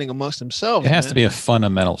reckoning amongst themselves. It has to be a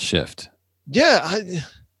fundamental shift. Yeah.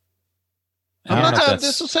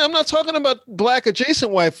 I'm not talking about black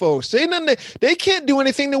adjacent white folks. They can't do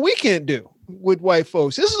anything that we can't do with white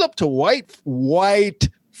folks. This is up to white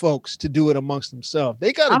folks to do it amongst themselves.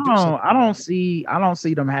 They got to do something. I don't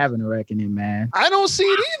see them having a reckoning, man. I don't see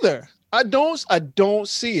it either. I don't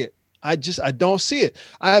see it. I don't see it.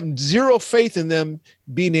 I have zero faith in them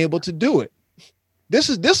being able to do it. This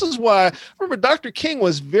is why I remember Dr. King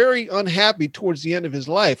was very unhappy towards the end of his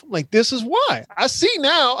life. I'm like, this is why. I see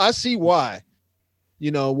why.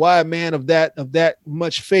 Why a man of that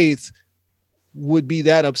much faith would be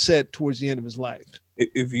that upset towards the end of his life.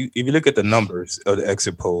 If you look at the numbers of the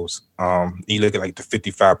exit polls, you look at like the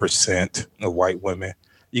 55% of white women,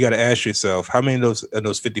 you got to ask yourself, how many of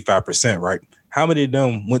those 55%, right? How many of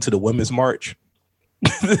them went to the Women's March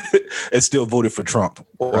and still voted for Trump?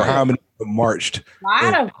 Or how many of them marched? A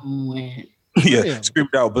lot of them went.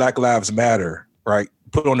 Screamed out Black Lives Matter, right?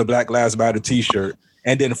 Put on the Black Lives Matter t-shirt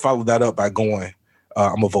and then followed that up by going,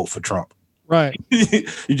 I'm gonna vote for Trump. Right. You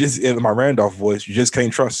just, in my Randolph voice, you just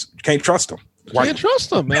can't trust them. Can't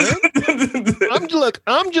trust them, man. I'm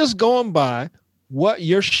just going by what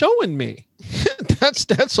you're showing me.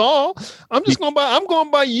 That's all. I'm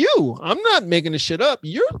going by you. I'm not making this shit up.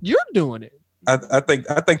 You're doing it. I think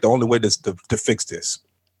the only way to fix this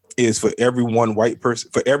is for every white person,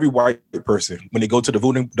 when they go to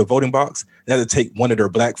the voting box, they have to take one of their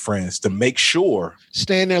black friends to make sure.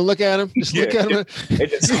 Stand there, look at them. Just look at them. And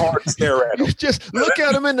just hard stare at them. Just look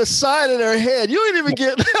at them in the side of their head. You ain't even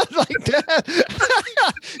get like that.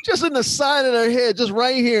 Just in the side of their head, just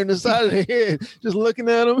right here in the side of their head, just looking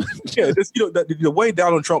at them. Yeah, the way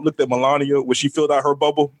Donald Trump looked at Melania when she filled out her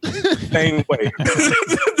bubble, same way.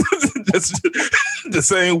 Just the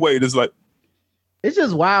same way. Just like. It's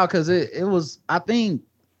just wild because it was, I think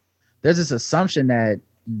there's this assumption that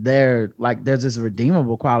there's this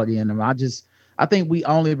redeemable quality in them. I think we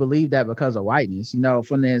only believe that because of whiteness,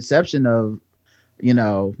 from the inception of,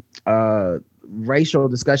 racial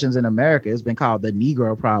discussions in America, it's been called the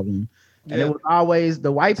Negro problem. And it was always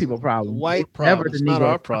the white people problem. White problem. It's not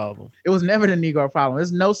our problem. It was never the Negro problem.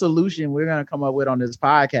 There's no solution we're going to come up with on this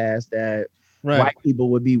podcast that white people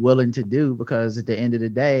would be willing to do, because at the end of the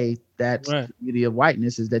day, that's the beauty of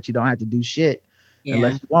whiteness, is that you don't have to do shit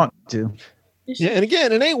unless you want to. Yeah, and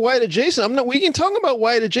again, it ain't white adjacent. We can talk about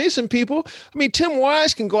white adjacent people. I mean, Tim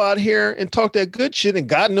Wise can go out here and talk that good shit, and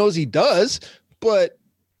God knows he does, but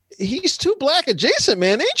he's too black adjacent,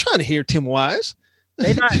 man. They ain't trying to hear Tim Wise.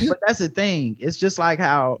 They not, but that's the thing. It's just like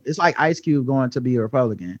how it's like Ice Cube going to be a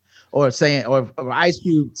Republican, or Ice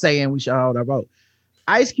Cube saying we should hold our vote.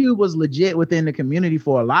 Ice Cube was legit within the community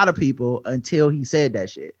for a lot of people until he said that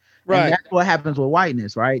shit. Right. And that's what happens with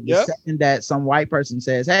whiteness, right? The second that some white person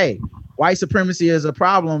says, hey, white supremacy is a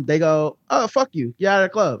problem, they go, oh, fuck you. Get out of the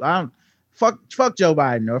club. Fuck Joe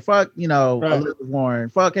Biden, or fuck, Elizabeth Warren,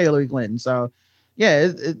 fuck Hillary Clinton. So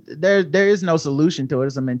there is no solution to it.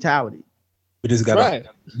 It's a mentality. We just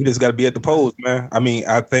gotta be at the polls, man. I mean,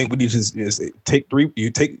 I think we need to just take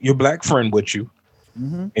your black friend with you.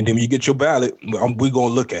 Mm-hmm. And then when you get your ballot, we're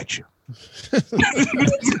gonna look at you.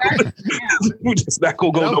 We're just not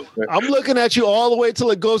gonna go nowhere. I'm looking at you all the way till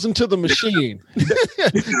it goes into the machine.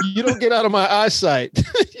 You don't get out of my eyesight.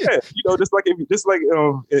 Yeah, just like you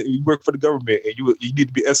work for the government and you need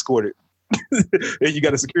to be escorted. And you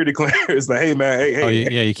got a security clearance. It's like, hey man, hey. Oh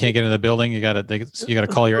yeah, you can't get in the building. You gotta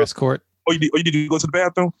call your escort. Oh, you need to go to the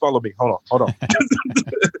bathroom? Follow me. Hold on.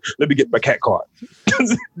 Let me get my cat card.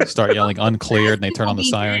 Start yelling uncleared, and they turn on the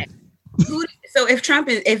siren. So if Trump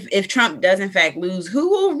does in fact lose, who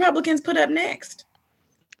will Republicans put up next?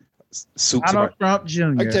 Donald Trump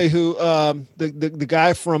Jr. I tell you who, the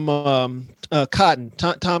guy from Cotton,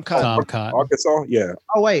 Tom Cotton, Arkansas. Yeah.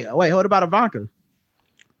 Oh wait. What about Ivanka?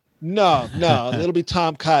 No, it'll be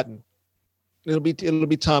Tom Cotton. It'll be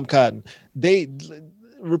Tom Cotton.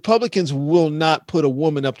 Republicans will not put a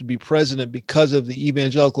woman up to be president because of the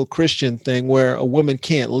evangelical Christian thing where a woman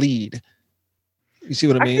can't lead. You see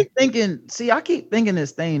what I mean? I keep thinking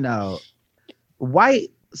this thing though.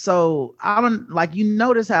 So I don't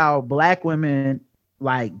notice how black women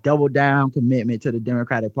double down commitment to the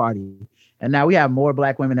Democratic Party. And now we have more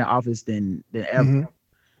black women in office than ever. Mm-hmm.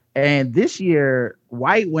 And this year,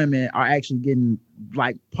 white women are actually getting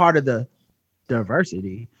part of the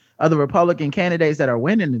diversity. Other Republican candidates that are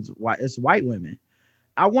winning is white women.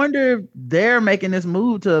 I wonder if they're making this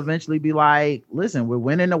move to eventually be like, listen, we're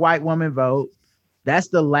winning the white woman vote. That's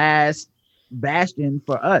the last bastion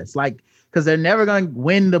for us. Because they're never going to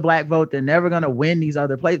win the black vote. They're never going to win these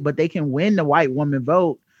other places, but they can win the white woman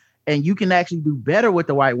vote. And you can actually do better with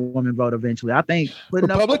the white woman vote eventually. I think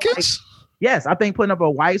Republicans? Yes, I think putting up a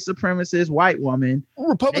white supremacist white woman.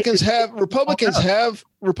 Republicans have the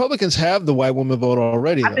white woman vote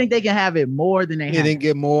already. I think they can have it more than they have. They didn't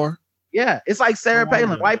get more. Yeah, it's like Sarah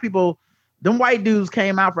Palin. White people, them white dudes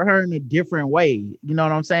came out for her in a different way. You know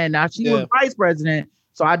what I'm saying? Now she was vice president,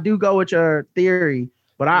 so I do go with your theory.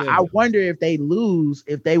 But I wonder if they lose,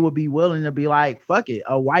 if they would be willing to be like, fuck it,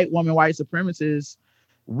 a white woman, white supremacist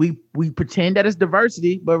we pretend that it's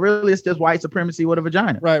diversity, but really it's just white supremacy with a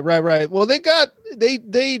vagina. Right. Well, they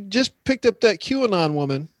just picked up that QAnon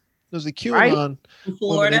woman. There's a QAnon in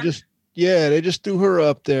Florida. They just threw her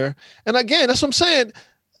up there. And again, that's what I'm saying.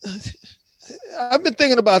 I've been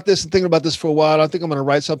thinking about this for a while. I think I'm going to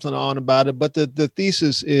write something on about it. But the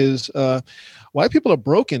thesis is white people are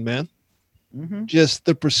broken, man. Mm-hmm. Just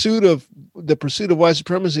the pursuit of white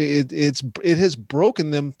supremacy. It has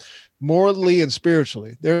broken them morally and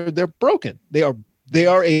spiritually. They're broken. They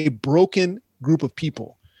are a broken group of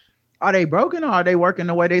people. Are they broken, or are they working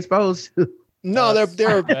the way they supposed to? No, they're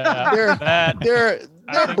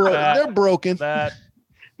broken.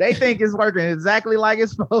 They think it's working exactly like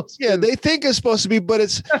it's supposed to. Yeah, they think it's supposed to be, but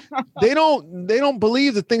it's they don't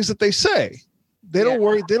believe the things that they say. They don't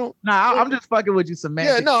worry. They don't. Nah, I'm just fucking with you,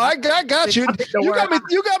 semantics. Yeah, no, I got you. You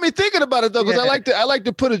got me thinking about it though, because I like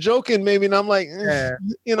to put a joke in maybe, and I'm like,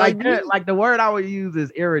 you know, like the word I would use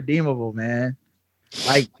is irredeemable, man.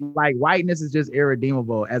 Like whiteness is just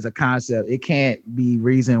irredeemable as a concept. It can't be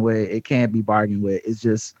reasoned with. It can't be bargained with.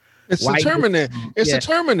 It's a Terminator. It's a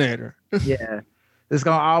Terminator. Yeah. It's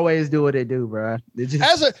gonna always do what it do, bro.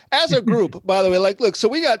 As a group, by the way, like, look, so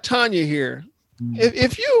we got Tanya here.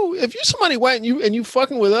 If you somebody white and you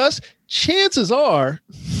fucking with us, chances are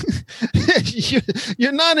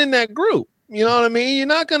you're not in that group. You know what I mean? You're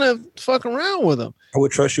not gonna fuck around with them. I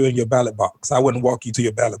would trust you in your ballot box. I wouldn't walk you to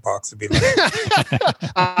your ballot box and be like,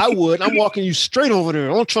 I would. I'm walking you straight over there.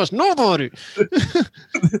 I don't trust nobody.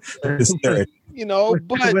 You know,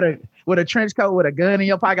 but with a trench coat with a gun in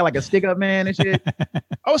your pocket, like a stick-up man and shit.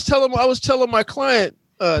 I was telling my client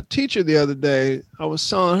teacher the other day. I was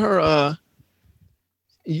telling her,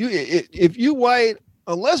 if you white,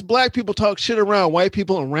 unless black people talk shit around white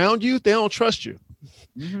people around you, they don't trust you.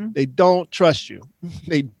 Mm-hmm. They don't trust you.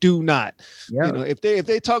 They do not. Yep. You know, if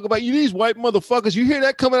they talk about you, these white motherfuckers, you hear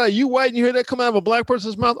that coming out of you white, and you hear that coming out of a black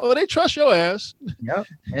person's mouth. Oh, they trust your ass. Yep.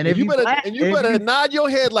 And if you better nod your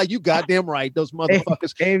head like you goddamn right, those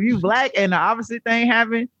motherfuckers. If you black and the opposite thing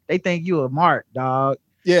happen, they think you a mark, dog.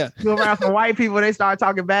 Yeah. You go around some white people, they start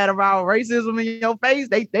talking bad about racism in your face.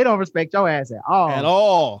 They don't respect your ass at all. At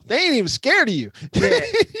all. They ain't even scared of you. Yeah.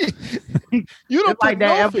 You don't like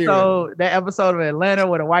that episode of Atlanta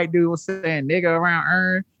where the white dude was saying nigga around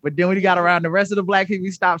Earn, but then when he got around the rest of the black people,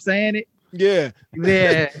 he stopped saying it. Yeah.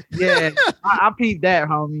 I peeped that,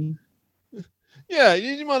 homie. Yeah,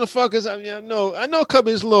 you motherfuckers. I know a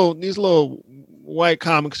couple of these little white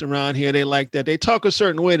comics around here. They like that. They talk a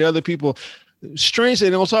certain way to other people. Strange,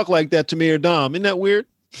 they don't talk like that to me or Dom. Isn't that weird?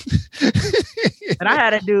 And I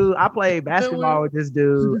had a dude. I played basketball with this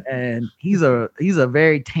dude, and he's a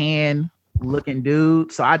very tan looking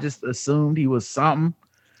dude. So I just assumed he was something.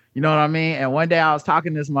 You know what I mean? And one day I was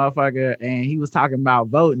talking to this motherfucker, and he was talking about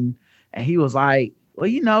voting, and he was like, "Well,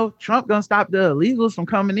 you know, Trump gonna stop the illegals from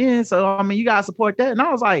coming in. So I mean, you gotta support that." And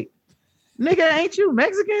I was like, "Nigga, ain't you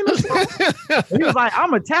Mexican or something?" He was like,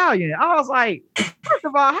 "I'm Italian." I was like, first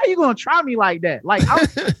of all, how you gonna try me like that? Like,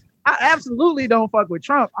 I absolutely don't fuck with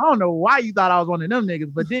Trump. I don't know why you thought I was one of them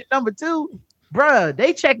niggas. But then number two, bruh,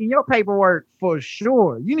 they checking your paperwork for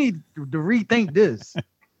sure. You need to rethink this.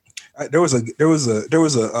 There was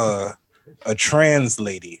a trans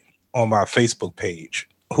lady on my Facebook page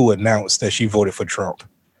who announced that she voted for Trump,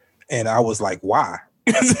 and I was like, why?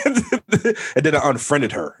 And then I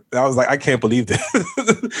unfriended her. I was like, I can't believe this.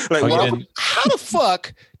 How the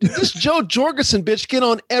fuck did this Joe Jorgensen bitch get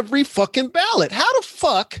on every fucking ballot? How the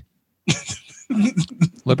fuck?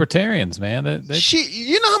 Libertarians, man.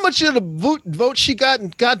 You know how much of the vote she got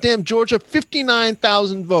in goddamn Georgia?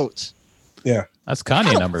 59,000 votes. Yeah, that's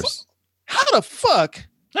Kanye numbers. How the fuck?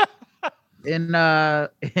 In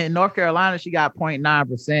North Carolina, she got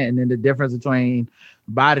 0.9%, and then the difference between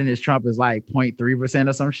Biden and Trump is like 0.3%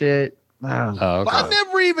 or some shit. Oh, okay. I've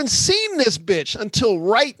never even seen this bitch until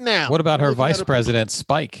right now. What about her vice president,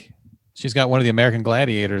 Spike? She's got one of the American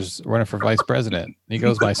Gladiators running for vice president. He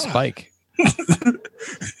goes by Spike. You're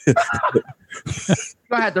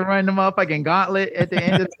gonna have to run the motherfucking gauntlet at the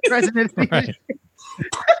end of the presidency. Right.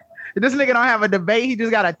 This nigga don't have a debate. He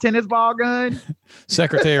just got a tennis ball gun.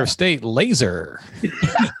 Secretary of State Laser.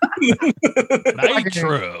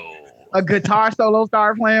 Nitro. A guitar solo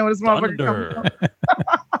start playing with this motherfucker.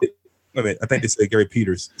 I think they said Gary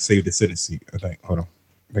Peters saved the Senate seat. I think. Hold on.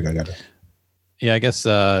 I think I got it. Yeah, I guess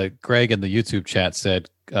Greg in the YouTube chat said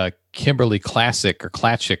Kimberly Classic or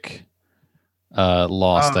Klatchik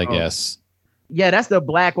lost, I guess. Yeah, that's the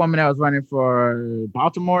black woman that was running for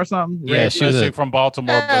Baltimore or something. Yeah, she's from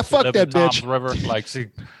Baltimore. But fuck that bitch. River,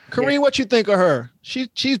 Kerene, what you think of her?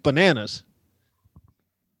 She's bananas.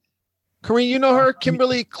 Kerene, you know her?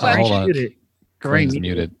 Kimberly Classic. Kareem's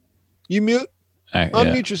muted. You mute?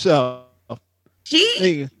 Unmute yourself.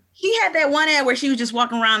 She had that one ad where she was just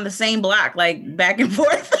walking around the same block, like back and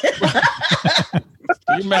forth.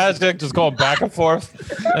 Can you imagine just going back and forth?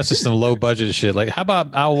 That's just some low budget shit. Like, how about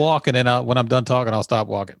I'll walk and then when I'm done talking, I'll stop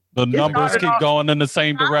walking. The numbers keep going in the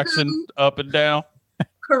same direction, up and down.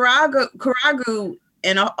 Karagu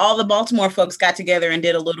and all the Baltimore folks got together and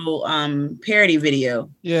did a little parody video.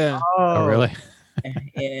 Yeah. Oh really?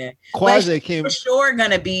 Yeah. Quasi came for sure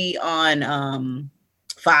gonna be on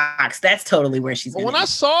Fox. That's totally where she's gonna when be. I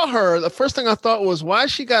saw her, the first thing I thought was, why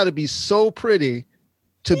she got to be so pretty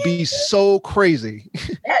to be so crazy?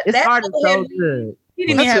 It's hard to so good. She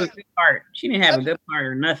didn't have a good part. She didn't have a good part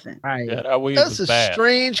or nothing. Right. Yeah, that's a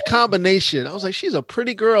strange combination. I was like, she's a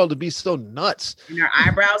pretty girl to be so nuts. And her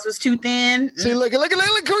eyebrows was too thin. See, look,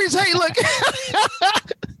 Kareem's hey, look.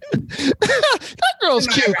 That girl's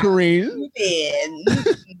cute, Kareem.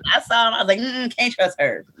 I saw him. I was like, can't trust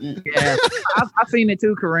her. Yeah, I've seen it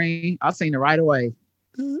too, Kareem. I've seen it right away.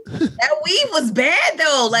 That weave was bad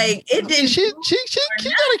though. Like it didn't. She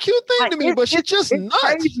got a cute thing to me, but she's just nuts.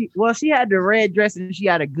 Crazy. Well, she had the red dress and she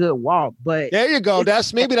had a good walk. But there you go.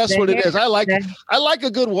 That's what it is. I like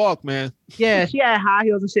a good walk, man. Yeah, she had high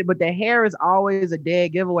heels and shit. But the hair is always a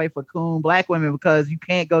dead giveaway for coon black women because you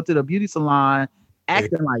can't go to the beauty salon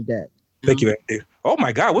acting like that. Thank you, Andy. Oh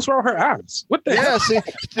my God, what's wrong with her eyes? What the hell? See,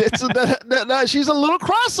 she's a little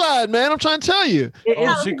cross-eyed, man. I'm trying to tell you.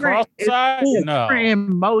 She cross-eyed? No.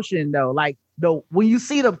 In motion though, like when you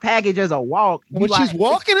see the package as a walk, when she's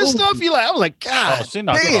walking and stuff, you like, I was like, God, she's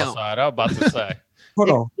not cross-eyed. I was about to say. Hold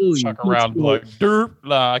on. Chuck around like dirt.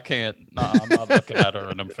 Nah, I can't. Nah, I'm not looking at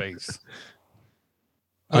her in the face.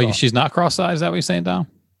 Oh, she's not cross-eyed? Is that what you're saying, Dom?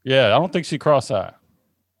 Yeah, I don't think she cross-eyed.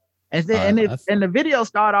 And the video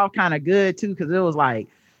started off kind of good too, because it was like,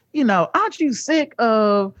 aren't you sick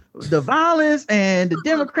of the violence and the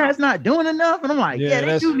Democrats not doing enough? And I'm like,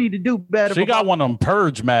 they do need to do better. She got one of them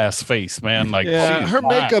purge mask face, man. Like,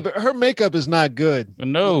 her makeup is not good.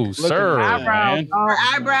 No, sir. Her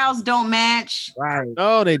eyebrows don't match. Right?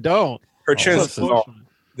 No, they don't. Her chin is off.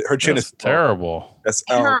 Her chin is terrible. That's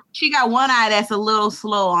she got one eye that's a little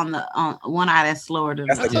slow on one eye that's slower than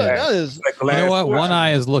the you know what? One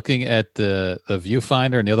eye is looking at the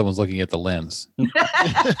viewfinder and the other one's looking at the lens. The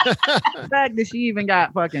fact that she even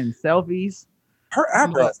got fucking selfies. Her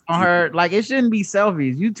eyebrows on her, like it shouldn't be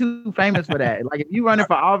selfies. You too famous for that. Like if you running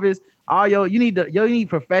for office, you need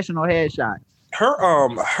professional headshots.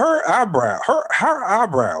 Her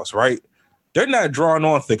eyebrows, right? They're not drawn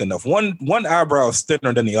on thick enough. One eyebrow is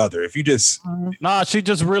thinner than the other. If you just she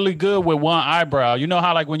just really good with one eyebrow. You know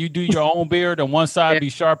how like when you do your own beard and one side be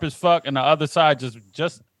sharp as fuck and the other side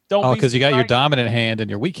just don't. Oh, because you got your dominant hand and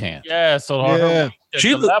your weak hand. Yeah, so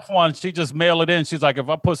the left one, she just mail it in. She's like, if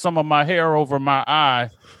I put some of my hair over my eye,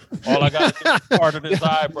 all I got to do is part of this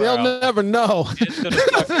eyebrow. They'll never know.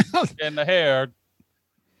 In the hair.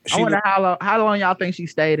 I wonder how long y'all think she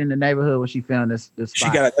stayed in the neighborhood when she filmed this spot? She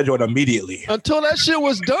got that joint immediately. Until that shit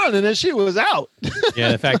was done, and then she was out. Yeah,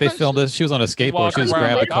 in fact, they filmed this. She was on a skateboard. She just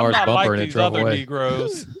grabbed the car's bumper and it drove away.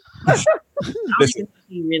 Negroes.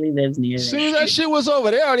 He really lives near there. As soon as that shit was over,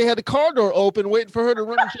 they already had the car door open, waiting for her to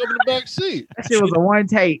run and jump in the back seat. That shit was a one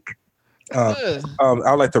take. I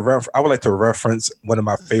would like to reference one of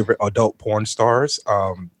my favorite adult porn stars,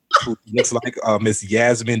 who looks like Miss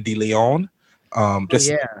Yasmin De Leon.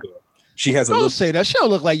 She has a little. Say that. She don't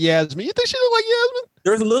look like Yasmin. You think she look like Yasmin?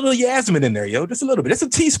 There's a little Yasmin in there, yo. Just a little bit. It's a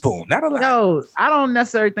teaspoon, not a lot. No, I don't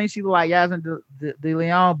necessarily think she look like Yasmin De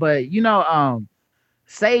Leon, but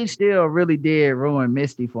Sage still really did ruin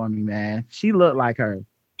Misty for me, man. She looked like her.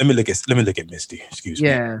 Let me look at Misty. Excuse me.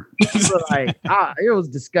 Yeah, like it was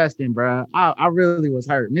disgusting, bro. I really was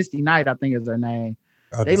hurt. Misty Knight, I think is her name.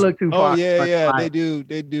 They look too far. Oh yeah, they do.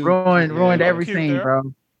 Ruined everything,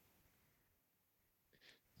 bro.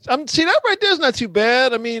 See, that right there is not too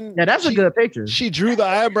bad. I mean, yeah, that's a good picture. She drew the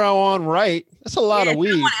eyebrow on right. That's a lot of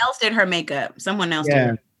weave. Someone else did her makeup. Someone else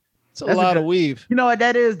did. It's a lot of weave. You know what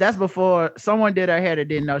that is? That's before someone did her hair that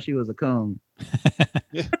didn't know she was a coon.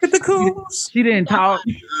 Look at the coons. She didn't talk.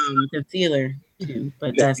 Concealer,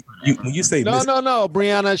 but that's when you say no,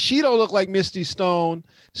 Brianna. She don't look like Misty Stone.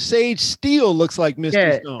 Sage Steele looks like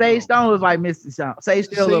Misty Stone. Sage Stone looks like Misty Stone. Sage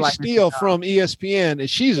Steele from ESPN, and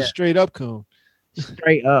she's a straight up coon.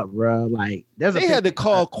 Straight up, bro. Like they had to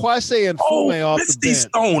call Kwasi and Fume off the bench. Misty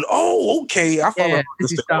Stone. Oh, okay. I follow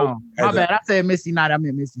Misty Stone. My bad. I said Misty Knight. I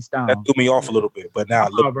meant Misty Stone. That threw me off a little bit, but now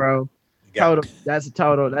look, bro. That's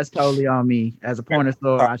totally on me. As a porn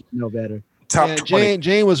star, I should know better.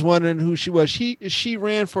 Jane was wondering who she was. She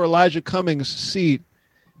ran for Elijah Cummings' seat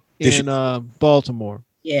in Baltimore.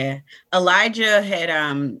 Yeah. Elijah had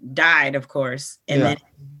died, of course. And then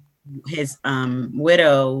his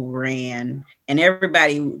widow ran, and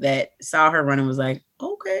everybody that saw her running was like,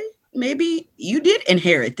 okay, maybe you did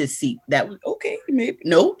inherit this seat. That was okay, maybe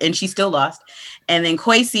no, and she still lost. And then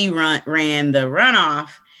Kwesi ran the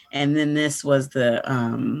runoff, and then this was the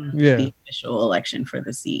official election for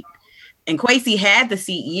the seat. And Kwesi had the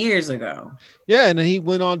seat years ago. Yeah, and then he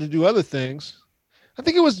went on to do other things. I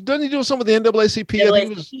think it was done. He do some of the NAACP.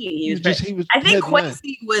 I think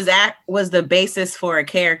Kwesi was the basis for a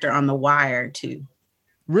character on The Wire too.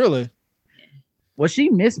 Really? Was she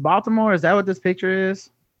Miss Baltimore? Is that what this picture is?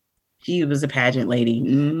 She was a pageant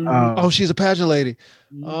lady. Oh, she's a pageant lady.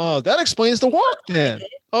 Oh, that explains the walk then.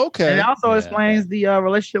 Okay. And it also explains the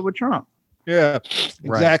relationship with Trump. Yeah,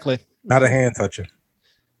 exactly. Right. Not a hand toucher.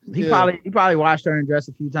 He probably watched her in dress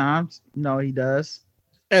a few times. No, he does.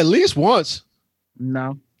 At least once.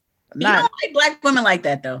 No. You don't like black women like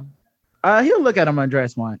that though. He'll look at him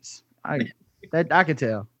undressed once. I could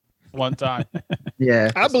tell. One time.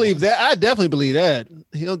 Yeah. I believe that. I definitely believe that.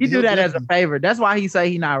 He'll do that as a favor. That's why he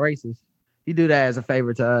say he not racist. He do that as a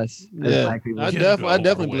favor to us. Yeah. Black people. I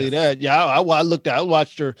definitely believe that. Yeah, I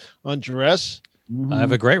watched her undress. I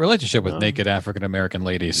have a great relationship with naked African American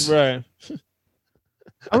ladies. Right.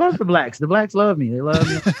 I love the blacks. The blacks love me. They love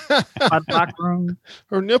me. My locker room.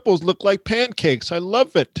 Her nipples look like pancakes. I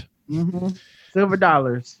love it. Mm-hmm. Silver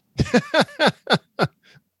dollars.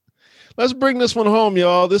 Let's bring this one home,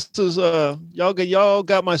 y'all. This is y'all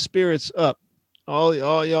got my spirits up. All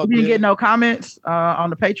y'all. You didn't get no comments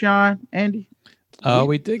on the Patreon, Andy?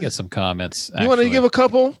 We did get some comments. You want to give a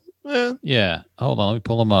couple? Yeah. Hold on. Let me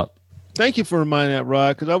pull them up. Thank you for reminding that,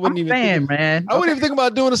 Rod, because I wouldn't even think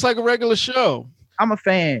about doing this like a regular show. I'm a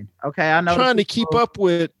fan. Okay, I know. Trying to keep up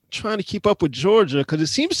with Georgia because it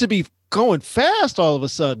seems to be going fast all of a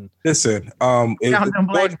sudden. Listen,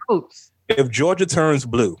 if Georgia turns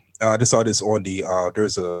blue, I just saw this on the.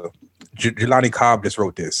 There's a Jelani Cobb just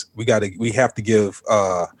wrote this. We have to give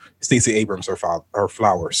Stacey Abrams her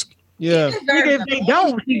flowers. Yeah. If they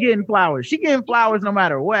don't, she getting flowers. She getting flowers no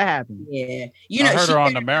matter what happens. Yeah. I heard her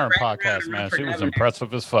on the Marin podcast, man. She was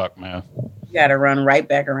impressive as fuck, man. You got to run right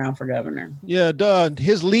back around for governor. Yeah, Doug.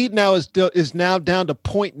 His lead now is now down to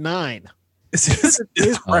 0.9.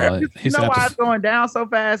 You know why it's going down so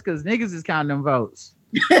fast? Because niggas is counting them votes.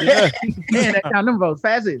 Yeah. Man, they count them votes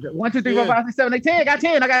fast. 1, 2, 3, 4, 5, 6, 7, 8, 10. I got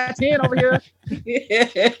 10. I got 10 over here.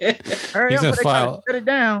 Hurry up, shut it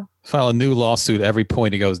down. File a new lawsuit every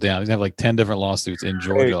point he goes down. He's gonna have like 10 different lawsuits in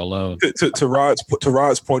Georgia alone. To Rod's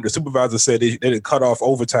point, the supervisor said they didn't cut off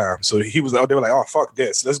overtime, so he was out there like, "Oh fuck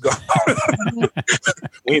this, let's go.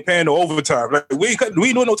 We ain't paying no overtime. Like, we ain't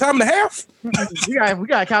doing no time and a half. we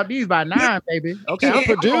gotta count these by 9, baby. Okay,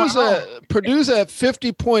 Purdue's at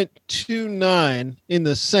 50.29 in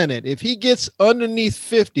the Senate. If he gets underneath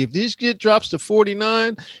 50, if this drops to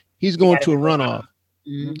 49, he's going to a runoff.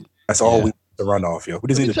 That's all we. The runoff, yo.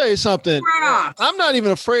 Let me tell you something. I'm not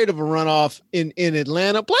even afraid of a runoff in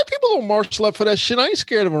Atlanta. Black people will marshal up for that shit. I ain't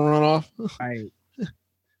scared of a runoff. Right.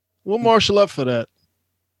 We'll marshal up for that.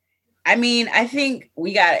 I mean, I think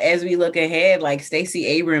we got, as we look ahead, like Stacey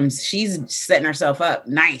Abrams, she's setting herself up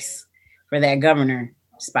nice for that governor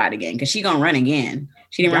spot again because she's gonna run again.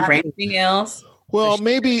 She didn't run for anything else. Well,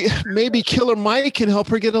 maybe Killer Mike can help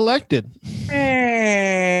her get elected.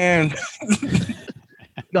 Man.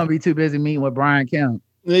 Gonna be too busy meeting with Brian Kemp.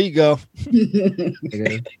 There you go.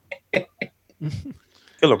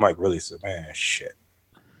 Killer Mike really said, man, shit.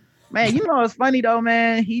 Man, you know what's funny though,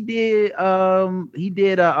 man? He did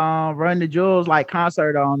a Run the Jewels like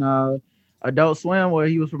concert on Adult Swim where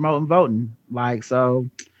he was promoting voting. Like, so,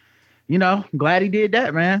 you know, I'm glad he did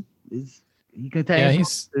that, man. He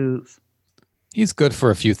contains he's good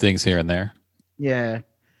for a few things here and there. Yeah.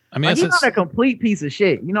 I mean, he's not a complete piece of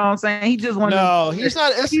shit. You know what I'm saying? He just want he's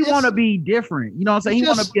not. He want to be different. You know what I'm saying? He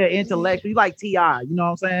want to be an intellectual. He like T.I. You know what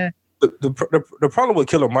I'm saying? The problem with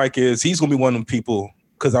Killer Mike is he's gonna be one of them people,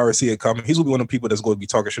 because I already see it coming. He's gonna be one of them people that's going to be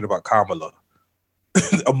talking shit about Kamala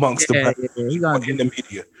amongst in the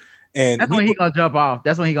media. And that's when he's gonna jump off.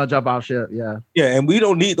 That's when he's gonna jump off shit. Yeah. Yeah, and we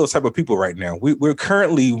don't need those type of people right now. We're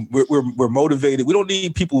currently motivated. We don't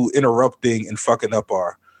need people interrupting and fucking up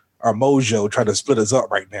our mojo, trying to split us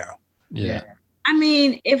up right now. Yeah. I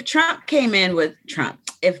mean, if Biden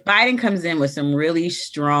comes in with some really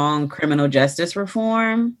strong criminal justice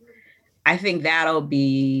reform, I think that'll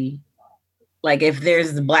be like, if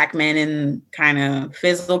there's the black men in kind of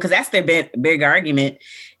fizzle, because that's their big argument.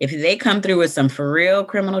 If they come through with some for real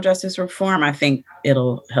criminal justice reform, I think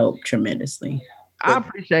it'll help tremendously. I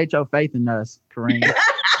appreciate your faith in us, Kerene.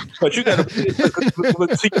 But you got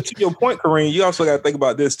to your point, Kerene. You also got to think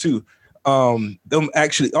about this too. Them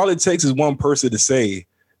actually, all it takes is one person to say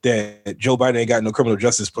that Joe Biden ain't got no criminal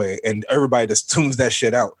justice plan, and everybody just tunes that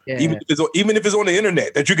shit out. Yeah. Even if it's on the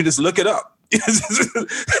internet, that you can just look it up.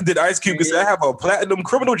 That Ice Cube can say, "I have a platinum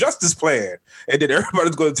criminal justice plan," and then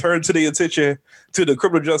everybody's going to turn to the attention to the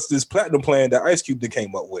criminal justice platinum plan that Ice Cube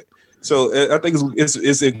came up with. So I think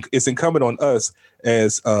it's incumbent on us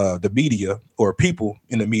as the media or people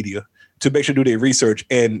in the media to make sure do their research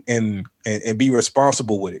and be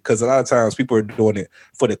responsible with it, because a lot of times people are doing it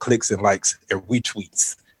for the clicks and likes and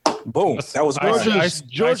retweets. Boom. That was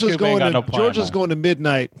Georgia's going to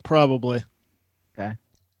midnight probably. Okay.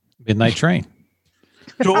 Midnight train.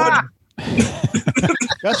 George.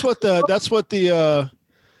 That's what the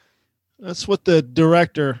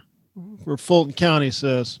director for Fulton County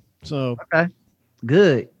says. So okay,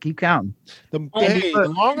 good. Keep counting. The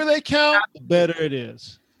longer they count, the better it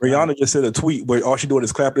is. Rihanna just said a tweet where all she doing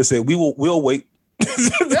is clap and say, "We'll wait." We'll wait.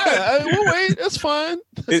 That's fine.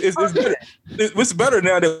 It's better. It's better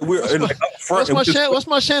now that we're like up front. What's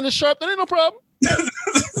my Shannon Sharp? That ain't no problem.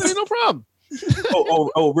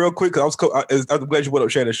 Oh, real quick, I'm glad you went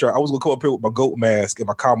up Shannon Sharp. I was gonna come up here with my goat mask and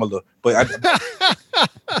my Kamala, but I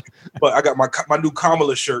got my new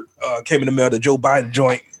Kamala shirt. Came in the mail, the Joe Biden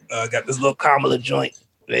joint. Got this little Kamala joint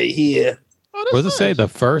right here. What does it say? The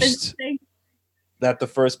first? Not the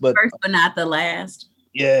first, but not the last.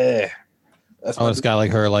 Yeah. It's got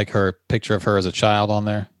like her picture of her as a child on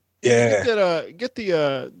there. Yeah. Get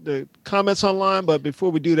the comments online, but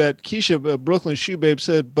before we do that, Keisha Brooklyn Shoe Babe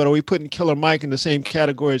said, "But are we putting Killer Mike in the same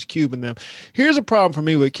category as Cube and them?" Here's a problem for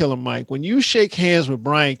me with Killer Mike. When you shake hands with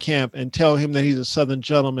Brian Kemp and tell him that he's a Southern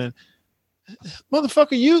gentleman,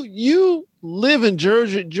 motherfucker, you live in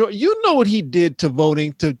Georgia. You know what he did to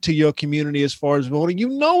voting to your community as far as voting. You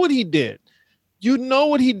know what he did.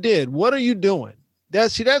 What are you doing?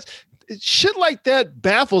 That's shit like that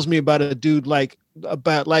baffles me about a dude like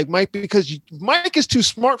Mike, because Mike is too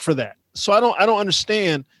smart for that. So I don't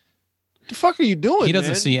understand. What the fuck are you doing? He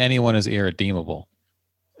doesn't see anyone as irredeemable.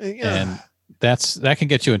 And that can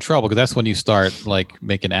get you in trouble, because that's when you start like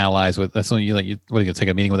making allies with. That's when you what are you gonna take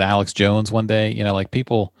a meeting with Alex Jones one day? You know, like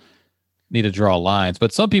people need to draw lines.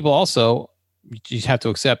 But some people also, you have to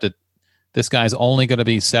accept that this guy's only going to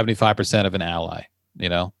be 75% of an ally. You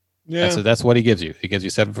know, that's what he gives you. He gives you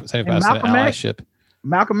 75% allyship.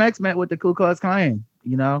 Malcolm X met with the Ku Klux Klan.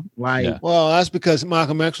 You know, well, that's because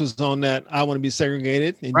Malcolm X was on that "I want to be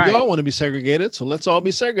segregated" and you all want to be segregated, so let's all be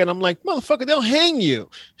segregated. I'm like, motherfucker, they'll hang you.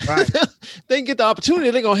 Right. They can get the opportunity,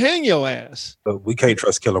 they're gonna hang your ass. But we can't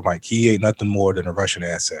trust Killer Mike. He ain't nothing more than a Russian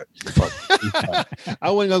asset. I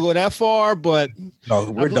wouldn't go that far, but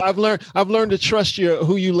no, I've learned to trust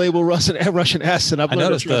who you label Russian asset. I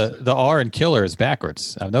noticed the R in killer is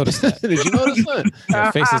backwards. I've noticed that. Did you notice that?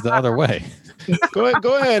 It faces the other way.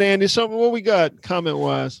 Go ahead, Andy. What we got comment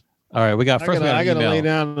wise? All right, we got first. I got to lay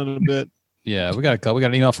down a little bit. Yeah, we got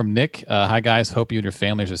an email from Nick. Hi guys, hope you and your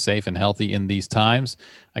families are safe and healthy in these times.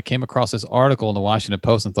 I came across this article in the Washington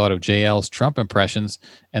Post and thought of JL's Trump impressions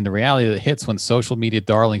and the reality that hits when social media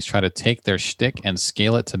darlings try to take their shtick and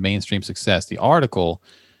scale it to mainstream success. The article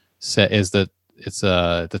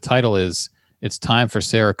the title is "It's Time for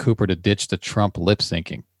Sarah Cooper to Ditch the Trump Lip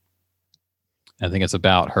Syncing." I think it's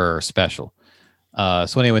about her special.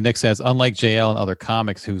 So anyway, Nick says, unlike JL and other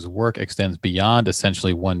comics whose work extends beyond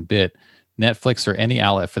essentially one bit, Netflix or any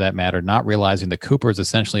outlet for that matter, not realizing that Cooper is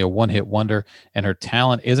essentially a one-hit wonder and her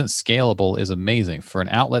talent isn't scalable is amazing. For an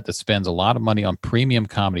outlet that spends a lot of money on premium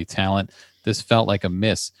comedy talent, this felt like a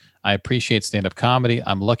miss. I appreciate stand-up comedy.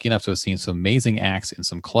 I'm lucky enough to have seen some amazing acts in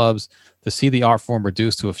some clubs. To see the art form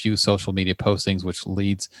reduced to a few social media postings, which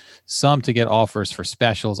leads some to get offers for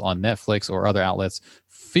specials on Netflix or other outlets,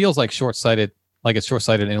 feels like short-sighted. Like it's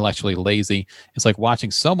short-sighted and intellectually lazy. It's like watching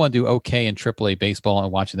someone do okay in AAA baseball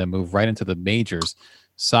and watching them move right into the majors.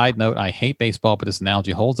 Side note, I hate baseball, but this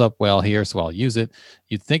analogy holds up well here, so I'll use it.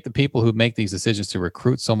 You'd think the people who make these decisions to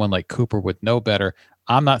recruit someone like Cooper would know better.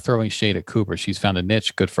 I'm not throwing shade at Cooper. She's found a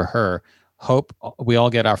niche. Good for her. Hope we all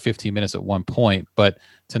get our 15 minutes at one point, but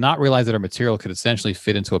to not realize that her material could essentially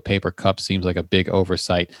fit into a paper cup seems like a big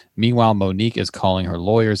oversight. Meanwhile, Monique is calling her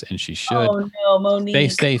lawyers, and she should. Oh no,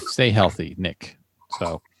 Monique! Stay healthy, Nick.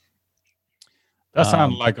 So that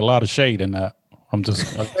sounds like a lot of shade in that.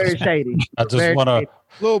 Very shady. I just want to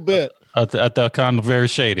a little bit at that kind of very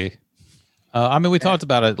shady. I mean, we talked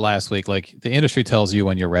about it last week. Like the industry tells you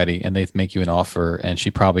when you're ready, and they make you an offer, and she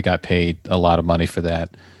probably got paid a lot of money for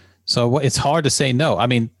that. So it's hard to say no. I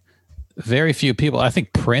mean, very few people. I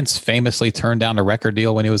think Prince famously turned down a record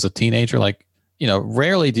deal when he was a teenager. Like,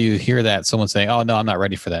 rarely do you hear that someone saying, "Oh no, I'm not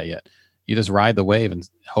ready for that yet." You just ride the wave and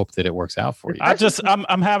hope that it works out for you.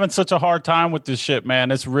 I'm having such a hard time with this shit,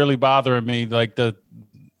 man. It's really bothering me. Like the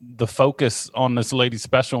focus on this lady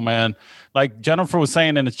special, man. Like Jennifer was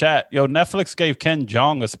saying in the chat, Netflix gave Ken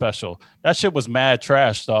Jeong a special. That shit was mad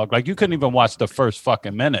trash, dog. Like you couldn't even watch the first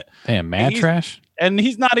fucking minute. Damn, mad trash. And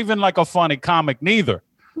he's not even like a funny comic neither.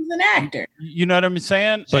 He's an actor. You know what I'm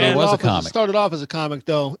saying? But it was a comic. Started off as a comic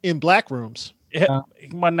though in black rooms. He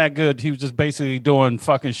wasn't that good. He was just basically doing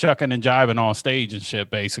fucking shucking and jiving on stage and shit.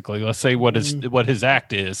 Basically, let's say what his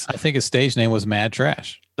act is. I think his stage name was Mad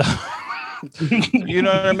Trash. You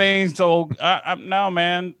know what I mean? So no,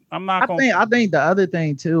 man, I'm not going. I think the other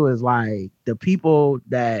thing too is like the people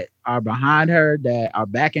that are behind her, that are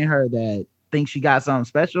backing her, that think she got something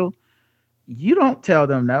special. You don't tell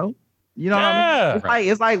them no. You know what I mean?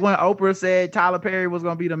 It's like when Oprah said Tyler Perry was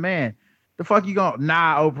gonna be the man. The fuck you going?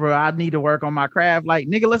 Nah, Oprah, I need to work on my craft. Like,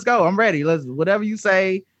 nigga, let's go. I'm ready. Let's whatever you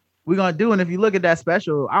say, we're gonna do. And if you look at that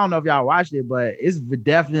special, I don't know if y'all watched it, but it's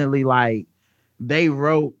definitely like they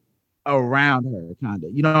wrote around her, kind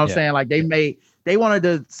of. You know what I'm saying? Like they wanted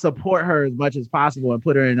to support her as much as possible and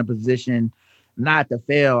put her in a position not to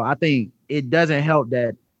fail. I think it doesn't help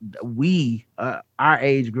that we, our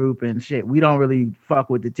age group and shit, we don't really fuck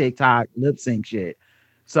with the TikTok lip sync shit.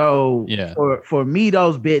 So for me,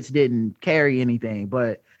 those bits didn't carry anything.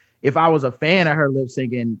 But if I was a fan of her lip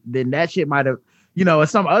syncing, then that shit might have, in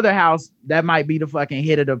some other house, that might be the fucking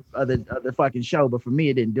hit of the fucking show. But for me,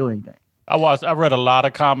 it didn't do anything. I read a lot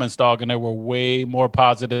of comments, dog, and they were way more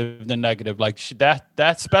positive than negative. Like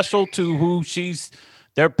that special to who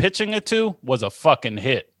they're pitching it to was a fucking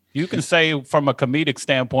hit. You can say from a comedic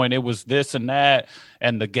standpoint, it was this and that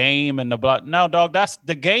and the game and the blah. No, dog,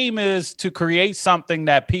 the game is to create something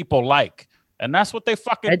that people like. And that's what they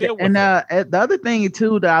fucking did with it. The other thing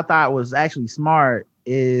too that I thought was actually smart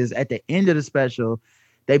is at the end of the special,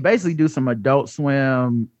 they basically do some Adult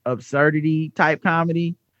Swim absurdity type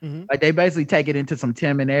comedy. Mm-hmm. Like they basically take it into some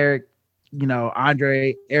Tim and Eric,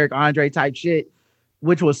 Eric Andre type shit,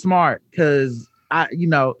 which was smart because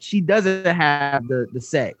she doesn't have the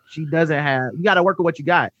set. She doesn't have. You got to work with what you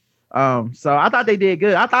got. So I thought they did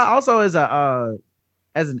good. I thought also as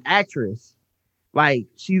an actress, like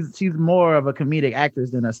she's more of a comedic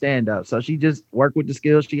actress than a stand-up. So she just worked with the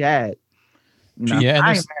skills she had. I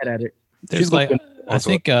ain't mad at it. There's I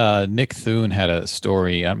think Nick Thune had a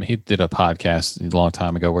story. I mean, he did a podcast a long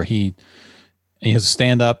time ago where he has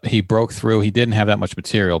stand-up. He broke through. He didn't have that much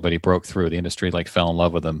material, but he broke through. The industry fell in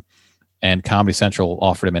love with him. And Comedy Central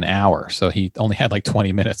offered him an hour. So he only had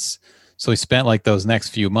 20 minutes. So he spent those next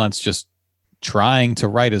few months just trying to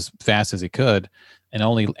write as fast as he could and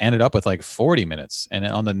only ended up with 40 minutes. And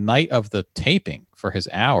on the night of the taping for his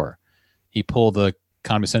hour, he pulled the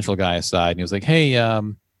Comedy Central guy aside and he was like, hey,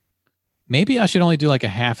 maybe I should only do a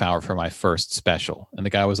half hour for my first special. And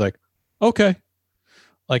the guy was like, okay.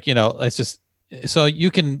 It's just, so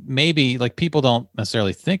you can maybe people don't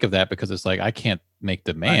necessarily think of that because it's I can't make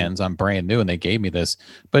demands. Right. I'm brand new and they gave me this,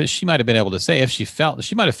 but she might have been able to say she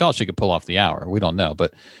might have felt she could pull off the hour. We don't know,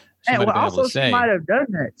 but she might have been able to say. She might have done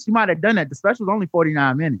that. She might have done that. The special was only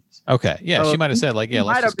 49 minutes. Okay. Yeah. So she might have said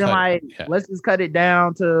let's just cut it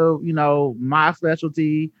down to, my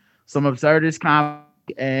specialty, some absurdist comic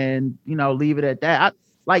and, leave it at that.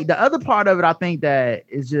 The other part of it, I think that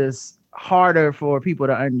is just harder for people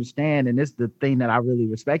to understand. And it's the thing that I really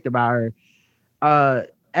respect about her.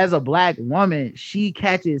 As a Black woman, she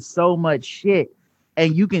catches so much shit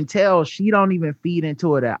and you can tell she don't even feed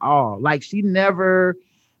into it at all. She never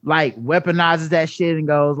weaponizes that shit and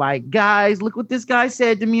goes guys, look what this guy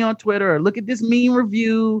said to me on Twitter, or look at this mean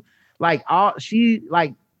review. Whoever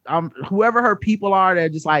her people are, they're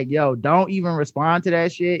just yo, don't even respond to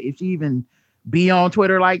that shit. If she even be on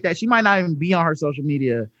Twitter like that, she might not even be on her social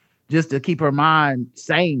media just to keep her mind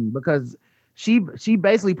sane, because she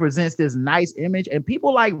basically presents this nice image and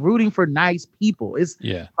people rooting for nice people. It's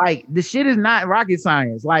the shit is not rocket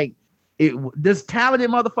science. This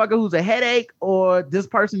talented motherfucker who's a headache, or this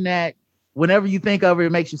person that whenever you think of her,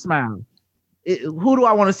 it makes you smile. Who do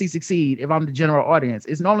I want to see succeed if I'm the general audience?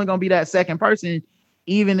 It's normally going to be that second person,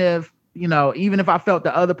 even if I felt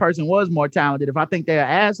the other person was more talented. If I think they're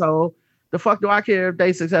an asshole, the fuck do I care if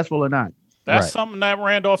they successful or not? That's something that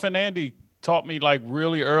Randolph and Andy taught me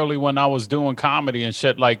really early when I was doing comedy and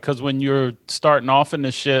shit. Because when you're starting off in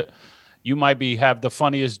this shit, you might have the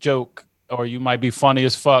funniest joke, or you might be funny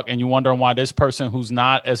as fuck, and you wondering why this person who's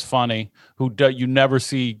not as funny, who you never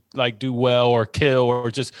see do well or kill or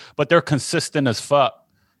just, but they're consistent as fuck.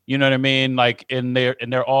 You know what I mean? And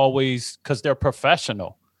they're always, because they're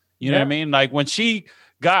professional. You know what I mean? When she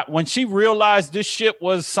when she realized this shit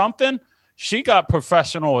was something, she got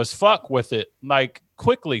professional as fuck with it, like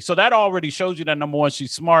quickly. So that already shows you that, number one,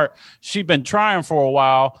 she's smart. She's been trying for a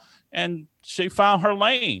while and she found her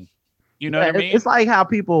lane. You know what I mean? It's like how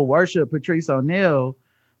people worship Patrice O'Neal,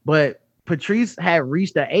 but Patrice had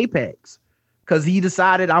reached the apex because he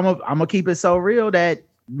decided I'm gonna keep it so real that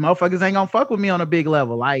motherfuckers ain't gonna fuck with me on a big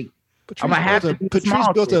level. Like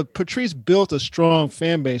Patrice built a strong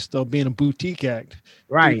fan base though, being a boutique act.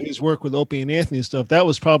 Right. His work with Opie and Anthony and stuff. That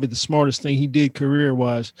was probably the smartest thing he did career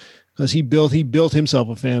wise, because he built himself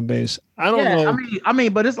a fan base. I don't know. I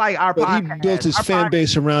mean, but it's like he built his fan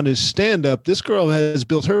base around his stand up. This girl has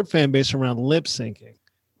built her fan base around lip syncing.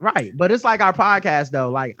 Right, but it's like our podcast though.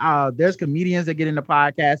 Like, there's comedians that get into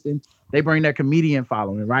podcasting. They bring their comedian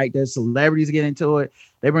following, right? There's celebrities that get into it.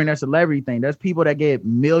 They bring their celebrity thing. There's people that get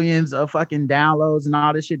millions of fucking downloads and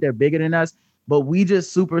all this shit. They're bigger than us, but we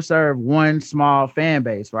just super serve one small fan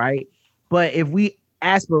base, right? But if we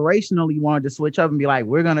aspirationally wanted to switch up and be like,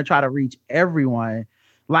 we're gonna try to reach everyone,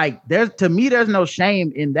 like there's no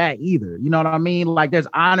shame in that either. You know what I mean? Like there's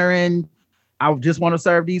honoring, I just want to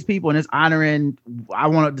serve these people, and it's honoring, I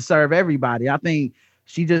want to serve everybody. I think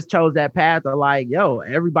she just chose that path of like, yo,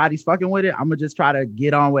 everybody's fucking with it. I'm gonna just try to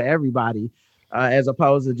get on with everybody, as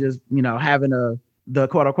opposed to just, you know, having the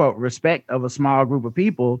quote unquote respect of a small group of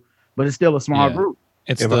people, but it's still a small group.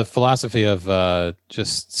 It's the philosophy of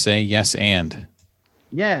just say yes and.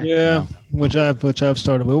 Yeah, which I've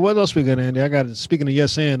started with. What else we got, Andy? Speaking of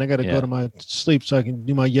yes and, I got to go to my sleep so I can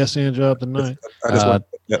do my yes and job tonight. I just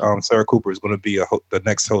want Sarah Cooper is going to be the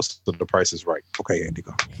next host of The Price is Right. Okay, Andy,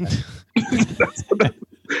 go.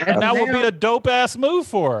 And that would be a dope ass move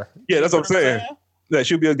for her. Yeah, that's what I'm saying. Yeah,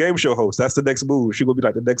 she'll be a game show host. That's the next move. She will be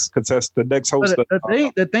like the next contest, the next host.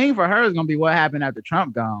 The thing for her is going to be what happened after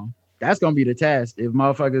Trump gone. That's going to be the test. If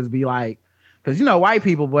motherfuckers be like, because, you know, white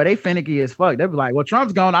people, boy, they finicky as fuck. They'll be like, well,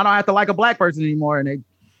 Trump's gone. I don't have to like a black person anymore. And they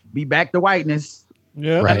be back to whiteness.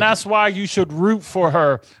 Yeah. Right. And that's why you should root for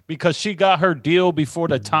her, because she got her deal before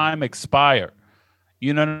the time expired.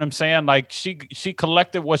 You know what I'm saying? Like she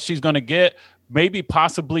collected what she's going to get, maybe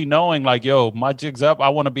possibly knowing like, yo, my jig's up. I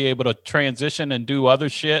want to be able to transition and do other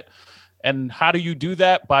shit. And how do you do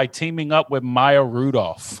that? By teaming up with Maya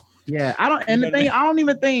Rudolph. Yeah. I don't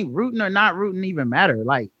even think rooting or not rooting even matter.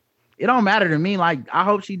 Like, it don't matter to me. Like, I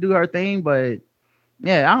hope she do her thing, but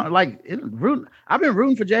yeah, I don't like it. I've been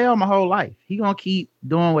rooting for JL my whole life. He gonna keep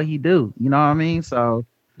doing what he do. You know what I mean? So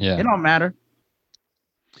yeah, it don't matter.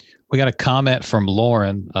 We got a comment from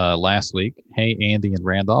Lauren last week. Hey, Andy and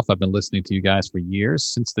Randolph, I've been listening to you guys for years,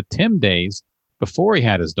 since the Tim days before he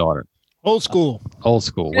had his daughter. Old school,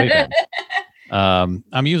 way back.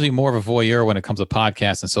 I'm usually more of a voyeur when it comes to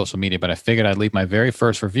podcasts and social media, but I figured I'd leave my very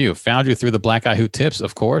first review. Found you through the Black Guy Who Tips,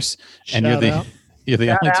 of course, and you're the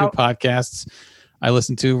only two podcasts I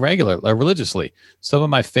listen to religiously. Some of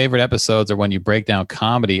my favorite episodes are when you break down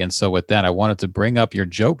comedy, and so with that, I wanted to bring up your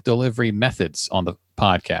joke delivery methods on the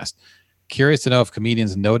podcast. Curious to know if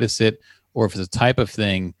comedians notice it or if it's a type of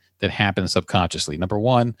thing that happens subconsciously. Number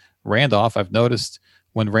one, Randolph, I've noticed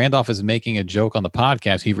when Randolph is making a joke on the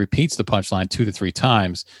podcast, he repeats the punchline 2 to 3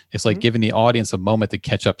 times. It's like giving the audience a moment to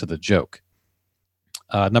catch up to the joke.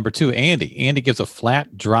 Number two, Andy. Andy gives a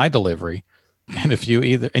flat, dry delivery, and you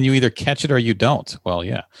either catch it or you don't. Well,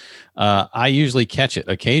 yeah. I usually catch it.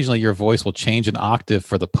 Occasionally, your voice will change an octave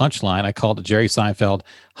for the punchline. I call it Jerry Seinfeld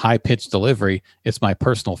high-pitched delivery. It's my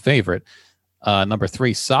personal favorite. Number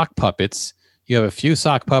three, sock puppets. You have a few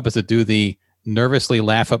sock puppets that do the nervously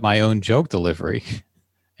laugh at my own joke delivery.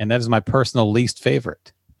 And that is my personal least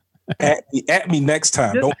favorite. At me next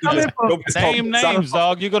time. Don't name names,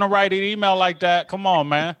 dog. You're gonna write an email like that? Come on,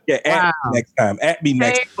 man. Yeah, at me next time. At me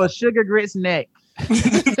next time. For Sugar Grits neck.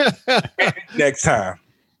 Next time.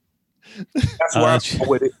 That's where I'm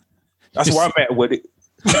with it. That's where I'm at with it.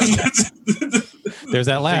 There's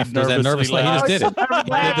that laugh. There's that nervous laugh. He just did it.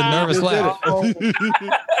 He did the nervous laugh.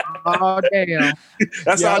 Oh damn!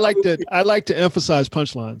 I like to emphasize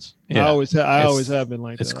punchlines. Yeah. I always have been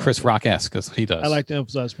like that. It's Chris Rock-esque because he does. I like to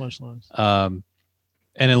emphasize punchlines. And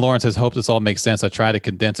then Lawrence says, "Hope this all makes sense. I try to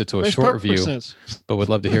condense it to a short review, but would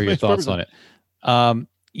love to hear your thoughts on it."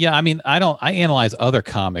 Yeah, I mean, I analyze other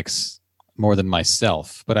comics more than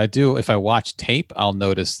myself, but I do. If I watch tape, I'll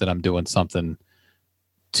notice that I'm doing something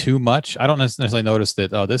too much. I don't necessarily notice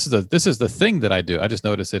that, oh, this is the thing that I do. I just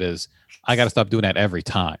notice it as I got to stop doing that every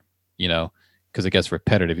time, you know, because it gets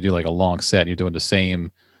repetitive. You do like a long set, you're doing the same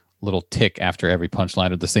little tick after every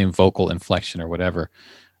punchline or the same vocal inflection or whatever.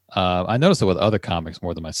 I notice it with other comics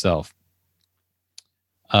more than myself.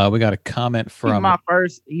 We got a comment from my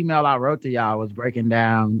first email I wrote to y'all was breaking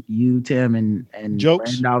down you, Tim, and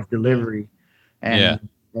Jokes. Randolph's delivery, and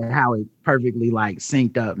how it perfectly like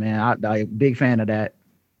synced up, man. I'm big fan of that.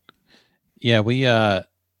 Yeah, we and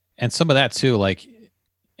some of that too, like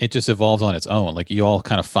it just evolves on its own. Like you all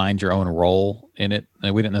kind of find your own role in it.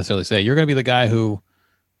 And we didn't necessarily say you're going to be the guy who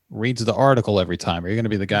reads the article every time, or you're going to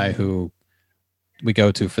be the guy who we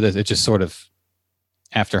go to for this. It's just sort of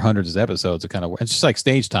after hundreds of episodes, it's just like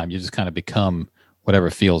stage time. You just kind of become whatever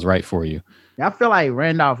feels right for you. I feel like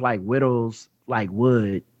Randolph like whittles like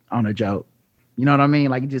wood on a joke. You know what I mean?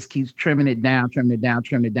 Like he just keeps trimming it down to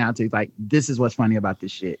he's like, this is what's funny about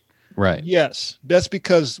this shit. Right. Yes, that's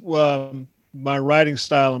because my writing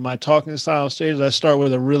style and my talking style on stage, I start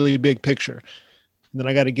with a really big picture. And then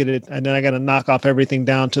I got to get it, and then I got to knock off everything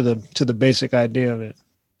down to the basic idea of it.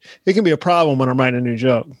 It can be a problem when I'm writing a new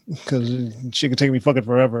joke because she can take me fucking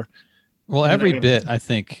forever. Well, every bit, I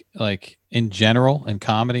think, like in general in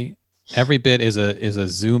comedy, every bit is a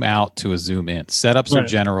zoom out to a zoom in. Setups are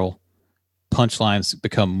general, punchlines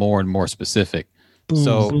become more and more specific.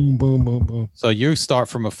 Boom, boom. So you start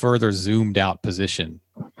from a further zoomed out position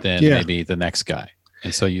than maybe the next guy.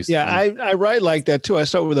 And so I write like that too. I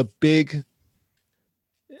start with a big,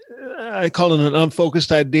 I call it an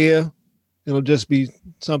unfocused idea. It'll just be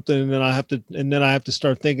something, and then I have to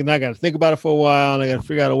start thinking. I got to think about it for a while, and I got to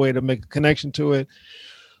figure out a way to make a connection to it.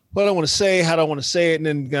 What I want to say, how do I want to say it, and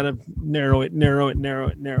then got to narrow it,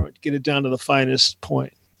 get it down to the finest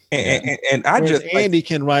point. And I whereas just Andy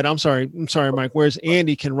can write. I'm sorry, Mike. Whereas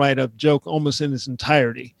Andy can write a joke almost in its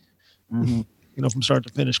entirety, from start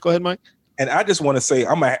to finish. Go ahead, Mike. And I just want to say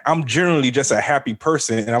I'm generally just a happy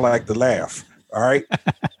person, and I like to laugh. All right.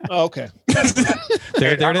 Oh, okay.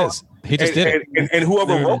 there it is. He just did it. And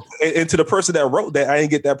whoever wrote, and to the person that wrote that, I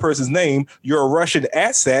didn't get that person's name. You're a Russian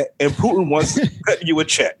asset, and Putin wants to cut you a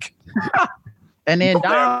check. And then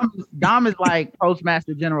Dom is like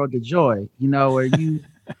Postmaster General DeJoy, where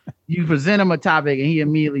you present him a topic and he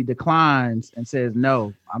immediately declines and says,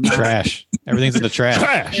 no, I'm not. Trash. Everything's in the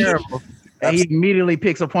trash. Terrible. And he immediately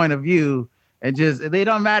picks a point of view and they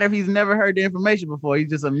don't matter if he's never heard the information before. He's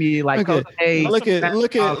just immediately like, look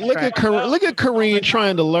at Kerene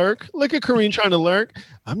trying to lurk. Look at Kerene trying to lurk.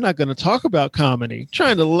 I'm not going to talk about comedy.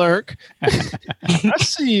 Trying to lurk. I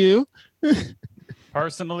see you.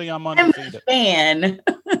 Personally, I'm undefeated. Fan.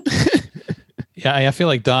 Yeah, I feel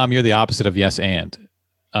like Dom, you're the opposite of yes and.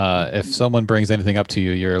 If someone brings anything up to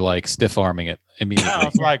you, you're like stiff arming it immediately. I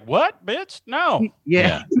was like, "What, bitch? No."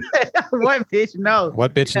 Yeah. What, bitch? No.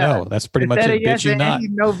 What, bitch? Yeah. No. That's pretty much it. Bitch, you not.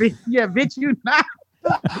 No, bitch. Yeah, bitch, you not.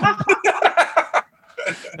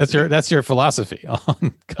 That's your philosophy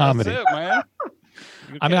on comedy. That's it, man.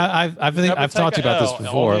 I mean, I've talked to you about this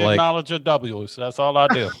before. Only like acknowledge your W's. That's all I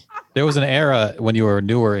do. There was an era when you were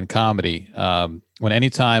newer in comedy, when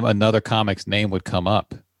anytime another comic's name would come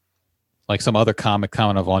up, like some other comic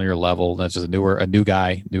kind of on your level, that's just a new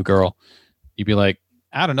guy, new girl, you'd be like,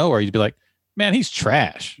 out of nowhere, you'd be like, man, he's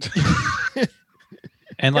trash.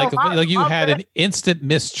 And you had an instant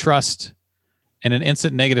mistrust and an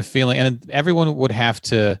instant negative feeling, and everyone would have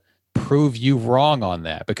to prove you wrong on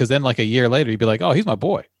that, because then like a year later, you'd be like, oh, he's my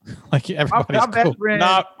boy. Like everybody's cool.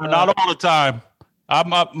 Not all the time.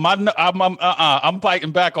 I'm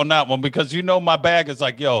fighting back on that one because my bag is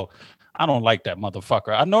like, yo, I don't like that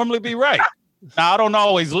motherfucker. I normally be right. Now I don't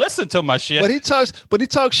always listen to my shit. But he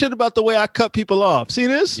talks shit about the way I cut people off. See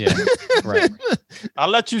this? Yeah, right. I'll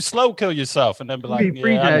let you slow kill yourself and then be like,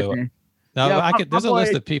 yeah, I knew it. Now there's a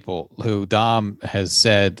list of people who Dom has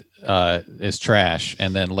said is trash,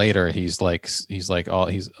 and then later he's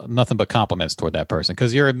nothing but compliments toward that person,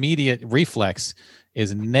 because your immediate reflex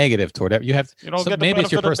is negative toward it. Maybe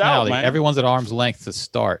it's your personality. Everyone's at arm's length to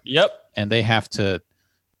start. Yep. And they have to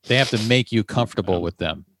make you comfortable with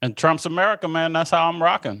them. And Trump's America, man. That's how I'm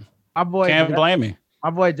rocking. My boy can't blame me. My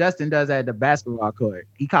boy Justin does that at the basketball court.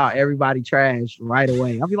 He called everybody trash right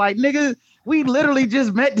away. I'll be like, nigga, we literally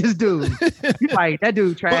just met this dude. He's like, that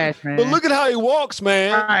dude trash, man. But look at how he walks,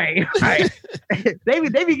 man. Right. they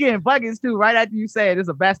be getting buckets too right after you say it. It's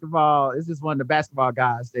just one of the basketball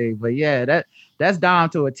guys thing. But yeah, that's down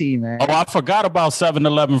to a T, man. Oh, I forgot about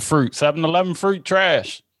 7-Eleven fruit. 7-Eleven fruit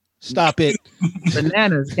trash. Stop it.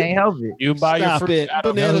 Bananas, can't help it. You buy your fruit.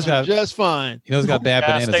 Bananas are just fine. It's got bad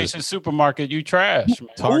bananas. Gas station supermarket, you trash. Man.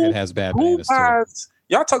 Target has bad bananas too.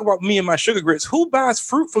 Y'all talk about me and my sugar grits. Who buys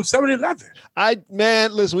fruit from 7-Eleven?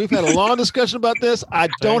 Listen, we've had a long discussion about this. I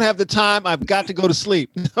don't have the time. I've got to go to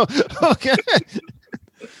sleep. Okay.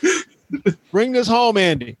 Bring this home,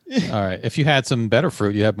 Andy. All right. If you had some better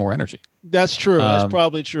fruit, you have more energy. That's true. That's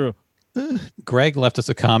probably true. Greg left us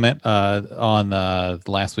a comment on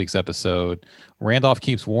last week's episode. Randolph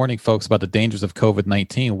keeps warning folks about the dangers of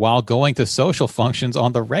COVID-19 while going to social functions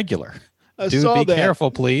on the regular. Dude, be careful,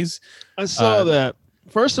 please. I saw that.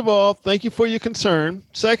 First of all, thank you for your concern.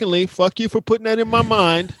 Secondly, fuck you for putting that in my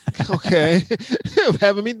mind. Okay.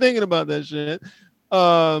 Having me thinking about that shit.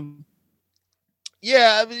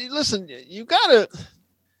 Yeah, I mean, listen, you gotta,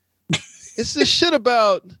 it's this shit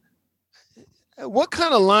about what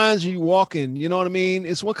kind of lines are you walking? You know what I mean?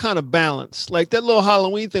 It's what kind of balance. Like that little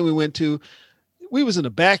Halloween thing we went to, we was in the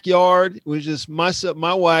backyard. It was just myself,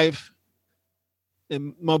 my wife,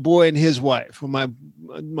 and my boy and his wife, or my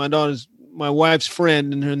wife's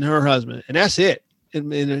friend and her husband, and that's it.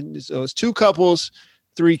 And so it's 2 couples,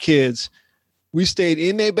 3 kids. We stayed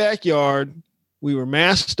in their backyard. We were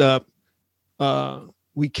masked up.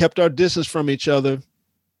 We kept our distance from each other.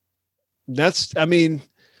 That's I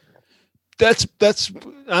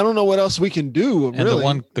don't know what else we can do. And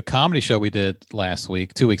really. the comedy show we did last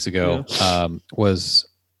week, 2 weeks ago, was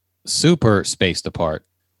super spaced apart.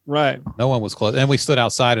 Right. No one was close. And we stood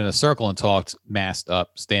outside in a circle and talked masked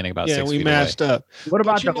up, standing about 6 feet away. Yeah, we masked up. What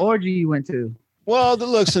about the orgy you went to? Well,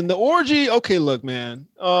 the orgy, okay, look, man.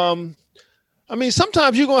 I mean,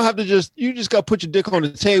 sometimes you're going to have to just got to put your dick on the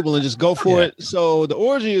table and just go for it. So the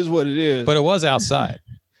orgy is what it is. But it was outside.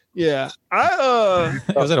 Yeah.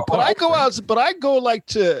 It was at a park. I go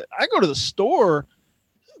to the store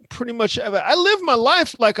pretty much. I live my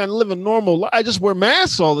life like I live a normal life. I just wear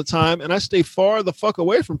masks all the time and I stay far the fuck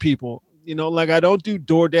away from people. You know, like I don't do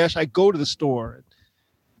DoorDash. I go to the store.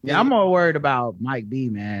 Yeah, I'm more worried about Mike B,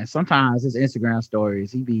 man. Sometimes his Instagram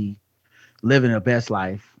stories, he be living the best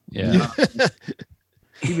life. Yeah.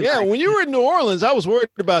 Yeah, when you were in New Orleans, I was worried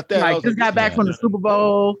about that. Like, just got back from the Super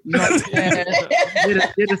Bowl. You know what I'm saying?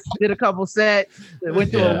 did a couple sets.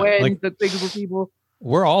 Went to a wedding. Took pictures with people.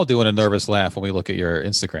 We're all doing a nervous laugh when we look at your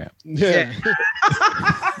Instagram. Yeah.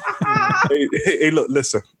 hey, look,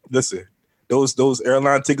 listen. Those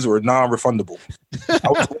airline tickets were non-refundable.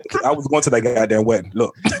 I was going to that goddamn wedding.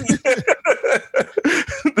 Look.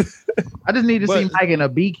 I just need to see Mike in a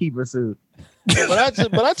beekeeper suit. But I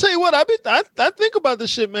tell you what, I think about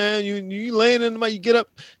this shit, man. You laying in the you get up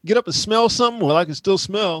and smell something. Well, I can still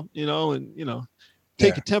smell, and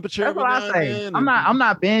take your temperature. That's what I say. I'm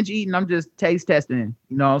not binge eating. I'm just taste testing.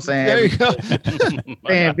 You know what I'm saying? There you go.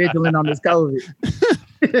 Staying vigilant on this COVID.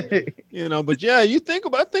 But yeah, I think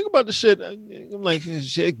about the shit. I'm like,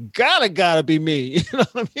 shit, gotta be me. You know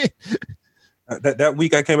what I mean? That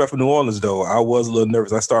week I came back from New Orleans, though, I was a little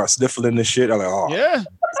nervous. I started sniffling this shit. I'm like, oh yeah.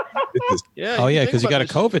 Yeah. Oh yeah, because you got a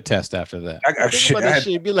COVID test after that. I got shit.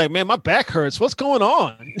 You'd be like, man, my back hurts. What's going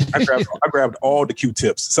on? I grabbed all the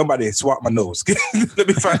Q-tips. Somebody swapped my nose. Let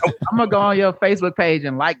me find out. I'm gonna go on your Facebook page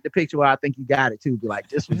and like the picture where I think you got it too. Be like,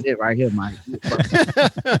 this was it right here, Mike.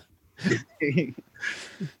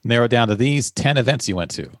 Narrow down to these 10 events you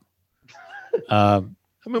went to.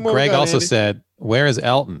 Greg also said, "Where is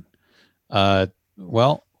Elton?"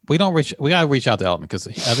 Well, we gotta reach out to Elton because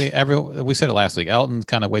I think we said it last week. Elton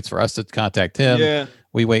kind of waits for us to contact him. Yeah.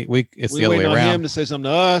 We wait. It's the other way around. Him to say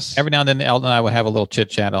something to us. Every now and then, Elton and I would have a little chit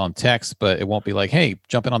chat on text, but it won't be like, "Hey,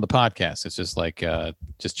 jump in on the podcast." It's just like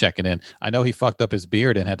just checking in. I know he fucked up his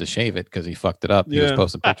beard and had to shave it because he fucked it up. He was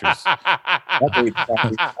posting pictures.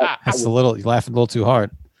 That's you laughing a little too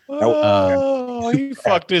hard. He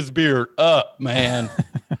fucked his beard up, man.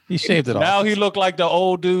 He shaved it off. Now he looked like the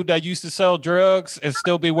old dude that used to sell drugs and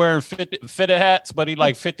still be wearing fitted hats, but he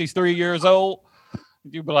like 53 years old.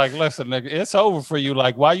 You'd be like, listen, nigga, it's over for you.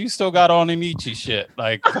 Like, why you still got on Nietzsche shit?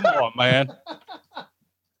 Like, come on, man.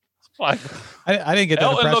 Like, I didn't get that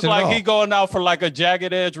Elton impression looked like at all. he going out for like a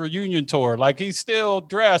Jagged Edge reunion tour. Like he's still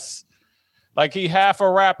dressed like he half a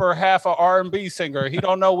rapper, half a R&B singer. He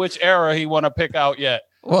don't know which era he want to pick out yet.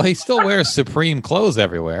 Well, he still wears Supreme clothes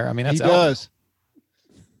everywhere. I mean, that's he does.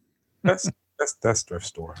 That's thrift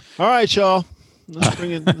store. All right, y'all. Let's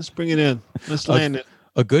bring it in. Let's land it.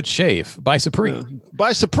 A good shave by Supreme.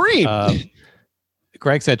 By Supreme.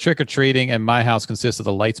 Greg said trick-or-treating and my house consists of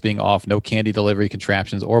the lights being off, no candy delivery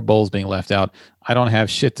contraptions or bowls being left out. I don't have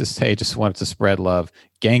shit to say, just wanted to spread love.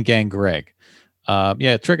 Gang, Greg.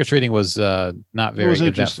 Yeah, trick-or-treating was not very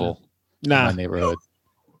eventful in my neighborhood.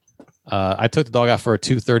 I took the dog out for a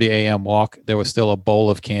 2:30 a.m. walk. There was still a bowl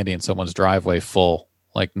of candy in someone's driveway full.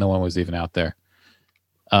 Like no one was even out there.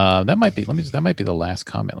 That might be the last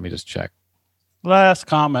comment. Let me just check. Last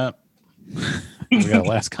comment. We got a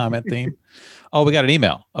last comment theme. Oh, we got an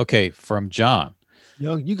email. Okay, from John.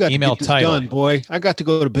 Yo, you got email to get this title. done, boy. I got to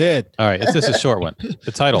go to bed. All right, this is a short one.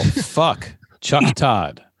 The title: Fuck Chuck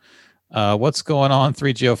Todd. What's going on,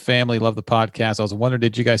 3GO family? Love the podcast. I was wondering,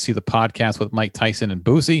 did you guys see the podcast with Mike Tyson and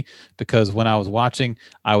Boosie? Because when I was watching,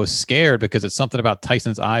 I was scared because it's something about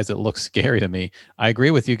Tyson's eyes that looks scary to me. I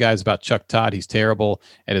agree with you guys about Chuck Todd. He's terrible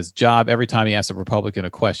at his job. Every time he asks a Republican a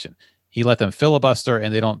question, he let them filibuster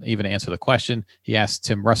and they don't even answer the question. He asked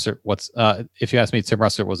Tim Russert, if you ask me, Tim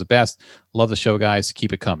Russert was the best. Love the show, guys.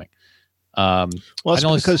 Keep it coming. Well, it's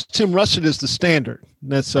because Tim Russert is the standard.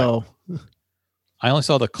 That's all. I only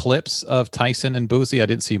saw the clips of Tyson and Boosie. I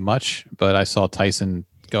didn't see much, but I saw Tyson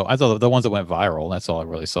go. I saw the ones that went viral. That's all I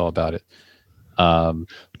really saw about it.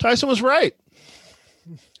 Tyson was right.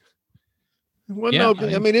 I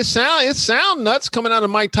mean, it sound nuts coming out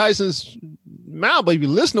of Mike Tyson's mouth, but if you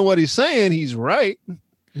listen to what he's saying, he's right.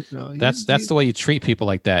 That's the way you treat people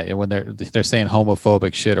like that. And when they're saying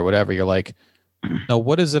homophobic shit or whatever, you're like, no,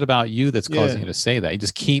 what is it about you that's causing you to say that? You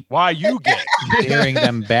just keep steering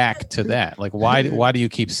them back to that. Like, why do you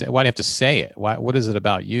keep saying? Why do you have to say it? What is it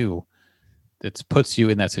about you that puts you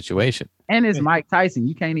in that situation? And it's Mike Tyson.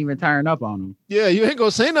 You can't even turn up on him. Yeah, you ain't gonna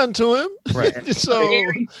say nothing to him. Right. So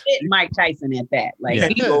Mike Tyson at that.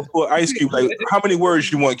 Like, for Ice Cube, like, how many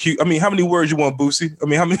words you want? How many words you want, Boosie? I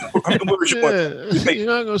mean, how many words you want? You're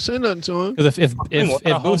not gonna say nothing to him. Because if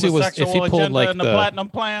Boosie was, if he pulled like the platinum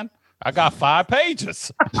plan. I got 5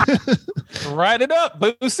 pages. Write it up,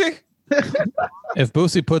 Boosie. If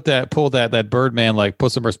Boosie pulled that Birdman, like,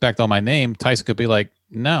 put some respect on my name, Tyson could be like,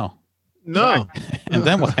 no. And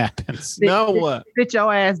then what happens? Now what? Sit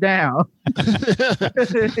your ass down. He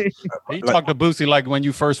talked to Boosie like when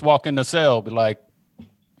you first walk in the cell, be like,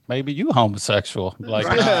 maybe you homosexual. Like,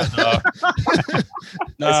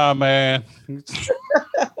 nah, man.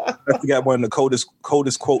 I got one of the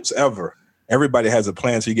coldest quotes ever. Everybody has a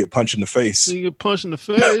plan, so you get punched in the face. So you get punched in the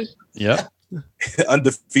face. Yep.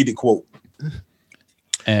 Undefeated quote.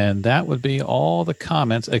 And that would be all the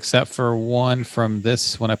comments except for one from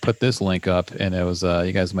this when I put this link up, and it was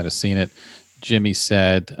you guys might have seen it. Jimmy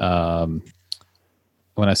said when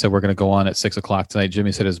I said we're going to go on at 6:00 tonight,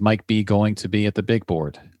 Jimmy said, "Is Mike B going to be at the big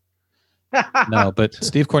board?" No, but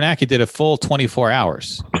Steve Kornacki did a full 24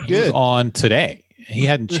 hours. He was on today. He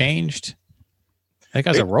hadn't changed. That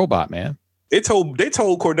guy's a robot, man. They told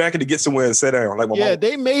Kornacki to get somewhere and sit down. Like,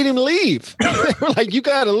 they made him leave. They were like, "You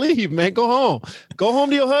got to leave, man. Go home. Go home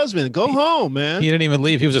to your husband. Go home, man." He didn't even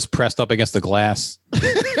leave. He was just pressed up against the glass.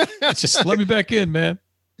 Just let me back in, man.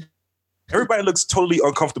 Everybody looks totally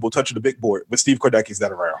uncomfortable touching the big board, but Steve Kornacki's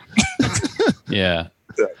not around. Yeah.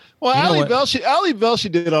 Well, Ali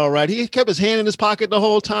Velshi did all right. He kept his hand in his pocket the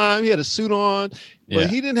whole time. He had a suit on, but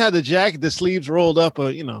he didn't have the jacket, the sleeves rolled up,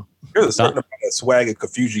 There's a certain amount of swag and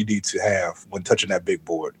confusion you need to have when touching that big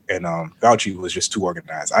board. And Fauci was just too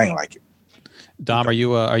organized. I ain't like it. Dom, are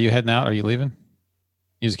you heading out? Are you leaving?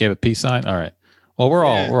 You just gave a peace sign? All right. Well, we're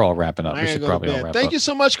all wrapping up. We should probably all wrap up. Thank you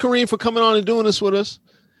so much, Kerene, for coming on and doing this with us.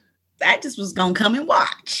 I just was gonna come and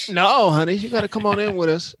watch. No, honey, you got to come on in with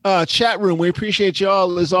us. Chat room, we appreciate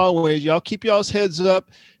y'all as always. Y'all keep y'all's heads up.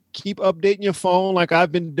 Keep updating your phone like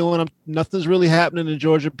I've been doing. Nothing's really happening in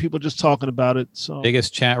Georgia. People just talking about it. So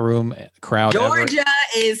biggest chat room crowd. Georgia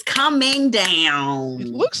is coming down. It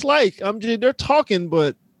looks like they're talking,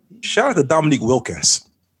 but shout out to Dominic Wilkins.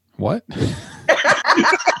 What?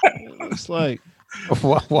 It looks like.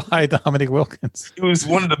 Why Dominic Wilkins? He was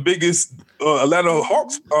one of the biggest Atlanta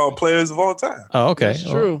Hawks players of all time. Oh, okay. That's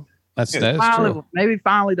true. That is true. Maybe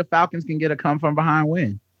finally the Falcons can get a come from behind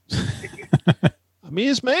win. I mean,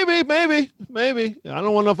 it's maybe. I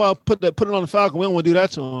don't know if I'll put it on the Falcon. We don't want to do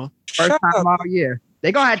that to them. First time all year.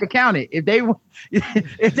 They're going to have to count it. If they win,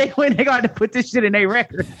 they're going to have to put this shit in their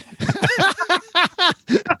record.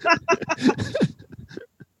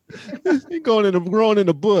 You're growing in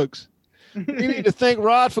the books. We need to thank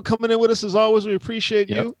Rod for coming in with us as always. We appreciate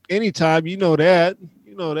you. Anytime. You know that.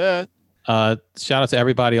 Shout out to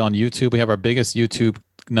everybody on YouTube. We have our biggest YouTube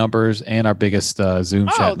numbers and our biggest Zoom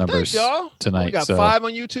chat numbers tonight. We got 5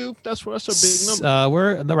 on YouTube. That's a big number.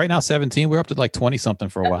 We're right now 17. We're up to like 20 something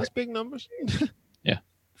for a while. That's big numbers. Yeah.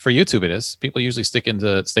 For YouTube it is. People usually stay in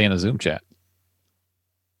the Zoom chat.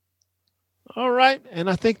 All right. And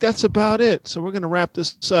I think that's about it. So we're going to wrap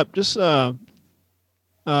this up. Just me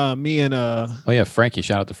and Franqi.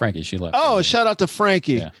 Shout out to Franqi. She left. Oh, shout out to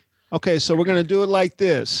Franqi. Yeah. Okay, so we're gonna do it like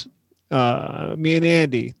this. Me and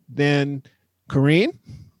Andy, then Kerene,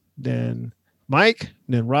 then Mike,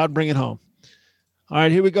 then Rod, bring it home. All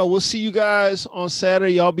right, here we go. We'll see you guys on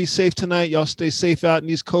Saturday. Y'all be safe tonight. Y'all stay safe out in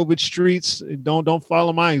these COVID streets. Don't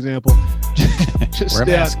follow my example. Just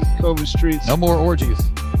stay out in these COVID streets. No more orgies.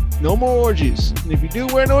 No more orgies. And if you do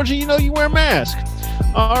wear an orgy, you wear a mask.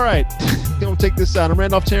 All right. Don't take this out. I'm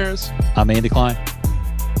Randolph Terrence. I'm Andy Klein.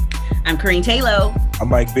 I'm Kerene Tayloe. I'm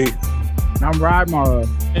Mike B. And I'm Rod Morrow.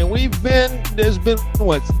 And there's been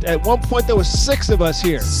what? At one point, there was 6 of us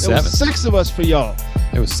here. There was 6 of us for y'all.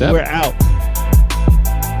 It was 7. We're out.